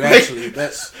true. Actually,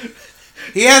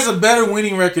 he has a better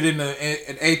winning record in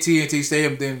AT&T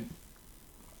Stadium than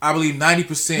I believe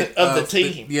 90% of the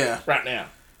team. Right now,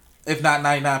 if not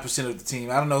 99% of the team.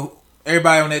 I don't know.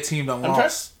 Everybody on that team done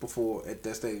lost before at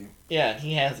that stadium. Yeah,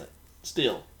 he hasn't.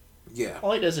 Still. Yeah.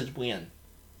 All he does is win.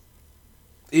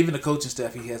 Even the coaching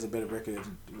staff, he has a better record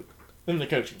than the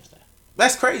coaching staff.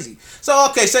 That's crazy. So,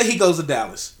 okay, say he goes to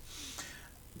Dallas.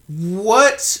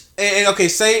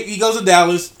 Say he goes to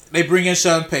Dallas, they bring in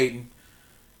Sean Payton.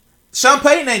 Sean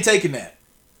Payton ain't taking that.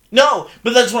 No,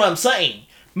 but that's what I'm saying.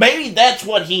 Maybe that's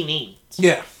what he needs.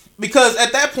 Yeah. Because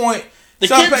at that point... The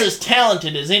kid's as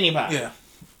talented as anybody. Yeah.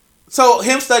 So,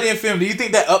 him studying film, do you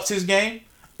think that ups his game?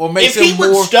 Or makes him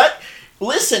more...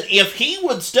 Listen, if he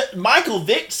would... Michael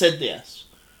Vick said this.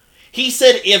 He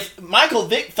said, Michael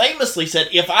Vick famously said,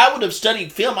 if I would have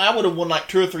studied film, I would have won like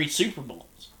 2 or 3 Super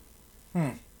Bowls.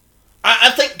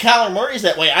 I think Kyler Murray's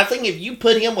that way. I think if you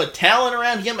put him with talent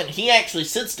around him and he actually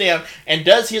sits down and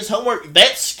does his homework,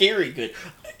 that's scary good.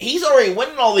 He's already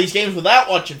winning all these games without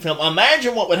watching film.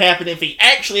 Imagine what would happen if he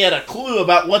actually had a clue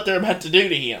about what they're about to do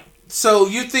to him. So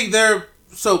you think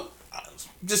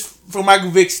just from Michael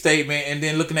Vick's statement and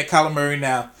then looking at Kyler Murray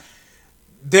now,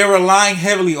 they're relying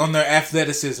heavily on their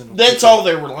athleticism. That's all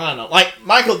they're relying on. Like,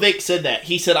 Michael Vick said that.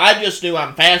 He said, I just knew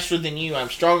I'm faster than you, I'm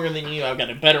stronger than you, I've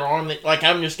got a better arm than... Like,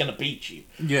 I'm just going to beat you.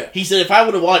 Yeah. He said, if I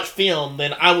would have watched film,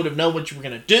 then I would have known what you were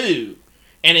going to do.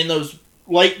 And in those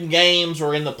late games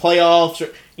or in the playoffs, or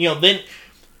then...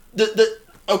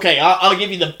 Okay, I'll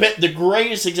give you the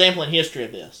greatest example in history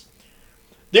of this.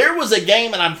 There was a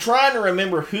game, and I'm trying to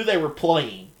remember who they were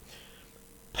playing.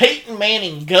 Peyton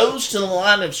Manning goes to the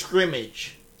line of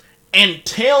scrimmage and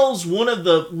tells one of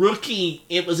the rookie,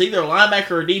 it was either a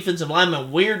linebacker or defensive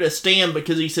lineman, where to stand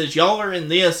because he says, y'all are in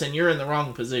this and you're in the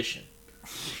wrong position.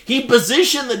 He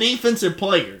positioned the defensive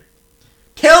player,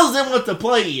 tells them what the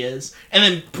play is, and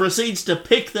then proceeds to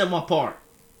pick them apart.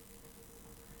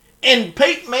 And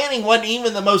Peyton Manning wasn't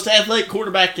even the most athletic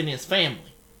quarterback in his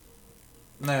family.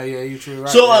 No, yeah, you're true. Right,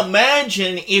 so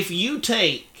imagine if you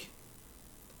take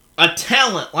a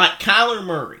talent like Kyler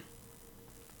Murray,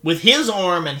 with his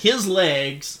arm and his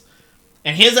legs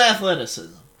and his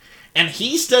athleticism, and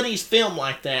he studies film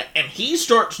like that, and he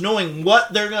starts knowing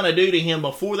what they're going to do to him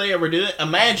before they ever do it,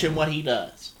 imagine what he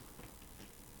does.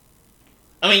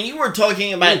 I mean, you were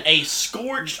talking about a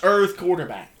scorched earth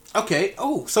quarterback. Okay,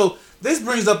 so this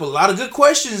brings up a lot of good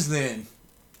questions then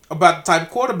about the type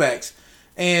of quarterbacks.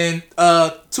 And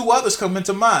 2 others come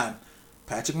into mind.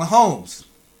 Patrick Mahomes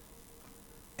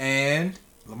and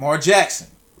Lamar Jackson.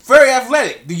 Very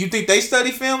athletic. Do you think they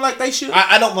study film like they should?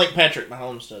 I don't think Patrick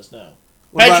Mahomes does, no.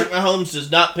 Patrick Mahomes does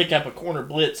not pick up a corner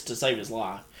blitz to save his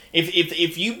life.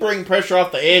 If you bring pressure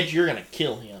off the edge, you're going to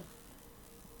kill him.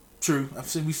 True.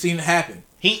 We've seen it happen.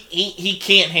 He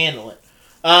can't handle it.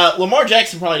 Lamar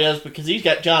Jackson probably does because he's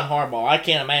got John Harbaugh. I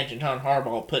can't imagine John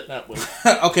Harbaugh putting up with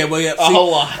okay, well, yeah, a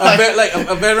whole lot.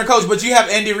 a veteran coach, but you have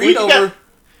Andy Reid over.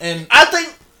 And I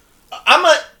think I'm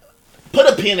going to put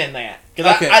a pin in that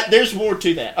because there's more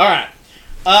to that. All right.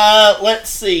 Let's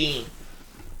see.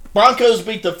 Broncos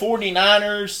beat the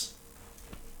 49ers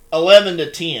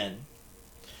 11-10.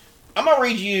 I'm going to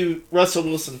read you Russell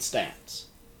Wilson's stats.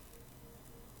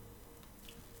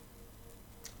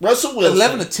 Russell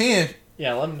Wilson. 11-10?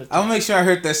 Yeah, 11-10. I'm going to make sure I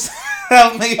heard that.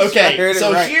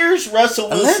 Here's Russell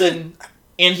Wilson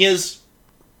in his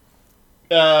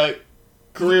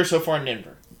career so far in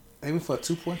Denver. Maybe for a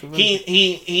 2-point conversion?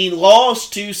 He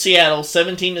lost to Seattle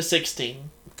 17-16.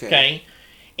 Okay.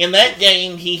 In that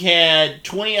game, he had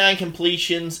 29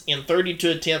 completions in 32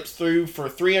 attempts, threw for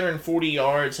 340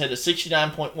 yards, had a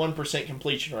 69.1%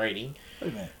 completion rating.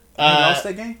 Wait a minute. They lost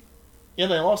that game? Yeah,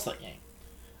 they lost that game.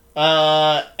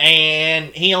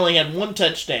 And he only had one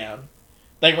touchdown.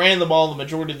 They ran the ball the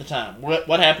majority of the time.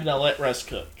 What happened to let Russ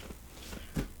cook?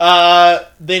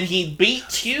 Then he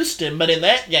beats Houston, but in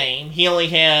that game, he only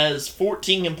has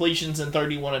 14 completions in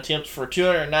 31 attempts for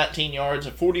 219 yards,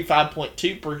 a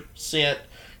 45.2%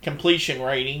 completion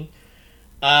rating.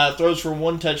 Throws for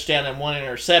one touchdown and one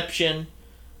interception.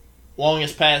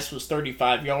 Longest pass was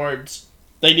 35 yards.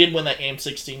 They did win that game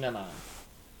 16-9.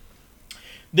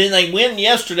 Then they win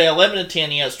yesterday 11-10.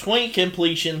 He has 20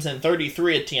 completions and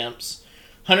 33 attempts.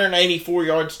 184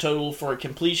 yards total for a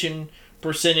completion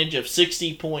percentage of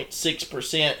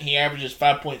 60.6%. He averages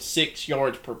 5.6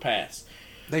 yards per pass.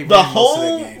 The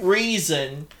whole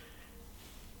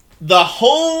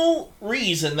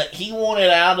reason that he wanted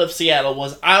out of Seattle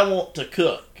was, I want to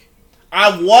cook.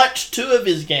 I watched 2 of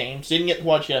his games. Didn't get to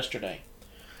watch yesterday.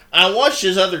 I watched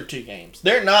his other 2 games.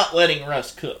 They're not letting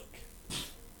Russ cook.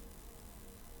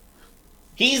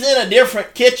 He's in a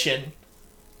different kitchen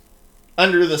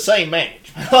under the same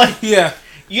management. Yeah.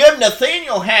 You have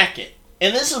Nathaniel Hackett,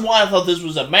 and this is why I thought this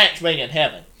was a match made in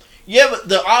heaven. You have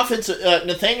the offensive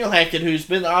Nathaniel Hackett, who's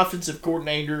been the offensive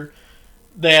coordinator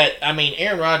that,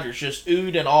 Aaron Rodgers just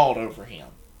oohed and awed over him.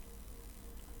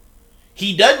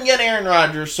 He doesn't get Aaron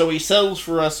Rodgers, so he settles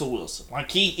for Russell Wilson.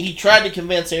 He tried to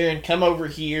convince Aaron, come over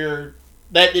here.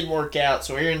 That didn't work out,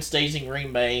 so Aaron stays in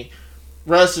Green Bay.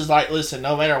 Russ is like, listen,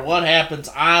 no matter what happens,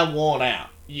 I want out.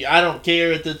 I don't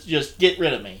care. Just get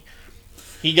rid of me.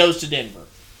 He goes to Denver.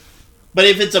 But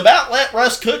if it's about let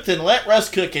Russ cook, then let Russ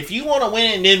cook. If you want to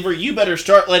win in Denver, you better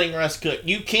start letting Russ cook.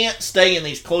 You can't stay in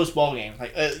these close ball games.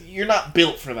 You're not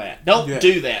built for that. Don't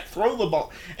do that. Throw the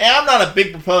ball. And I'm not a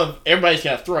big proponent of everybody's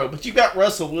got to throw, but you got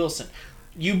Russell Wilson.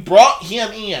 You brought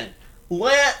him in.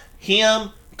 Let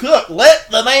him cook. Let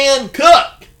the man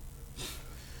cook.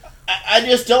 I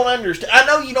just don't understand. I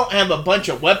know you don't have a bunch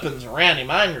of weapons around him.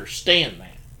 I understand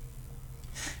that.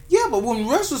 Yeah, but when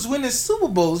Russ was winning Super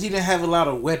Bowls, he didn't have a lot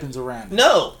of weapons around him.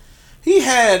 No. He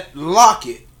had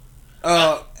Lockett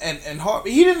and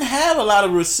Harvey. He didn't have a lot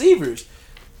of receivers.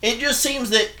 It just seems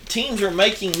that teams are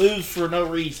making moves for no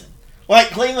reason.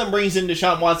 Like Cleveland brings in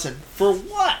Deshaun Watson. For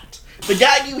what? The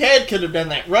guy you had could have done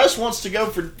that. Russ wants to go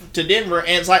to Denver, and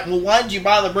it's like, well, why did you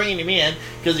bother bringing him in?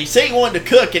 Because he said he wanted to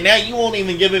cook, and now you won't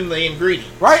even give him the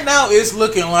ingredient. Right now, it's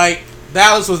looking like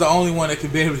Dallas was the only one that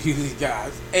could be able to use these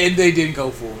guys, and they didn't go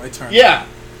for him. They turned. Yeah.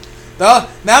 Now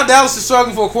Dallas is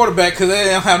struggling for a quarterback because they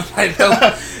don't have nobody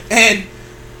to and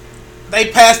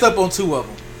they passed up on 2 of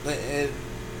them.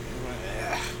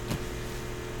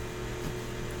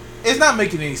 It's not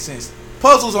making any sense.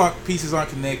 Pieces aren't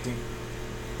connecting.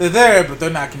 They're there, but they're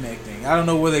not connecting. I don't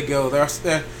know where they go. It's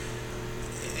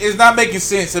not making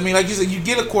sense. Like you said, you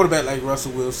get a quarterback like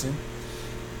Russell Wilson,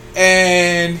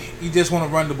 and you just want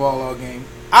to run the ball all game.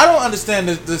 I don't understand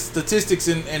the statistics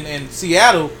in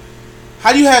Seattle.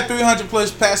 How do you have 300 plus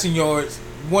passing yards,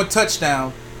 1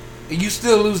 touchdown, and you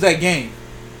still lose that game?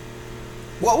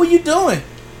 What were you doing?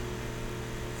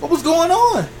 What was going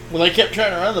on? Well, they kept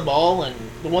trying to run the ball, and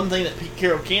the one thing that Pete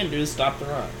Carroll can do is stop the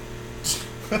run.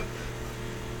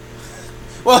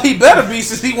 Well, he better be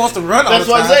since he wants to run all the time. That's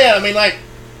what I'm saying.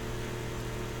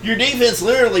 Your defense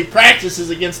literally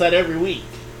practices against that every week.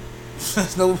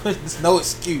 There's no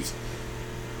excuse.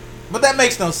 But that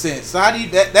makes no sense. So how do you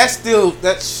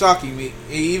that's shocking me,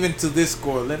 even to this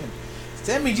score 11.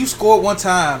 That means you scored 1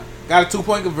 time, got a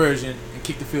 2-point conversion, and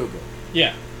kicked the field goal.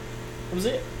 Yeah. That was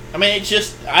it. It's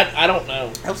just I don't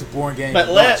know. That was a boring game. But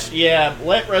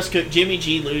let Russ cook. Jimmy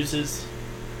G loses.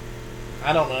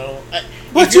 I don't know.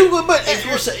 But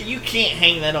you can't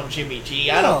hang that on Jimmy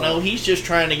G. I don't know. He's just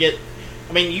trying to get.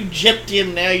 I mean, you gypped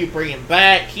him, now you bring him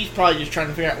back. He's probably just trying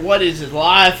to figure out what is his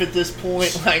life at this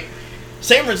point. Like,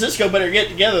 San Francisco better get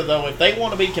together though if they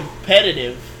want to be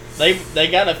competitive. They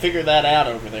got to figure that out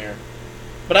over there.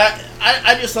 But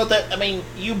I just thought that, I mean,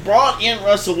 you brought in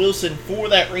Russell Wilson for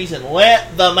that reason.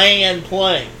 Let the man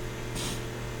play.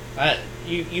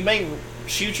 You may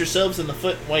shoot yourselves in the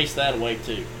foot and waste that away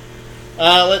too.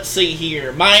 Let's see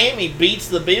here. Miami beats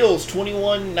the Bills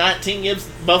 21-19, gives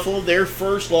Buffalo their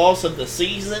first loss of the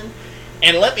season.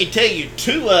 And let me tell you,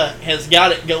 Tua has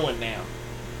got it going now.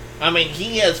 I mean,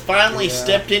 he has finally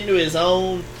stepped into his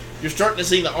own. You're starting to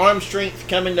see the arm strength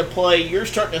come into play. You're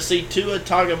starting to see Tua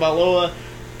Tagovailoa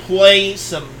play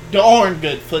some darn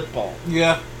good football.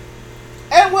 Yeah.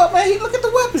 And, well, man, look at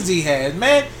the weapons he has,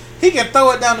 man. He can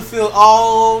throw it down the field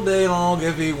all day long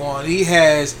if he wants. He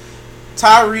has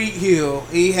Tyreek Hill.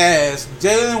 He has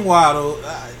Jalen Waddle.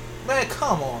 Man,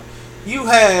 come on. You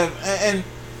have... and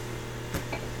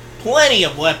plenty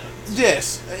of weapons.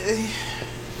 Yes.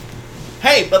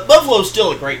 Hey, but Buffalo's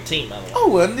still a great team, by the way.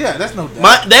 Oh, well, yeah, that's no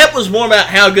doubt. That was more about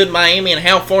how good Miami and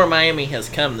how far Miami has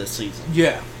come this season.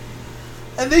 Yeah.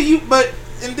 And then you, I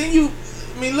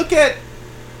mean, look at,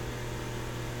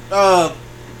 I'm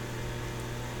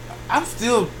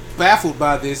still baffled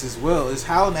by this as well, is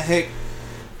how in the heck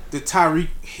did Tyreek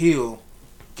Hill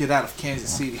get out of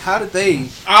Kansas City? How did they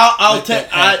I'll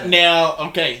tell now,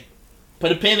 okay,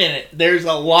 put a pin in it. There's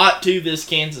a lot to this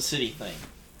Kansas City thing.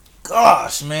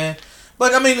 Gosh, man.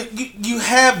 But, I mean, you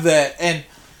have that, and,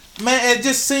 man, it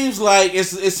just seems like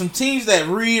it's some teams that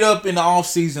read up in the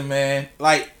offseason, man,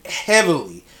 like,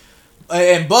 heavily.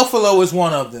 And Buffalo is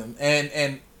one of them,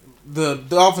 and the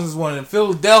Dolphins is one of them.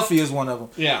 Philadelphia is one of them.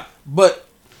 Yeah. But,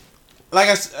 like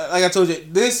I told you,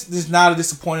 this is not a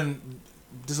disappointing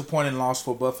loss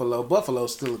for Buffalo.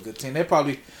 Buffalo's still a good team. They're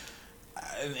probably,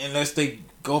 unless they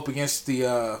go up against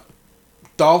the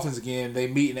Dolphins again, they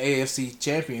meet in the AFC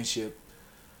Championship.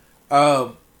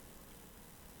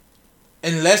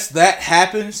 Unless that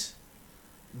happens,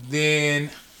 then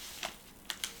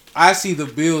I see the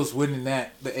Bills winning the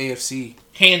AFC.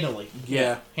 Handily.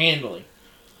 Yeah. Handily.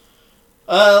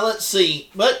 Let's see.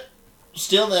 But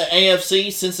still in the AFC,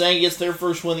 Cincinnati gets their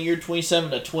first win of the year,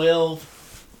 27-12.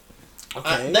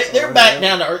 Okay. They're back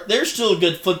down to earth. They're still a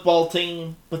good football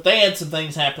team, but they had some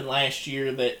things happen last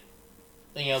year that,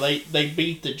 they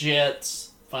beat the Jets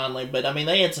finally, but I mean,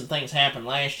 they had some things happen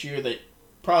last year that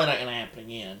probably not going to happen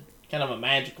again. Kind of a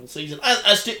magical season.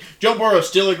 Joe Burrow's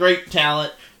still a great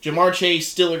talent. Jamar Chase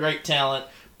still a great talent,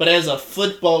 but as a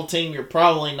football team, you're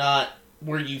probably not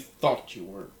where you thought you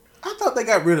were. I thought they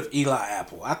got rid of Eli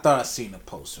Apple. I thought I seen a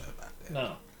poster about that.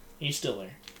 No, he's still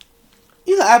there.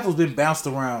 Eli Apple's been bounced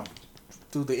around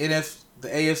through the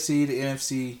AFC, the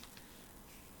NFC.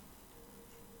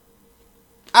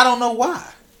 I don't know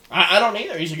why. I don't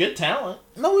either. He's a good talent.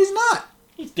 No, he's not.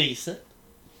 He's decent.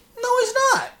 No, he's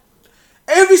not.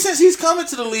 Ever since he's coming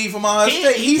to the league from Ohio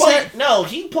State, he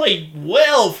played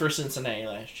well for Cincinnati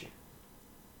last year.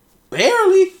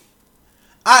 Barely.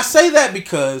 I say that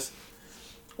because,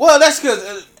 well, that's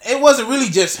because it wasn't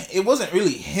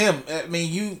really him. I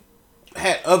mean, you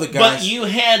had other guys. But you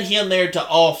had him there to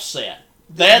offset.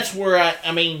 That's where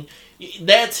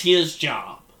that's his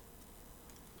job.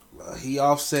 He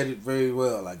offset it very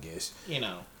well, I guess.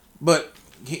 But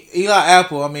Eli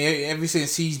Apple, I mean, ever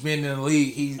since he's been in the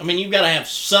league, you've got to have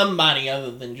somebody other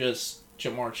than just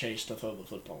Jamar Chase to throw the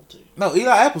football to. No,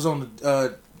 Eli Apple's on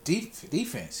the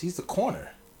defense. He's the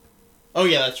corner. Oh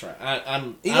yeah, that's right.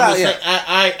 I'm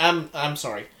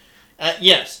sorry.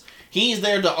 Yes, he's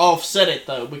there to offset it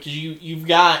though, because you've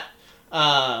got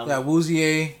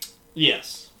Awuzie.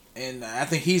 Yes, and I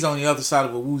think he's on the other side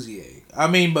of Awuzie. I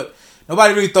mean, but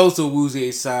nobody really throws to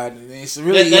Awuzie's side. It's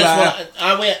really that's what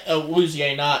I went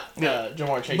Awuzie, not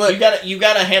Jamar Chase. But you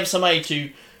gotta have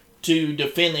somebody to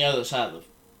defend the other side of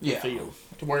the field,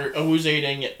 to where Awuzie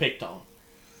didn't get picked on.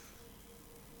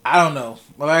 I don't know.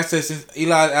 Well, like I said, since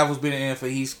Eli Apple's been in the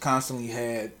NFL, he's constantly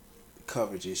had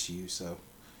coverage issues. So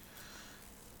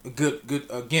good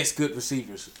against good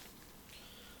receivers.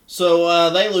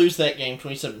 So they lose that game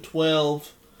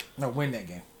 27-12. No, win that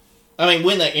game.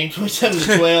 Win that game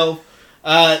 27-12.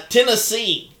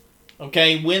 Tennessee,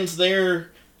 wins their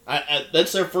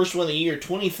that's their first win of the year,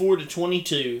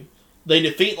 24-22. They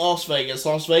defeat Las Vegas.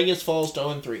 Las Vegas falls to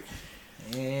 0-3.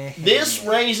 This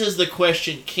raises the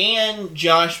question, can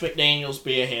Josh McDaniels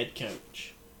be a head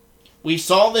coach? We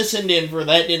saw this in Denver.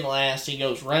 That didn't last. He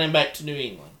goes running back to New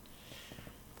England.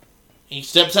 He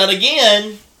steps out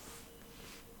again.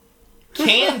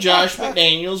 Can Josh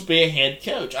McDaniels be a head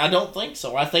coach? I don't think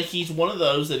so. I think he's one of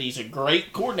those that he's a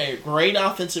great coordinator, great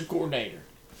offensive coordinator.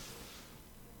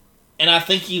 And I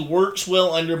think he works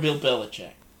well under Bill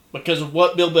Belichick because of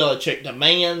what Bill Belichick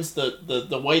demands,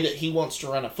 the way that he wants to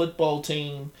run a football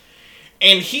team.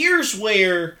 And here's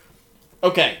where,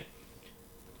 okay,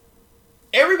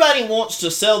 everybody wants to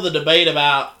sell the debate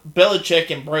about Belichick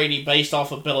and Brady based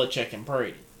off of Belichick and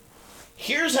Brady.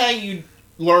 Here's how you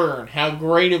learn how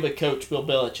great of a coach Bill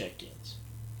Belichick is.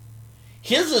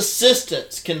 His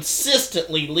assistants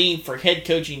consistently leave for head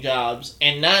coaching jobs,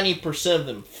 and 90% of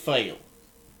them fail.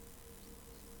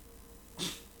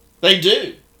 They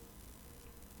do.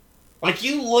 Like,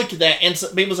 you look at that, and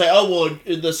people say, oh, well,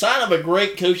 the sign of a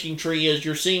great coaching tree is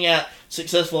you're seeing out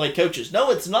successful head coaches. No,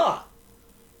 it's not.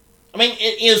 I mean,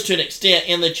 it is to an extent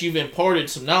in that you've imparted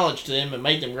some knowledge to them and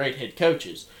made them great head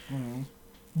coaches. Mm-hmm.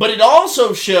 But it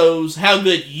also shows how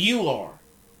good you are.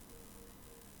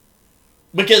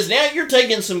 Because now you're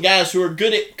taking some guys who are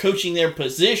good at coaching their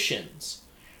positions,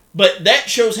 but that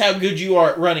shows how good you are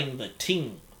at running the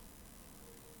team.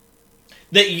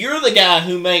 That you're the guy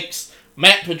who makes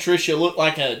Matt Patricia look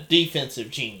like a defensive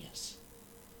genius.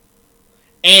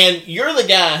 And you're the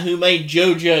guy who made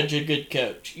Joe Judge a good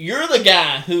coach. You're the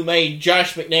guy who made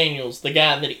Josh McDaniels the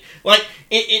guy that he... Like,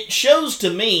 it shows to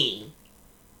me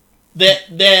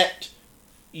that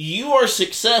you are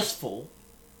successful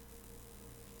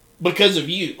because of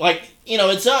you. Like, you know,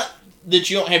 it's not that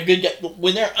you don't have good guys.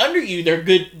 When they're under you, they're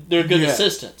good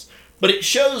assistants. But it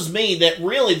shows me that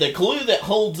really the glue that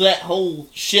holds that whole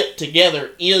ship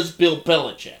together is Bill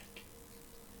Belichick.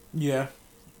 Yeah.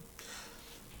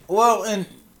 Well, and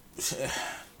it's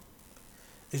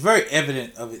very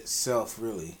evident of itself,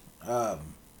 really.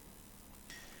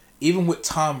 Even with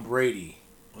Tom Brady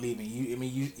leaving,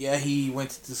 he went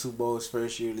to the Super Bowl his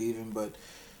first year leaving, but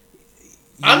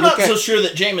I'm not so sure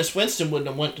that Jameis Winston wouldn't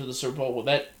have went to the Super Bowl with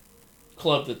that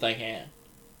club that they had.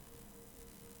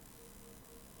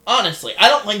 Honestly, I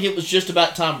don't think it was just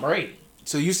about Tom Brady.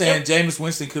 So you saying Jameis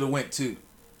Winston could have went too?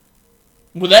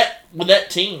 With that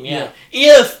team, yeah.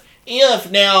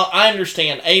 If now I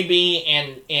understand AB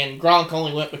and Gronk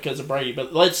only went because of Brady,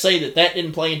 but let's say that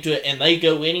didn't play into it and they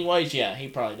go anyways, yeah, he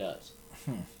probably does.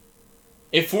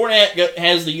 If Fournette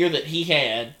has the year that he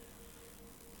had,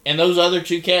 and those other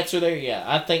two cats are there, yeah,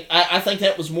 I think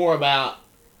that was more about.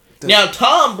 Now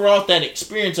Tom brought that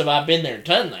experience of I've been there and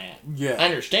done that. Yeah, I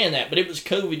understand that, but it was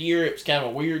COVID year. It was kind of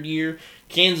a weird year.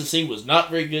 Kansas City was not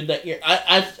very good that year.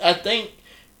 I think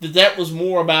that was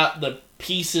more about the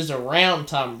pieces around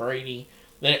Tom Brady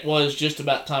than it was just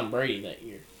about Tom Brady that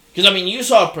year. Because, I mean, you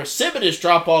saw a precipitous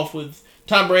drop-off with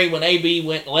Tom Brady when AB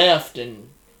went left and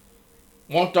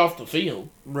walked off the field.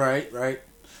 Right.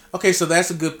 Okay, so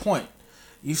that's a good point.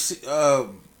 You see,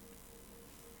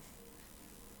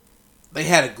 they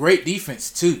had a great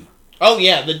defense, too. Oh,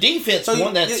 yeah, the defense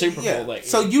won that Super Bowl that year.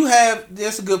 So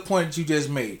that's a good point that you just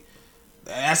made.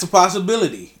 That's a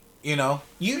possibility. You know,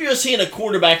 you just hit a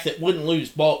quarterback that wouldn't lose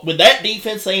ball. With that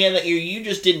defense they had that year, you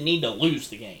just didn't need to lose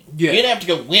the game. Yeah. You didn't have to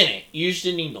go win it. You just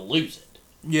didn't need to lose it.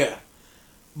 Yeah.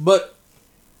 But,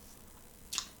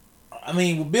 I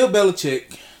mean, with Bill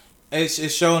Belichick, it's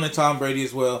shown in Tom Brady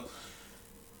as well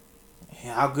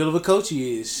how good of a coach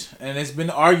he is. And it's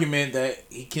been an argument that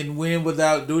he can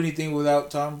do anything without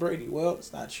Tom Brady. Well,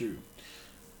 it's not true.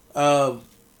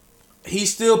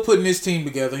 He's still putting his team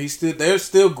together. They're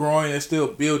still growing. They're still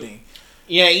building.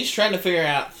 Yeah, he's trying to figure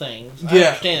out things. I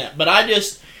understand that. But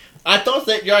I thought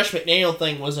that Josh McDaniel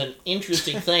thing was an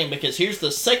interesting thing because here's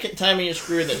the second time in his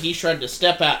career that he's tried to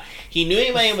step out. He knew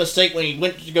he made a mistake when he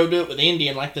went to go do it with Indy,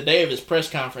 and like the day of his press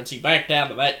conference, he backed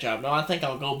out of that job. No, I think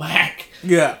I'll go back.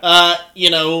 Yeah. I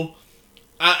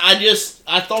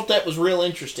thought that was real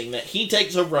interesting that he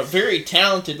takes over a very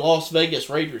talented Las Vegas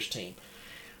Raiders team.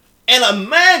 And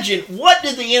imagine, what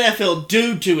did the NFL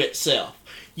do to itself?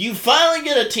 You finally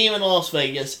get a team in Las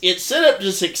Vegas, it's set up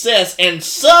to success, and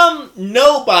some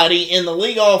nobody in the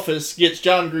league office gets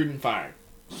John Gruden fired.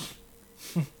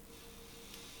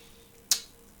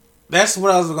 That's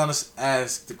what I was going to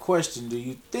ask the question. Do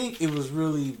you think it was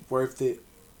really worth it,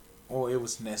 or it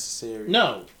was necessary?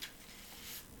 No.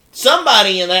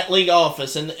 Somebody in that league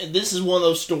office, and this is one of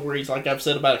those stories, like I've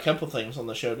said about a couple things on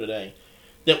the show today,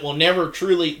 that will never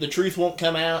the truth won't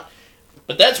come out.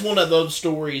 But that's one of those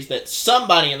stories that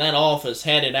somebody in that office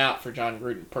had it out for John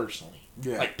Gruden personally.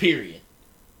 Yeah. Like, period.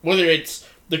 Whether it's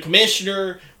the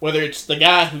commissioner, whether it's the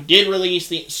guy who did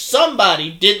release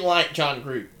somebody didn't like John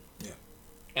Gruden. Yeah.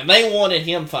 And they wanted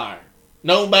him fired.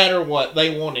 No matter what,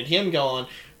 they wanted him gone.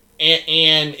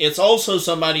 And it's also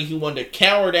somebody who wanted to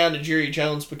cower down to Jerry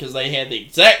Jones because they had the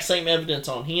exact same evidence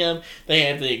on him. They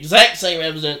have the exact same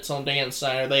evidence on Dan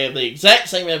Snyder. They have the exact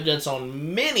same evidence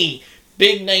on many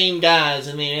big-name guys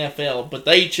in the NFL, but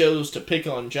they chose to pick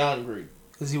on John Gruden.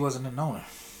 Because he wasn't an owner.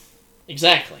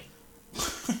 Exactly.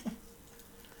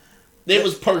 It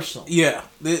was personal. Yeah.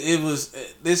 It was.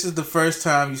 This is the first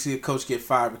time you see a coach get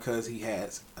fired because he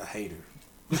has a hater.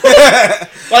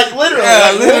 Like, literally. Yeah,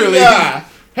 like literally. One guy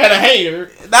had a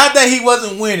hater. Not that he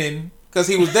wasn't winning, because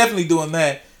he was definitely doing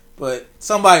that, but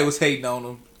somebody was hating on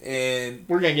him, and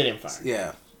we're going to get him fired.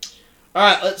 Yeah.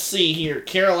 All right, let's see here.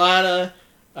 Carolina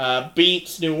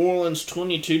beats New Orleans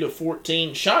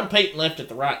 22-14. Sean Payton left at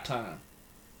the right time.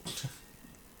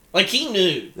 Like, he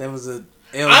knew. That was a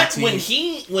When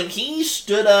he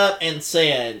stood up and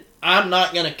said, I'm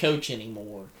not going to coach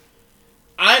anymore,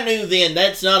 I knew then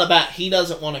that's not about he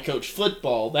doesn't want to coach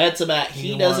football. That's about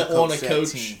he doesn't want to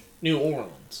coach New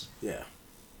Orleans. Yeah.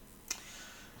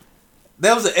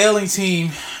 That was an ailing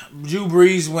team. Drew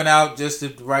Brees went out just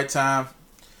at the right time.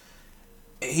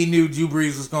 He knew Drew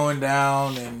Brees was going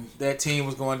down, and that team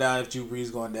was going down if Drew Brees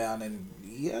was going down. And,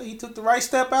 yeah, he took the right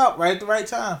step out right at the right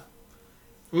time.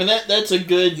 I mean, that's a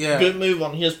good move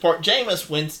on his part. Jameis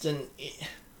Winston,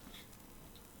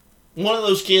 one of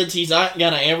those kids, he's not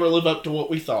going to ever live up to what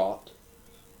we thought.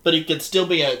 But he could still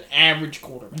be an average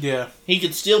quarterback. Yeah. He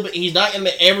could still be, he's not going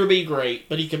to ever be great,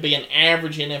 but he could be an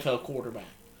average NFL quarterback.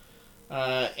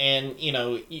 And, you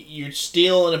know, you're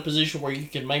still in a position where you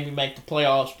can maybe make the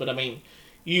playoffs, but, I mean,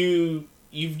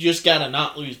 you've just got to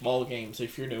not lose ball games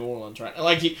if you're New Orleans, right?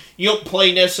 Like, you don't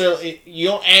play necessarily, you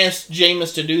don't ask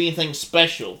Jameis to do anything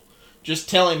special. Just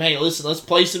tell him, hey, listen, let's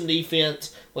play some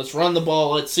defense, let's run the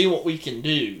ball, let's see what we can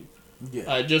do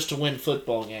just to win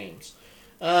football games.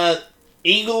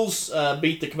 Eagles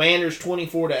beat the Commanders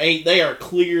 24-8. They are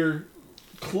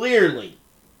clearly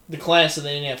the class of the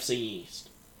NFC East.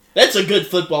 That's a good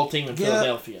football team in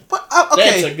Philadelphia. But,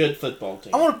 okay. That's a good football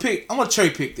team. I'm gonna cherry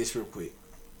pick this real quick.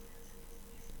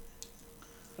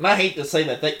 And I hate to say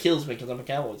that. That kills me because I'm a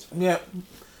Cowboys fan. Yeah,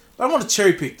 but I want to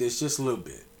cherry pick this just a little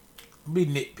bit. I'll be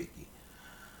nitpicky.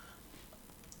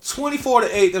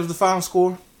 24-8. That was the final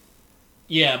score.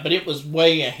 Yeah, but it was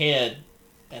way ahead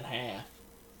at half.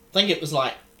 I think it was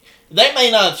like they may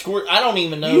not have scored. I don't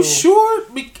even know. You sure?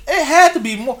 It had to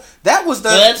be more. That was the.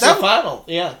 No, that's the final.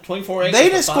 Yeah, 24-8. They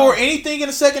didn't score anything in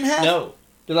the second half. No,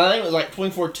 because I think it was like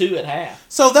 24-2 at half.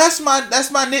 So that's my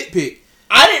nitpick.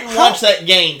 I didn't watch that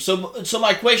game, so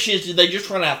my question is, did they just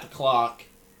run out the clock?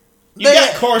 You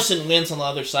got Carson Wentz on the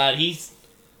other side.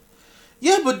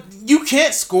 Yeah, but you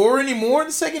can't score anymore in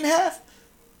the second half.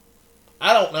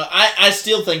 I don't know. I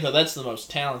still think that that's the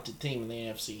most talented team in the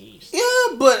NFC East.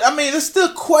 Yeah, but I mean, it's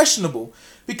still questionable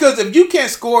because if you can't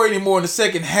score anymore in the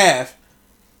second half,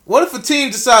 what if a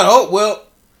team decide,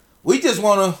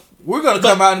 we're gonna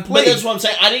come out and play? But that's what I'm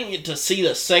saying. I didn't get to see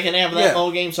the second half of that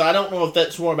whole game, so I don't know if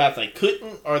that's more about they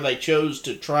couldn't or they chose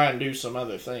to try and do some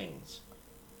other things.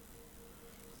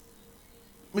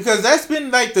 Because that's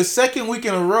been like the second week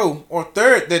in a row, or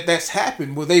third, that's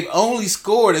happened, where they've only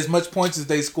scored as much points as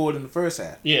they scored in the first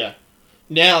half. Yeah.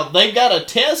 Now, they've got a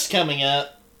test coming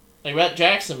up. They've got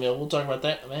Jacksonville. We'll talk about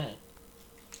that in a minute.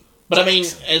 But, I mean,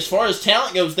 as far as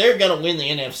talent goes, they're going to win the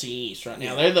NFC East right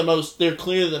now. Yeah. They're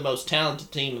clearly the most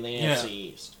talented team in the NFC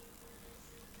East.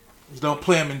 Just don't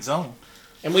play them in zone.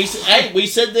 And we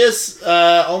said this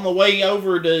on the way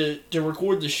over to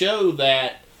record the show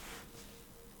that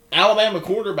Alabama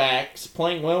quarterbacks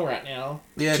playing well right now.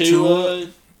 Yeah, Tua,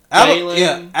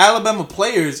 Jalen. Alabama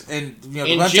players and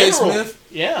Devontae Smith.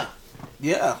 Yeah.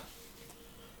 Yeah.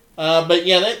 But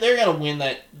yeah, they're going to win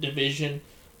that division.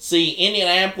 See,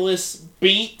 Indianapolis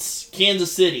beats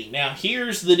Kansas City. Now,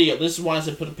 here's the deal. This is why I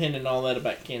said put a pin in all that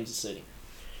about Kansas City.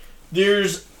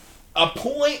 There's a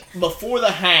point before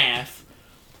the half.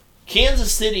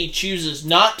 Kansas City chooses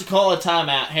not to call a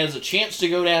timeout, has a chance to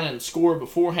go down and score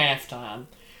before halftime.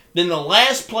 Then the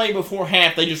last play before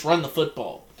half, they just run the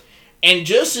football. And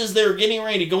just as they're getting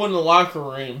ready to go into the locker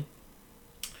room,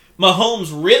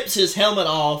 Mahomes rips his helmet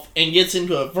off and gets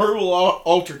into a verbal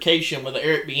altercation with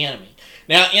Eric Bieniemy.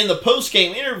 Now, in the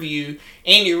post-game interview,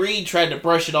 Andy Reid tried to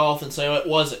brush it off and say, it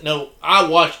wasn't. No, I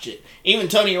watched it. Even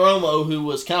Tony Romo, who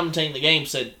was commentating the game,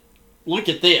 said, look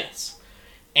at this.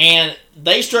 And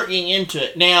they start getting into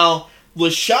it. Now,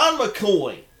 LaShawn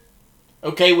McCoy,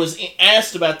 was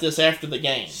asked about this after the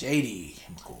game. Shady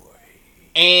McCoy.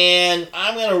 And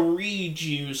I'm going to read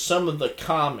you some of the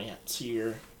comments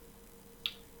here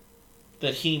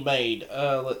that he made.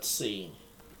 Let's see.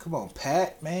 Come on,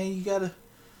 Pat, man, you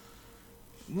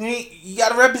You got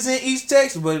to represent East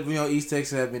Texas, but East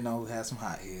Texas have been known to have some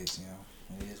hot heads.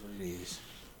 It is what it is.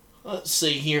 Let's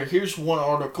see here. Here's one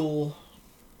article.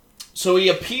 So he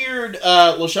appeared.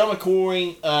 LaShawn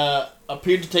McCoy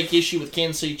appeared to take issue with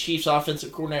Kansas City Chiefs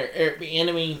offensive coordinator Eric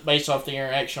Bieniemy based off the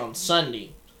interaction on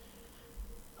Sunday.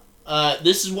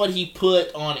 This is what he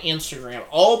put on Instagram.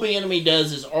 All Bieniemy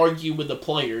does is argue with the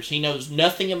players. He knows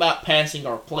nothing about passing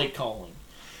or play calling.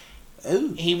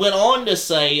 Ooh. He went on to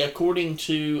say, according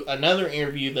to another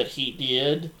interview that he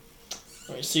did,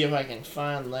 let me see if I can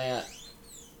find that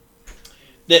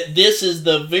this is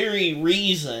the very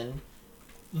reason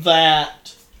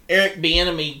that Eric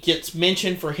Bieniemy gets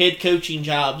mentioned for head coaching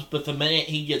jobs, but the minute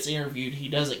he gets interviewed, he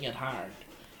doesn't get hired.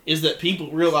 Is that people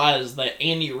realize that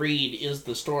Andy Reid is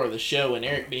the star of the show and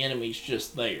Eric Bieniemy's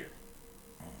just there.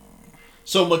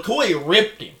 So McCoy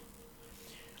ripped him.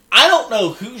 I don't know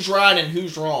who's right and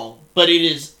who's wrong, but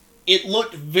it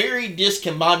looked very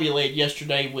discombobulated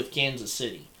yesterday with Kansas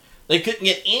City. They couldn't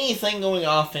get anything going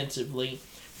offensively.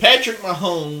 Patrick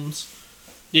Mahomes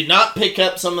did not pick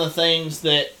up some of the things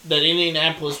that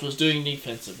Indianapolis was doing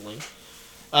defensively.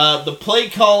 The play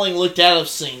calling looked out of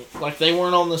sync, like they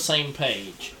weren't on the same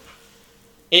page.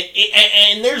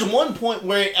 And there's one point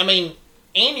where,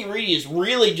 Andy Reid is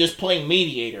really just playing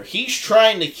mediator. He's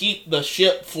trying to keep the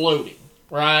ship floating,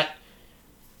 right?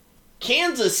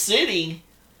 Kansas City,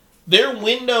 their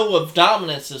window of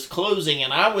dominance is closing,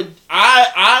 and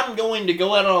I'm going to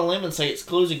go out on a limb and say it's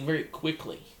closing very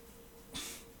quickly.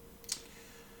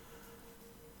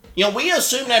 We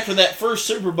assumed after that first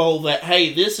Super Bowl that,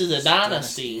 hey, this is a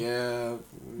dynasty. Yeah.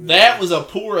 That was a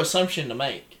poor assumption to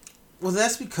make. Well,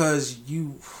 that's because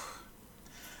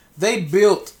they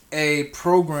built a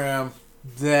program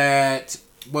that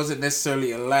wasn't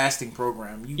necessarily a lasting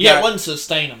program. It wasn't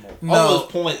sustainable. No, all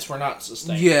those points were not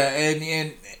sustainable. Yeah,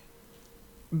 and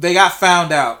they got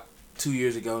found out 2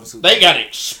 years ago. They got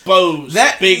exposed.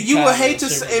 Big you time would hate to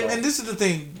say, and this is the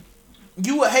thing,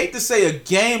 you would hate to say a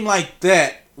game like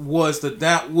that was could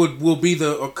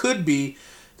be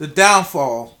the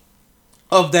downfall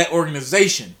of that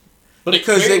organization. But it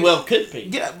very well could be.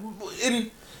 Yeah,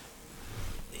 and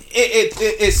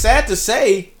it's sad to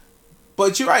say,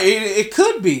 but you're right. It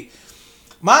could be.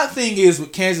 My thing is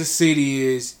with Kansas City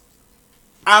is,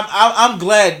 I'm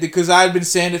glad because I've been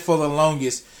saying it for the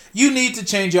longest. You need to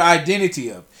change your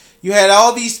identity up. You had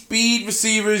all these speed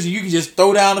receivers, and you can just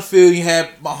throw down the field. You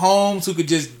had Mahomes who could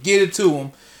just get it to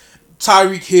him.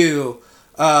 Tyreek Hill,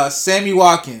 Sammy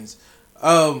Watkins,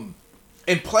 and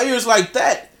players like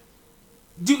that.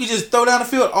 You can just throw down the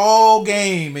field all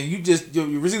game, and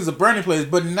your receivers are burning players.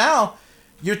 But now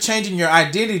you're changing your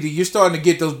identity. You're starting to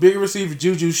get those bigger receivers,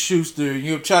 Juju Schuster.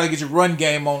 You're trying to get your run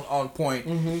game on point.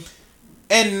 Mm-hmm.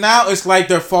 And now it's like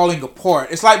they're falling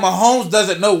apart. It's like Mahomes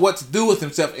doesn't know what to do with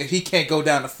himself if he can't go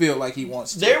down the field like he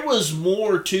wants to. There was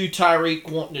more to Tyreek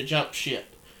wanting to jump ship.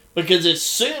 Because as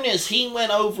soon as he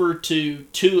went over to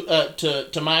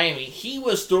Miami, he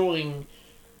was throwing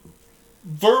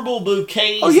verbal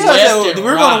bouquets. Oh yeah,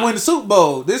 we're going to win the Super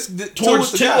Bowl.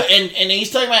 Towards Tua, and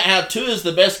he's talking about how Tua is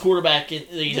the best quarterback that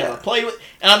he's ever played with.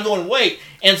 And I'm going, wait.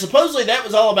 And supposedly that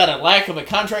was all about a lack of a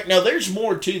contract. No, there's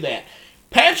more to that.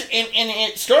 Patrick, and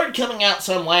it started coming out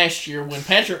some last year when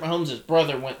Patrick Mahomes'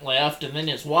 brother went left, and then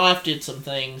his wife did some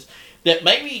things that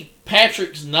maybe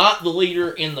Patrick's not the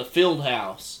leader in the field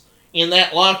house. In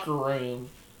that locker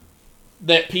room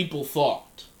that people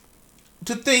thought.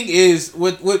 The thing is,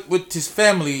 with his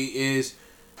family is,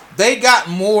 they got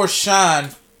more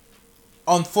shine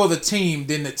for the team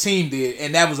than the team did,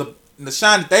 and that was the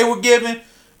shine that they were given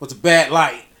was a bad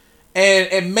light, and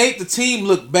it made the team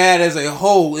look bad as a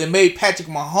whole. It made Patrick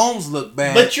Mahomes look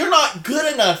bad. But you're not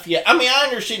good enough yet. I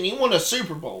understand you won a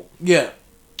Super Bowl. Yeah,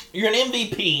 you're an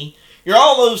MVP. You're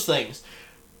all those things.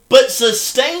 But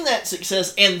sustain that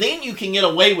success, and then you can get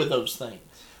away with those things.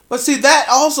 But see, that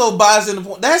also buys in the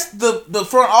point. That's the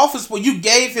front office where you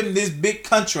gave him this big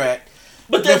contract.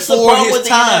 But that's the problem with the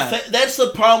NFL. That's the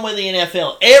problem with the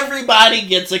NFL. Everybody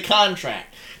gets a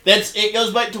contract. It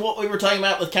goes back to what we were talking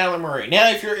about with Kyler Murray. Now,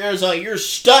 if you're Arizona, you're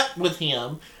stuck with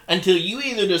him until you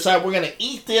either decide we're going to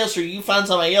eat this or you find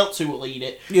somebody else who will eat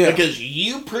it. Yeah. Because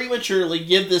you prematurely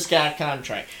give this guy a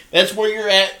contract. That's where you're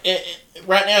at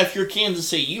right now if you're Kansas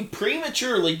City. You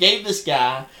prematurely gave this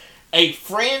guy a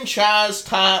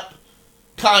franchise-type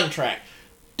contract.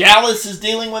 Dallas is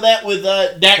dealing with that with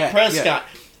Dak Prescott. Yeah.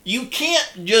 You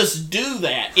can't just do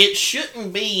that. It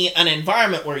shouldn't be an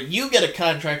environment where you get a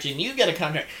contract and you get a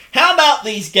contract. How about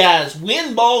these guys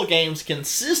win ball games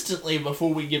consistently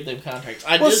before we give them contracts?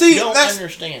 I don't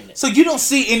understand it. So you don't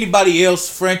see anybody else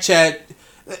franchise.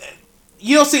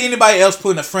 you don't see anybody else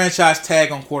putting a franchise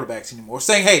tag on quarterbacks anymore.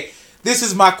 Saying, hey, this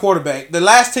is my quarterback. The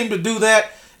last team to do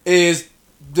that is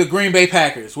the Green Bay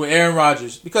Packers with Aaron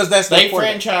Rodgers. Because that's their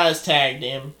quarterback. They franchise tagged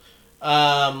him.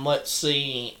 Let's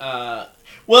see.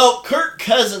 Well, Kirk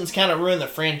Cousins kind of ruined the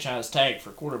franchise tag for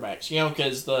quarterbacks,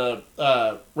 because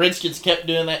the Redskins kept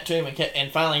doing that to him,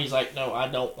 and finally he's like, no, I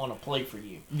don't want to play for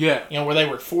you. Yeah. Where they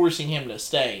were forcing him to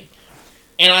stay.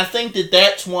 And I think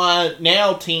that's why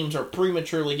now teams are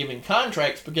prematurely giving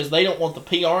contracts, because they don't want the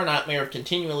PR nightmare of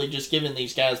continually just giving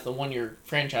these guys the one-year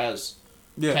franchise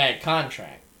tag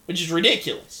contract, which is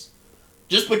ridiculous.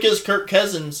 Just because Kirk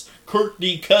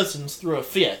D. Cousins threw a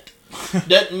fit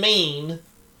doesn't mean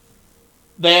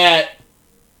that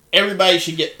everybody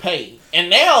should get paid. And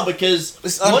now, because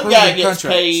one guy gets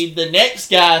paid, the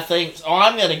next guy thinks, oh,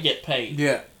 I'm going to get paid.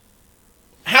 Yeah.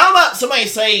 How about somebody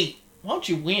say, why don't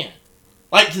you win?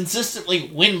 Like, consistently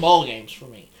win ball games for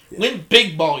me. Yeah. Win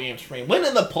big ball games for me. Win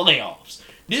in the playoffs.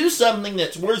 Do something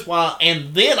that's worthwhile,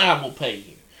 and then I will pay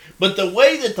you. But the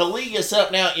way that the league is set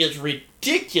up now is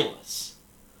ridiculous.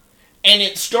 And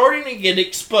it's starting to get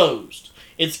exposed.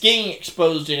 It's getting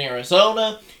exposed in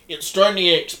Arizona. It's starting to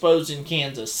get exposed in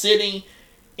Kansas City.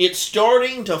 It's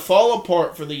starting to fall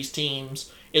apart for these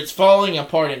teams. It's falling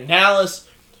apart in Dallas.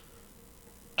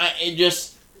 I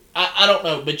don't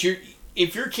know. But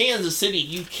if you're Kansas City,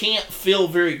 you can't feel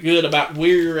very good about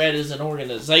where you're at as an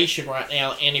organization right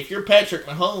now. And if you're Patrick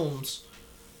Mahomes,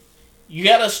 you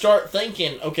got to start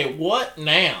thinking, okay, what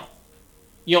now?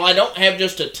 I don't have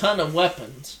just a ton of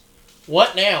weapons.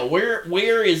 What now?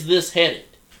 Where is this headed?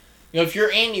 If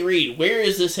you're Andy Reid, where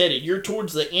is this headed? You're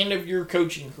towards the end of your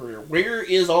coaching career. Where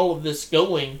is all of this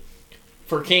going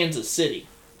for Kansas City?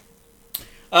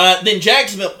 Then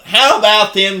Jacksonville. How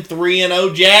about them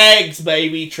 3-0 Jags,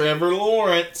 baby? Trevor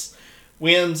Lawrence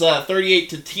wins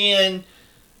 38-10.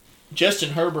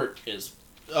 Justin Herbert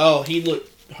he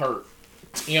looked hurt.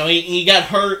 He got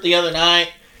hurt the other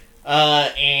night,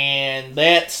 and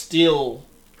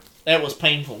that was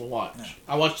painful to watch. Yeah.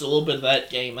 I watched a little bit of that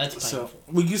game. That's painful.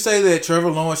 So, would you say that Trevor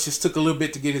Lawrence just took a little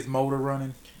bit to get his motor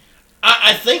running?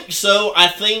 I think so. I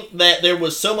think that there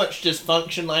was so much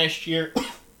dysfunction last year, and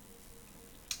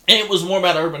it was more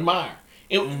about Urban Meyer.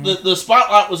 The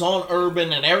spotlight was on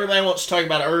Urban, and everybody wants to talk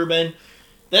about Urban.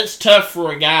 That's tough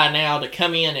for a guy now to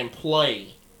come in and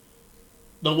play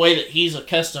the way that he's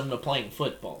accustomed to playing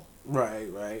football. Right,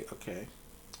 okay.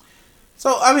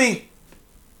 So, I mean,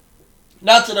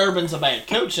 not that Urban's a bad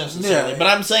coach necessarily, but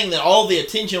I'm saying that all the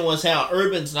attention was how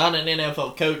Urban's not an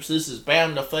NFL coach. This is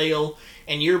bound to fail,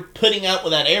 and you're putting up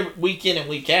with that every week in and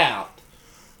week out.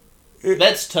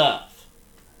 That's tough.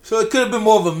 So it could have been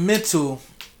more of a mental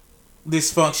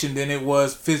dysfunction than it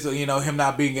was physical. Him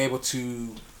not being able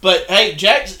to. But hey,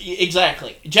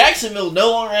 exactly. Jacksonville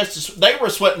no longer has to. They were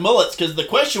sweating bullets because the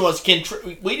question was,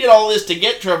 we did all this to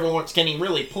get Trevor Lawrence? Can he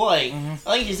really play? Mm-hmm.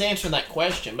 I think he's answering that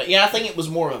question. But yeah, I think it was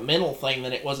more of a mental thing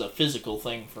than it was a physical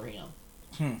thing for him.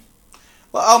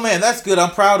 Well, oh man, that's good. I'm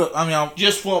proud of.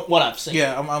 Just for what I've seen.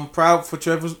 Yeah, I'm proud for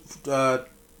Trevor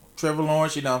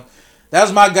Lawrence. That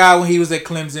was my guy when he was at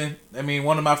Clemson.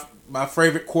 One of my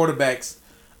favorite quarterbacks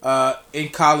in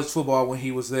college football when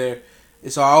he was there.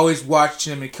 So I always watched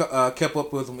him and kept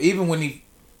up with him, even when he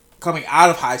coming out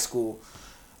of high school.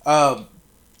 I'm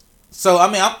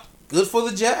good for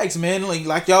the Jags, man.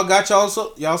 Like y'all got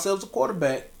yourselves a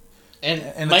quarterback and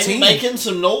a team making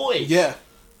some noise. Yeah.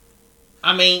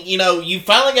 You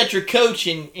finally got your coach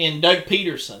in Doug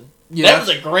Peterson. Yeah. That was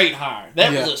a great hire.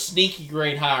 That was a sneaky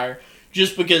great hire.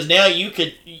 Just because now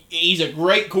he's a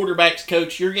great quarterbacks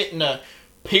coach. You're getting to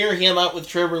pair him up with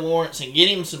Trevor Lawrence and get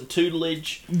him some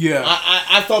tutelage. Yeah.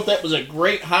 I thought that was a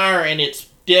great hire, and it's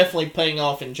definitely paying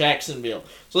off in Jacksonville.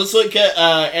 So let's look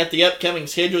at the upcoming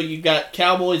schedule. You've got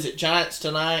Cowboys at Giants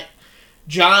tonight.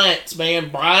 Giants,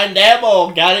 man, Brian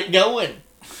Daboll got it going.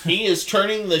 He is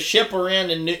turning the ship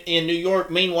around in New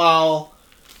York. Meanwhile,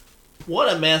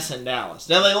 what a mess in Dallas.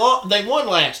 Now, they won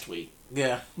last week.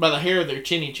 Yeah. By the hair of their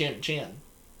chinny chin.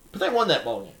 But they won that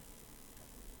ball game.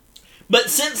 But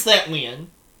since that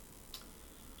win,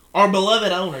 our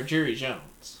beloved owner, Jerry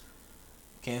Jones,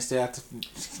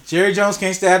 Jerry Jones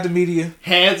can't stay out the media.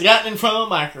 Has gotten in front of a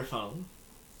microphone.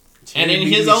 And in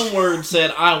his own words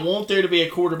said, I want there to be a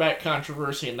quarterback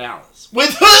controversy in Dallas.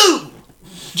 With who?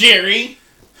 Jerry?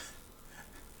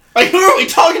 Who are we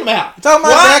talking about? We're talking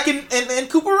about Dak and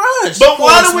Cooper Rush. But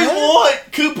why do we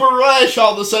want Cooper Rush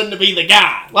all of a sudden to be the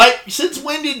guy? Since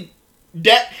when did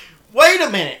Dak... Wait a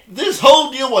minute. This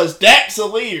whole deal was Dak's the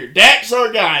leader. Dak's our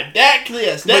guy. Dak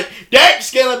this.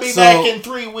 Dak's going to be back in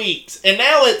 3 weeks. And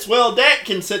now it's, Dak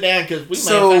can sit down because we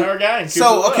may have had our guy in Cooper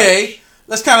Rush. Okay.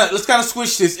 let's kind of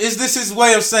switch this. Is this his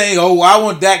way of saying, "Oh, I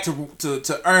want Dak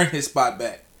to earn his spot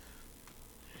back"?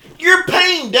 You're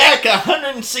paying Dak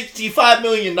 $165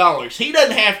 million. He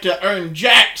doesn't have to earn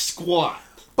jack squat.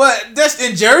 But that's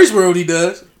in Jerry's world. He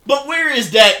does. But where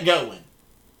is Dak going?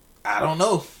 I don't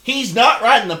know. He's not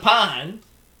riding the pine.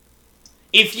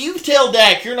 If you tell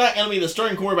Dak you're not going to be the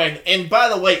starting quarterback, and by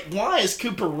the way, why is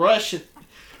Cooper Rush?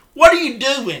 What are you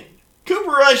doing?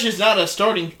 Cooper Rush is not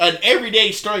an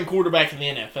everyday starting quarterback in the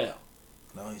NFL.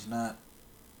 No, he's not.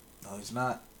 No, he's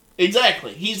not.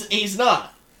 Exactly. He's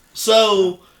not.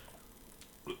 So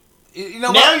you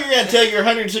know now what? you're going to tell your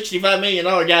 $165 million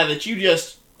guy that you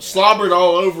just slobbered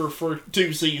all over for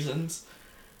 2 seasons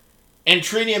and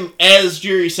treat him, as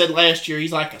Jerry said last year,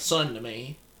 he's like a son to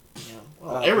me.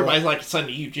 Well, everybody's like a son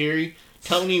to you, Jerry.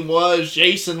 Tony was,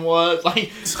 Jason was,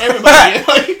 like everybody.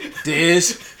 Like,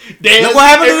 Diz. Look what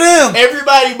happened to them.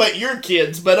 Everybody but your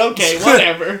kids, but okay,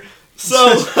 whatever.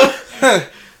 So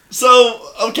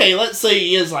okay, let's say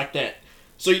he is like that.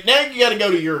 So now you got to go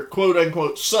to your quote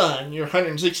unquote son, your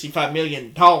 $165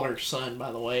 million son,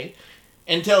 by the way,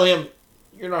 and tell him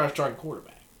you're not a starting quarterback.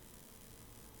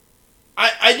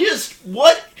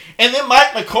 What? And then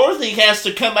Mike McCarthy has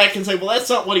to come back and say, well, that's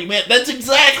not what he meant. That's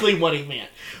exactly what he meant.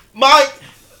 Mike,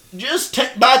 just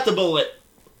bite the bullet.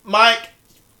 Mike,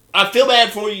 I feel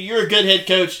bad for you. You're a good head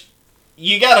coach.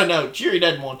 You got to know, Jerry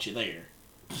doesn't want you there.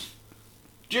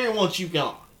 Jerry wants you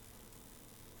gone.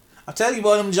 I'll tell you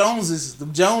about them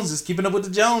Joneses, keeping up with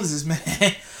the Joneses,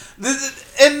 man.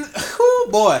 And, oh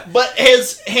boy. But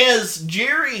has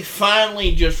Jerry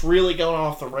finally just really gone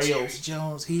off the rails? Jerry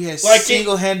Jones, he has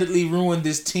single-handedly ruined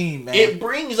this team, man. It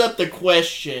brings up the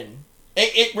question.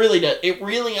 It really does. It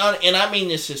really, and I mean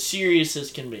this as serious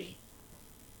as can be.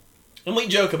 And we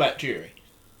joke about Jerry.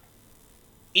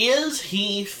 Is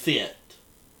he fit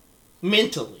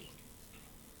mentally?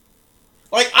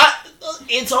 Like,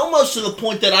 it's almost to the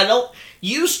point that I don't.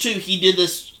 Used to, he did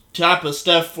this type of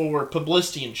stuff for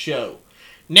publicity and show.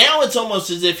 Now it's almost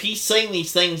as if he's saying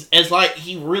these things as like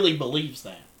he really believes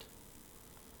that.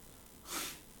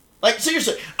 Like,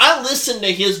 seriously, I listened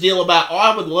to his deal about,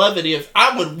 I would love it if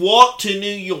I would walk to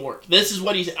New York. This is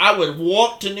what he said. I would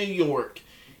walk to New York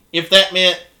if that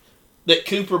meant that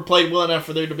Cooper played well enough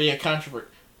for there to be a controversy.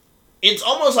 It's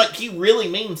almost like he really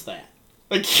means that.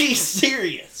 Like, he's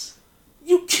serious.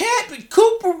 You can't.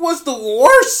 Cooper was the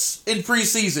worst in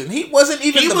preseason. He wasn't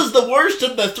even. He was the worst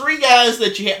of the 3 guys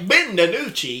that you had. Ben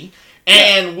DiNucci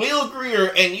and Will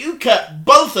Greer, and you cut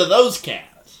both of those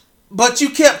cats. But you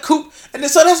kept Cooper, and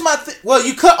so that's my thing. Well,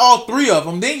 you cut all 3 of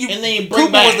them. Then you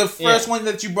Cooper was the first one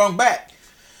that you brought back.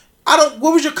 What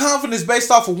was your confidence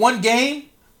based off of 1 game?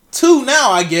 2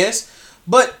 now, I guess.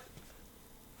 But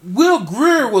Will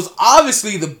Greer was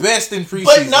obviously the best in preseason.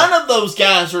 But none of those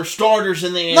guys are starters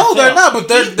in the NFL. No, they're not. But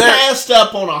they're passed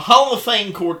up on a Hall of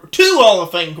Fame 2 Hall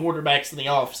of Fame quarterbacks in the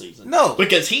offseason. No,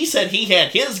 because he said he had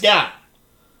his guy.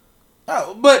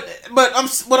 Oh, but what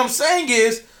I'm saying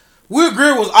is, Will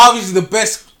Greer was obviously the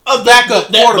best backup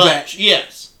quarterback. Bunch,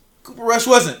 yes, Cooper Rush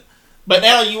wasn't. But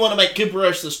now you want to make Cooper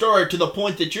Rush the starter to the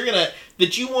point that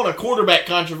you want a quarterback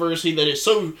controversy that is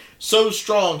so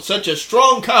strong, such a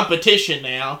strong competition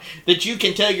now that you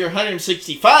can tell your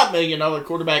 $165 million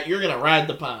quarterback you're going to ride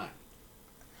the pine.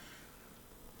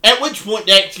 At which point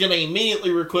Dak's going to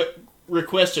immediately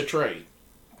request a trade.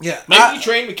 Yeah, maybe you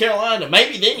trade him to Carolina.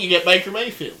 Maybe then you get Baker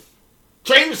Mayfield.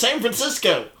 Trade him to San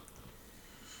Francisco.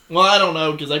 Well, I don't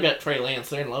know because they got Trey Lance.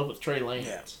 They're in love with Trey Lance.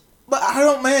 Yeah. But I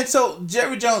don't, man. So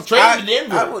Jerry Jones, trade him to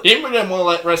Denver. Denver doesn't want to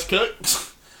let Russ cook.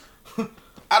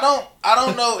 I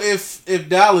don't know if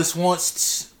Dallas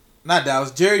wants not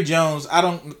Dallas. Jerry Jones. I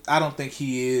don't think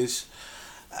he is.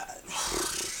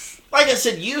 Like I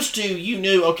said, used to you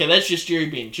knew okay that's just Jerry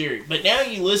being Jerry, but now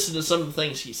you listen to some of the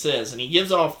things he says and he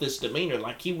gives off this demeanor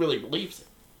like he really believes it,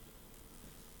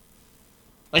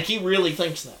 like he really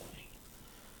thinks that way.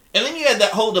 And then you had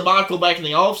that whole debacle back in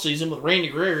the offseason with Randy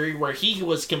Gregory where he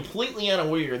was completely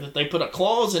unaware that they put a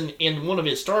clause in one of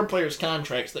his star players'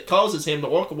 contracts that causes him to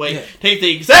walk away, take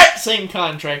the exact same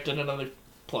contract at another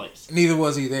place. Neither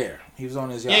was he there. He was on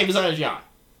his yacht. Yeah, he was on his yacht.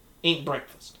 Eating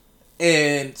breakfast.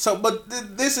 And so, but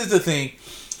this is the thing.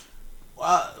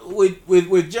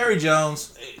 With Jerry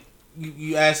Jones,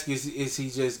 you ask, is he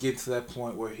just getting to that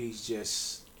point where he's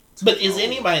just... But is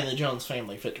anybody in the Jones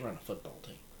family fit to run a football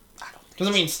team? Because,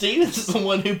 I mean, Stevens is the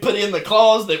one who put in the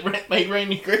clause that made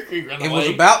Randy Gregory run away. It was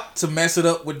about to mess it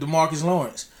up with DeMarcus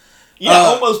Lawrence. Yeah,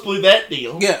 almost blew that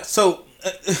deal. Yeah, so,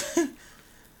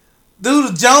 do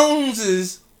the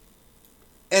Joneses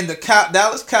and the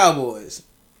Dallas Cowboys,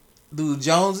 do the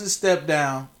Joneses step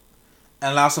down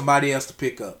and allow somebody else to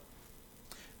pick up?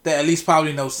 that at least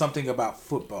probably know something about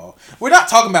football. We're not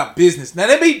talking about business. Now,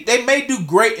 they may do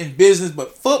great in business,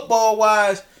 but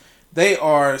football-wise, they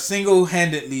are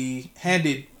single-handedly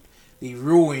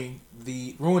ruining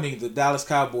the Dallas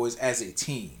Cowboys as a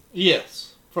team.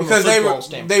 Yes. Because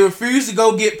they refuse to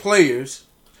go get players.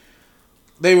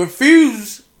 They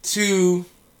refuse to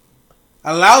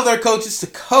allow their coaches to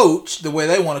coach the way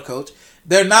they want to coach.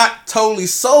 They're not totally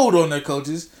sold on their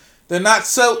coaches. They're not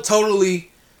so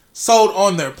totally sold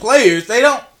on their players. They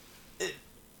don't.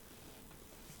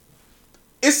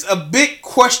 It's a big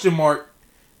question mark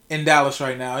in Dallas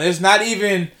right now. It's not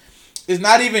even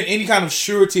any kind of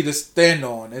surety to stand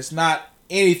on. It's not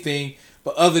anything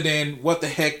but other than what the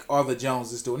heck are the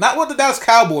Joneses doing. Not what the Dallas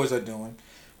Cowboys are doing.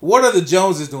 What are the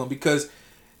Joneses doing? Because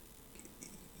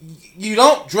you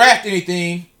don't draft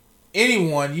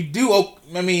anyone. You do,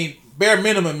 bare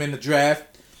minimum in the draft.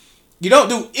 You don't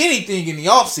do anything in the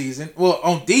offseason. Well,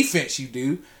 on defense you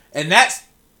do. And that's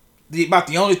about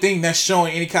the only thing that's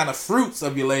showing any kind of fruits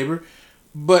of your labor.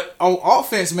 But on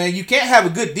offense, man, you can't have a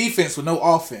good defense with no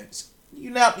offense.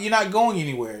 You're not going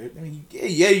anywhere. I mean,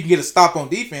 yeah, you can get a stop on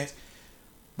defense,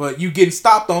 but you getting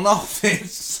stopped on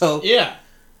offense. So yeah,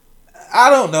 I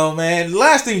don't know, man. The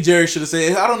last thing Jerry should have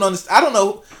said, I don't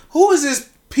know who is this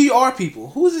PR people?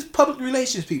 Who is this public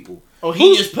relations people? Oh,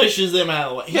 he just pushes them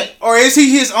out of the way. Or is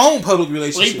he his own public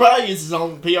relations? Well, he probably is his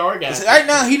own PR guy. Right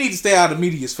now, he needs to stay out of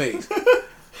media's face.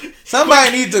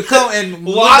 Somebody needs to come and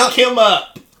lock him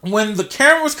up. When the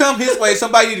cameras come his way,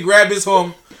 somebody need to grab his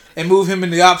arm and move him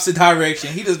in the opposite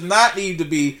direction. He does not need to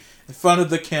be in front of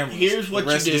the cameras. Here's what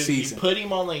you do: you put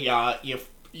him on the yacht.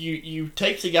 You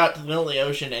take the yacht to the middle of the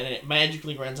ocean, and it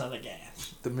magically runs out of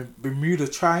gas. The Bermuda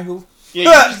Triangle. Yeah,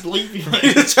 you just leave him.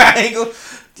 Bermuda Triangle.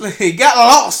 He got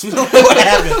lost. We don't know what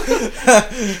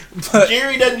happened. But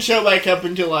Jerry doesn't show back up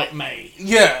until like May.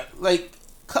 Yeah,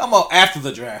 come on, after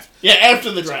the draft. Yeah,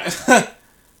 after the draft.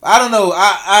 I don't know.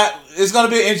 It's going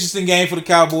to be an interesting game for the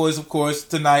Cowboys, of course,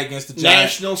 tonight against the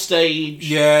Giants. National stage.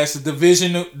 Yeah, it's a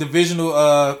divisional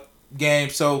game,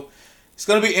 so it's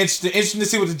going to be interesting to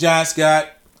see what the Giants got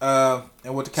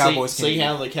and what the Cowboys can do. See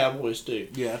how the Cowboys do.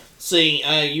 Yeah. See,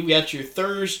 you got your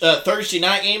Thursday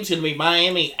night game. It's going to be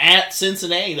Miami at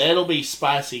Cincinnati. That'll be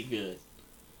spicy good.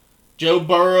 Joe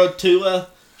Burrow, Tua,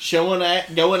 going at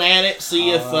it. See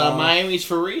if Miami's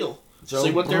for real. See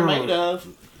what they're made of.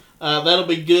 That'll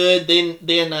be good.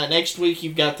 Then next week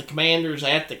you've got the Commanders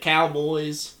at the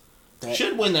Cowboys.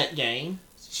 Should win that game.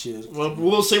 Should. Well,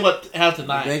 we'll see how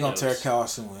tonight they're going goes. to tear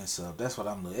Carson Wentz up. That's what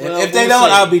I'm looking at. Well, if they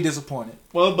don't, I'll be disappointed.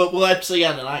 Well, but we'll have to see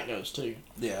how tonight goes, too.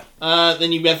 Yeah.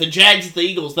 Then you've got the Jags at the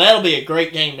Eagles. That'll be a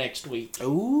great game next week.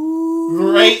 Ooh.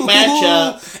 Great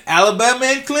matchup. Alabama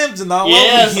and Clemson all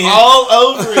over again. all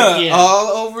over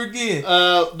all again.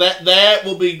 over again. That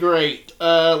will be great.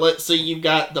 Let's see. You've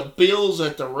got the Bills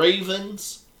at the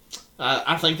Ravens.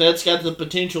 I think that's got the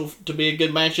potential to be a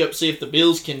good matchup. See if the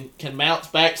Bills can bounce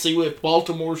back. See if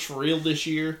Baltimore's for real this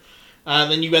year.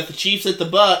 Then you've got the Chiefs at the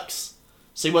Bucks.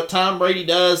 See what Tom Brady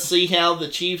does. See how the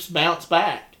Chiefs bounce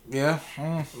back. Yeah.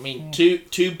 I mean,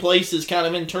 two places kind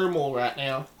of in turmoil right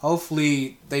now.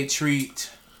 Hopefully they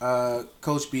treat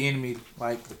Coach Bieniemy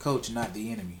like the coach, not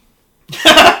the enemy.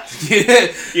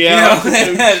 Yeah.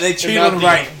 They treat him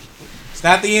right. It's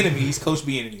not the enemy. He's Coach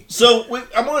Bieniemy. So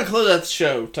I'm going to close out the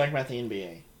show talking about the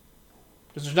NBA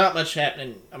because there's not much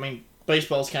happening. I mean,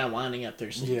 baseball's kind of winding up their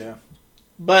season. Yeah.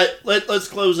 But let's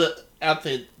close out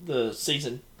the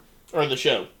season or the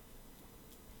show.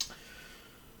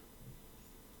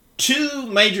 Two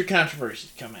major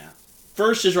controversies come out.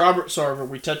 First is Robert Sarver.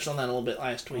 We touched on that a little bit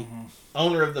last week. Mm-hmm.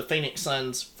 Owner of the Phoenix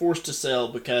Suns, forced to sell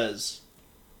because,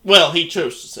 well, he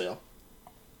chose to sell.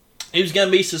 He was going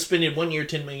to be suspended 1 year,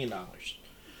 $10 million.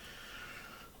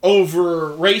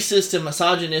 Over racist and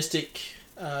misogynistic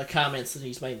comments that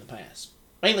he's made in the past.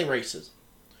 Mainly racism.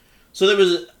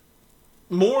 So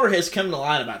more has come to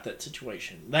light about that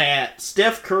situation. That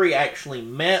Steph Curry actually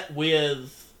met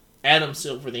with Adam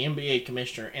Silver, the NBA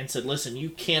commissioner, and said, listen, you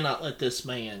cannot let this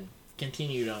man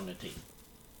continue to own the team.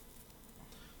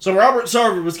 So Robert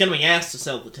Sarver was going to be asked to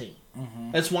sell the team.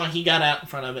 Mm-hmm. That's why he got out in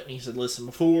front of it and he said, listen,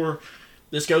 before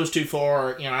this goes too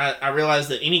far, I realize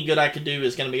that any good I could do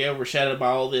is going to be overshadowed by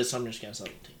all this, so I'm just going to sell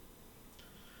the team.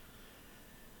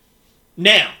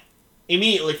 Now,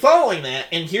 immediately following that,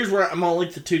 and here's where I'm going to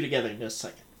link the two together in just a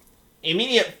second.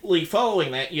 Immediately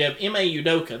following that, you have Ime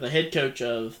Udoka, the head coach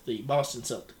of the Boston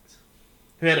Celtics,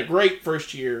 who had a great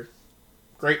first year,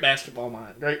 great basketball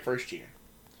mind, great first year.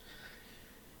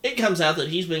 It comes out that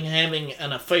he's been having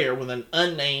an affair with an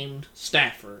unnamed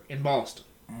staffer in Boston.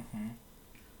 Mm-hmm.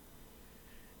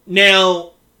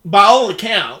 Now, by all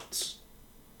accounts,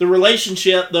 The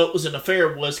relationship, though it was an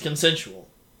affair, was consensual.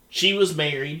 She was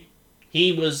married.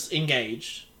 He was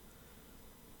engaged.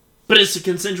 But it's a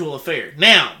consensual affair.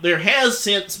 Now, there has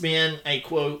since been a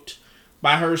quote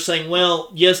by her saying,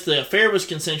 well, yes, the affair was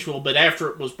consensual, but after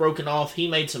it was broken off, he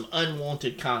made some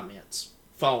unwanted comments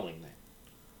following that.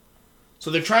 So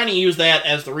they're trying to use that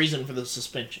as the reason for the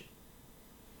suspension.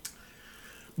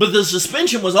 But the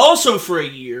suspension was also for a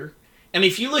year, and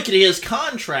if you look at his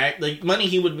contract, the money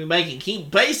he would be making, he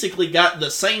basically got the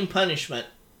same punishment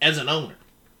as an owner.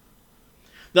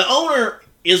 The owner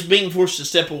is being forced to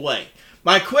step away.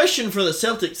 My question for the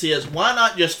Celtics is, why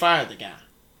not just fire the guy?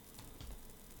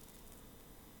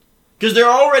 Because they're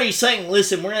already saying,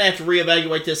 listen, we're going to have to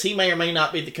reevaluate this. He may or may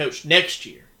not be the coach next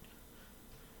year.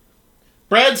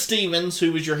 Brad Stevens,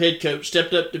 who was your head coach,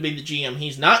 stepped up to be the GM.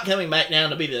 He's not coming back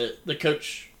down to be the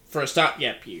coach for a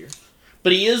stopgap year.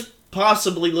 But he is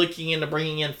possibly looking into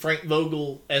bringing in Frank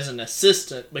Vogel as an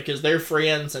assistant because they're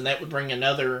friends, and that would bring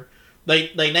another...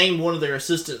 They named one of their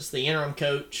assistants the interim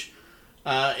coach,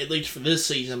 at least for this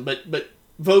season. But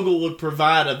Vogel would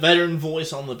provide a veteran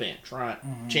voice on the bench, right?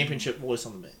 Mm-hmm. Championship voice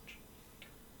on the bench.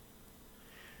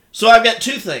 So I've got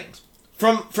two things.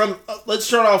 Let's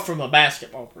start off from a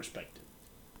basketball perspective.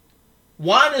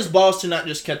 Why does Boston not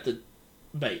just cut the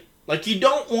bait? Like, you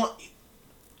don't want...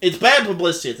 It's bad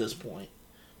publicity at this point.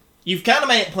 You've kind of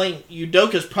made it plain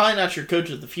Udoka's probably not your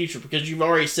coach of the future because you've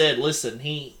already said, listen,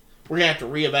 we're going to have to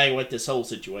reevaluate this whole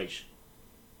situation.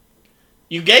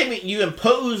 You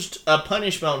imposed a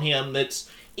punishment on him that's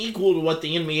equal to what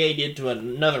the NBA did to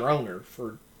another owner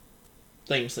for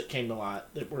things that came to light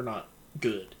that were not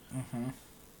good. Mm-hmm.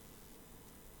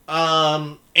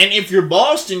 And if you're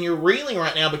Boston, you're reeling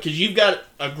right now because you've got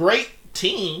a great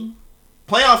team,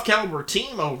 playoff caliber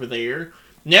team over there.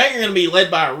 Now you're going to be led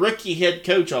by a rookie head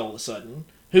coach all of a sudden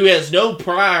who has no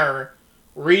prior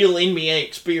real NBA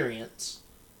experience,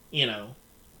 you know.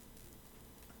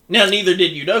 Now, neither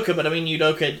did Udoka, but I mean,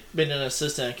 Udoka had been an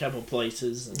assistant in a couple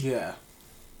places. Yeah.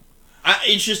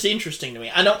 It's just interesting to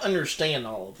me. I don't understand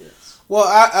all of this. Well,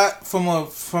 I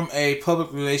from a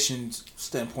public relations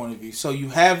standpoint of view, so you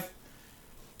have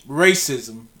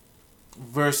racism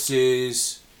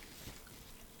versus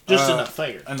just an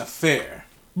affair. An affair.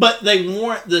 But they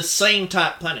warrant the same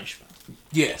type punishment.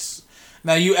 Yes.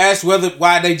 Now you ask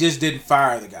why they just didn't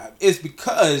fire the guy. It's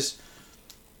because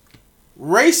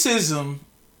racism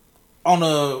on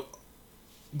a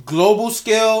global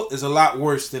scale is a lot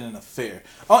worse than an affair.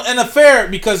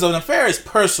 Because an affair is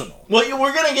personal. Well,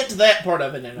 we're going to get to that part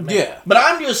of it in a minute. Yeah. But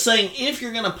I'm just saying, if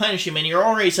you're going to punish him, and you're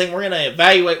already saying we're going to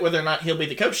evaluate whether or not he'll be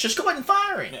the coach, just go ahead and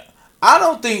fire him. Yeah. I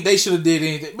don't think they should have did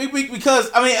anything. Because,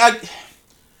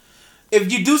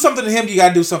 if you do something to him, you got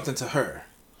to do something to her.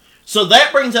 So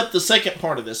that brings up the second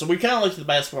part of this. So we kind of looked at the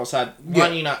basketball side. Why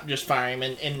don't you not just fire him?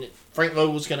 And Frank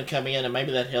Vogel's going to come in, and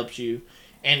maybe that helps you.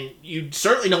 And you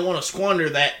certainly don't want to squander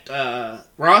that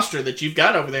roster that you've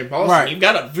got over there in Boston. Right. You've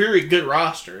got a very good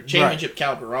roster, a championship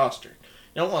caliber roster.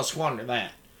 You don't want to squander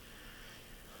that.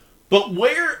 But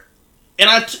where,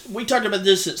 and we talked about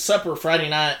this at supper Friday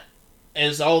night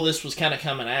as all this was kind of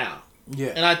coming out.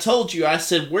 Yeah. And I told you, I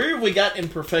said, where have we got in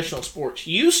professional sports?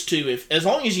 Used to, as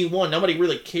long as you won, nobody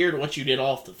really cared what you did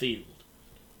off the field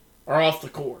or off the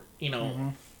court,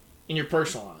 in your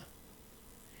personal life.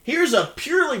 Here's a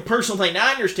purely personal thing. Now,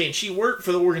 I understand she worked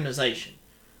for the organization.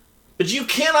 But you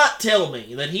cannot tell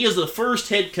me that he is the first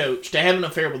head coach to have an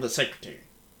affair with a secretary.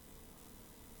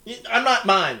 I'm not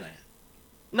buying that.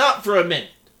 Not for a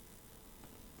minute.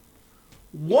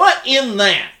 What in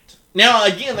that? Now,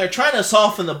 again, they're trying to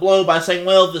soften the blow by saying,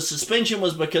 well, the suspension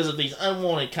was because of these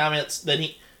unwanted comments that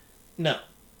he... No,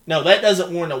 that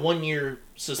doesn't warrant a 1-year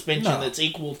suspension that's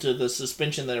equal to the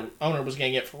suspension that an owner was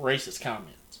going to get for racist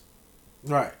comments.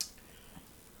 Right.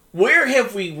 Where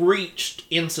have we reached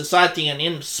in society and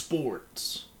in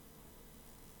sports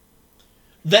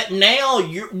that now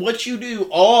what you do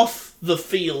off the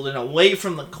field and away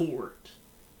from the court,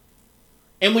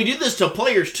 and we do this to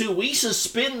players too, we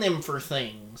suspend them for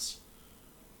things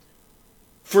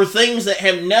that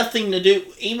have nothing to do,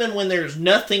 even when there's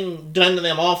nothing done to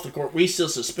them off the court, we still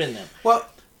suspend them. Well,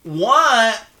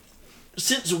 why...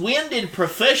 Since when did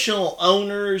professional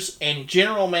owners and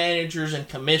general managers and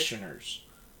commissioners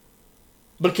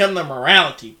become the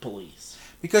morality police?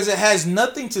 Because it has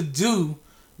nothing to do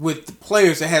with the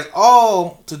players. It has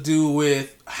all to do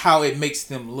with how it makes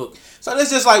them look. So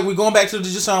it's just like we're going back to the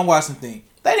Deshaun Watson thing.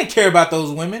 They didn't care about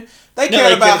those women. They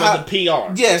cared about the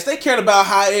PR. Yes, they cared about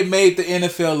how it made the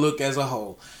NFL look as a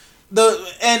whole.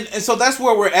 And so that's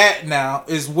where we're at now.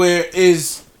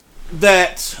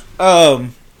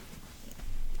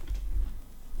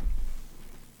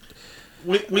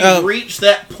 We've reached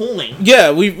that point.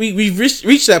 Yeah, we've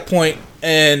reached that point,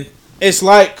 and it's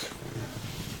like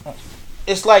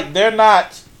they're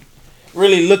not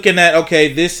really looking at,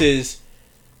 okay, this is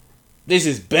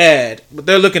bad, but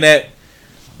they're looking at,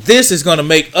 this is gonna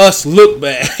make us look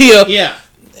bad. You know? Yeah.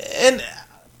 And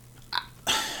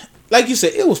like you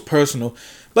said, it was personal,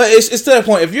 but it's to that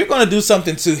point. If you're gonna do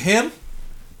something to him,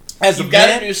 you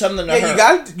got to do something to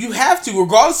her. You have to,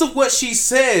 regardless of what she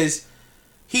says.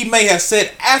 He may have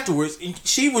said afterwards,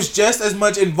 she was just as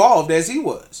much involved as he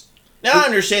was. Now I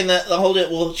understand that the whole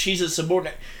well, she's a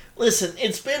subordinate. Listen,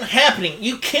 it's been happening.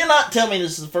 You cannot tell me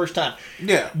this is the first time.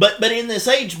 Yeah. But in this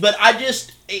age,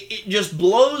 it just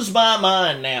blows my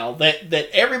mind now that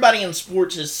everybody in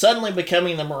sports is suddenly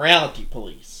becoming the morality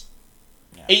police.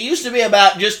 Yeah. It used to be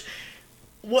about just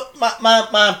what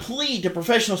my plea to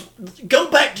professionals: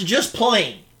 go back to just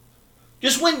playing,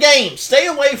 just win games, stay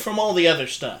away from all the other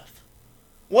stuff.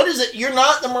 What is it? You're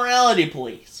not the morality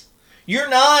police. You're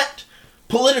not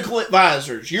political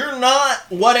advisors. You're not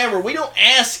whatever. We don't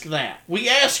ask that. We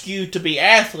ask you to be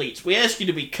athletes. We ask you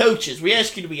to be coaches. We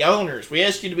ask you to be owners. We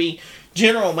ask you to be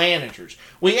general managers.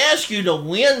 We ask you to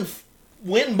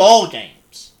win ball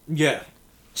games. Yeah.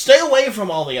 Stay away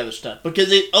from all the other stuff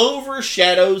because it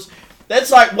overshadows. That's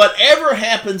like whatever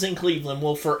happens in Cleveland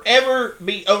will forever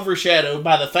be overshadowed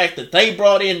by the fact that they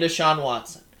brought in Deshaun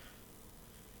Watson.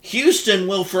 Houston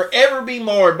will forever be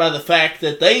marred by the fact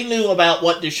that they knew about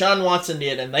what Deshaun Watson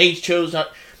did and they chose not.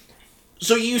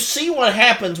 So you see what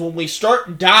happens when we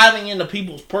start diving into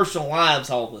people's personal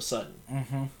lives all of a sudden.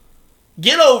 Mm-hmm.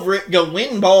 Get over it. Go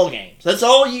win ball games. That's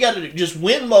all you got to do. Just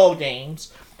win ball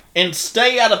games and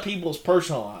stay out of people's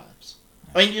personal lives.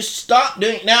 I mean, just stop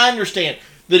doing it. Now I understand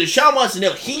the Deshaun Watson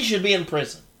deal. He should be in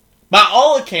prison. By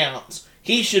all accounts,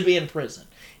 he should be in prison.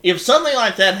 If something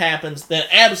like that happens, then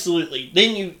absolutely,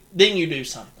 then you do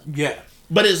something. Yeah.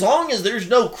 But as long as there's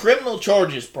no criminal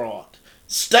charges brought,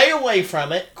 stay away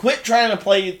from it. Quit trying to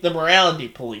play the morality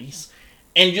police,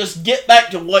 and just get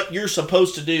back to what you're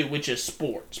supposed to do, which is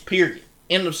sports. Period.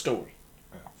 End of story.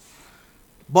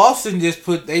 Boston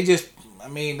put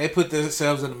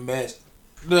themselves in a mess.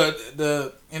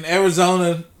 In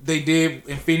Arizona they did,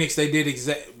 in Phoenix they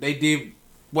did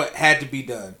what had to be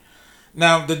done.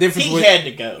 Now the difference had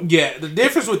to go. Yeah, the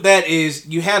difference with that is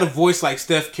you had a voice like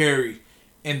Steph Curry's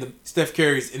in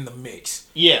the mix.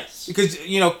 Yes, because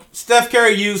Steph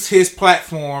Curry used his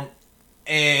platform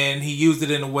and he used it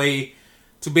in a way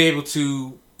to be able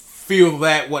to feel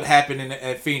that what happened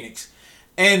at Phoenix,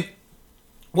 and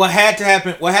what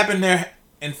happened there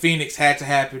in Phoenix had to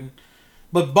happen,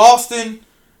 but Boston.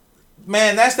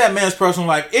 Man, that's that man's personal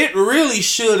life. It really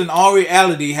should, in all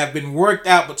reality, have been worked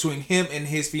out between him and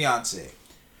his fiancée.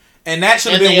 And that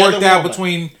should have been worked out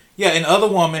between, an other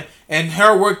woman, and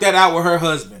her worked that out with her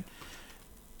husband.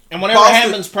 And whatever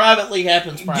happens privately,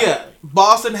 happens privately. Yeah,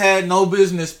 Boston had no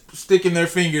business sticking their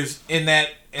fingers in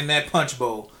that punch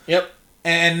bowl. Yep.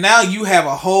 And now you have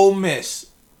a whole mess.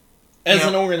 As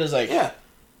an organization. Yeah.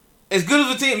 As good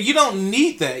as a team, you don't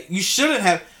need that. You shouldn't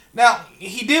have... Now,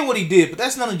 he did what he did, but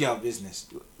that's none of y'all business.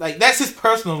 Like, that's his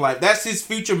personal life. That's his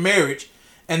future marriage,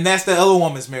 and that's the other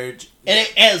woman's marriage. And it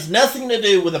has nothing to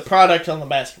do with the product on the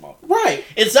basketball. Right.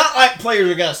 It's not like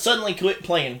players are going to suddenly quit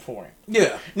playing for him.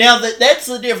 Yeah. Now, that's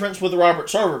the difference with Robert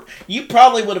Sarver. You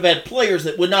probably would have had players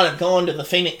that would not have gone to the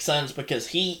Phoenix Suns because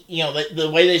he, the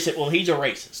way they said, well, he's a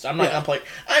racist. I'm not going to play.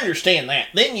 I understand that.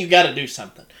 Then you got to do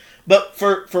something. But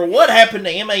for what happened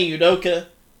to Ime Udoka,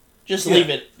 just leave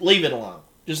it alone.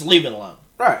 Just leave it alone.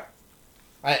 Right.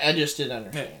 I just didn't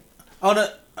understand. Yeah.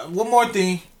 One more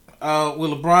thing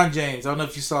with LeBron James. I don't know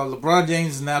if you saw. LeBron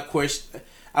James is now questioned.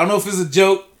 I don't know if it's a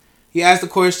joke. He asked the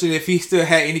question if he still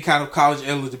had any kind of college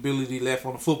eligibility left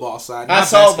on the football side. I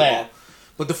saw that.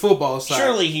 But the football side.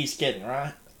 Surely he's kidding,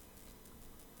 right?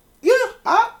 Yeah.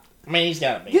 I mean, he's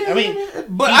got to be. Yeah, I mean,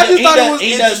 but I just thought it was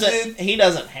interesting. He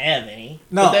doesn't have any.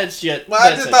 No. But that's just... Well,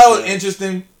 I just thought it was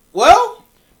interesting. Well...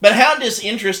 But how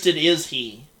disinterested is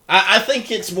he? I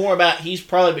think it's more about he's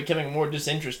probably becoming more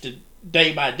disinterested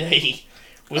day by day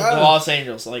with the Los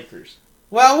Angeles Lakers.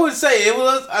 Well, I would say it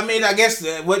was. I mean, I guess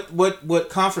what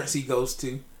conference he goes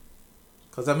to,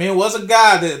 because I mean, it was a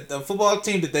guy the football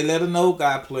team that they let an old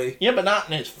guy play. Yeah, but not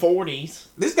in his 40s.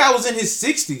 This guy was in his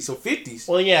 60s or 50s.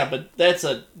 Well, yeah, but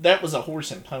that was a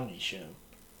horse and pony show.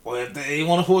 Well, if they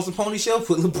want a horse and pony show,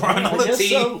 put LeBron on the team.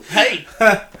 So. Hey,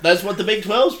 that's what the Big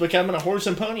 12's becoming, a horse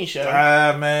and pony show.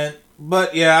 Man.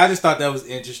 But, yeah, I just thought that was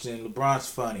interesting. LeBron's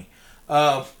funny.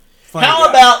 How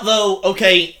about, though,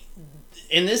 okay,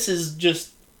 and this is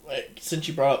just, since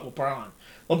you brought up LeBron,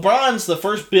 LeBron's the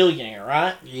first billionaire,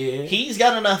 right? Yeah. He's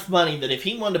got enough money that if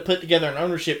he wanted to put together an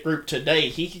ownership group today,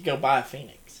 he could go buy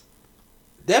Phoenix.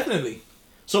 Definitely.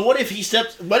 So what if he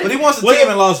steps... But he wants a team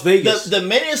in Las Vegas. The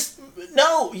minute...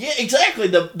 No, yeah, exactly.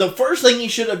 The first thing he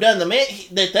should have done, the minute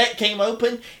that came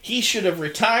open, he should have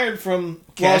retired from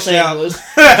Los Angeles,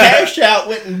 cashed out,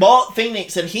 went and bought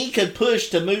Phoenix, and he could push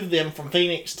to move them from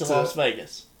Phoenix to Las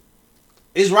Vegas.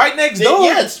 It's right next door.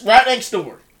 Yeah, it's right next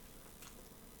door.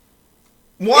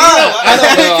 Why? I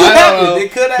don't know.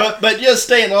 It could happen. But just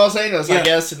stay in Los Angeles, I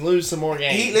guess, and lose some more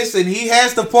games. He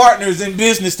has the partners in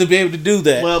business to be able to do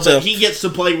that. Well, but he gets to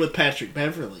play with Patrick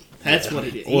Beverly. That's what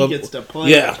it is. He gets to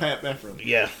play with Pat Beverly.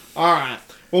 Yeah. All right.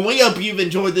 Well, we hope you've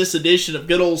enjoyed this edition of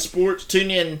Good Old Sports. Tune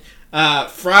in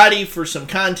Friday for some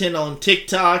content on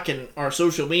TikTok and our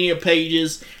social media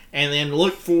pages. And then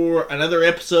look for another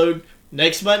episode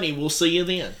next Monday. We'll see you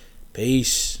then.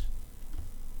 Peace.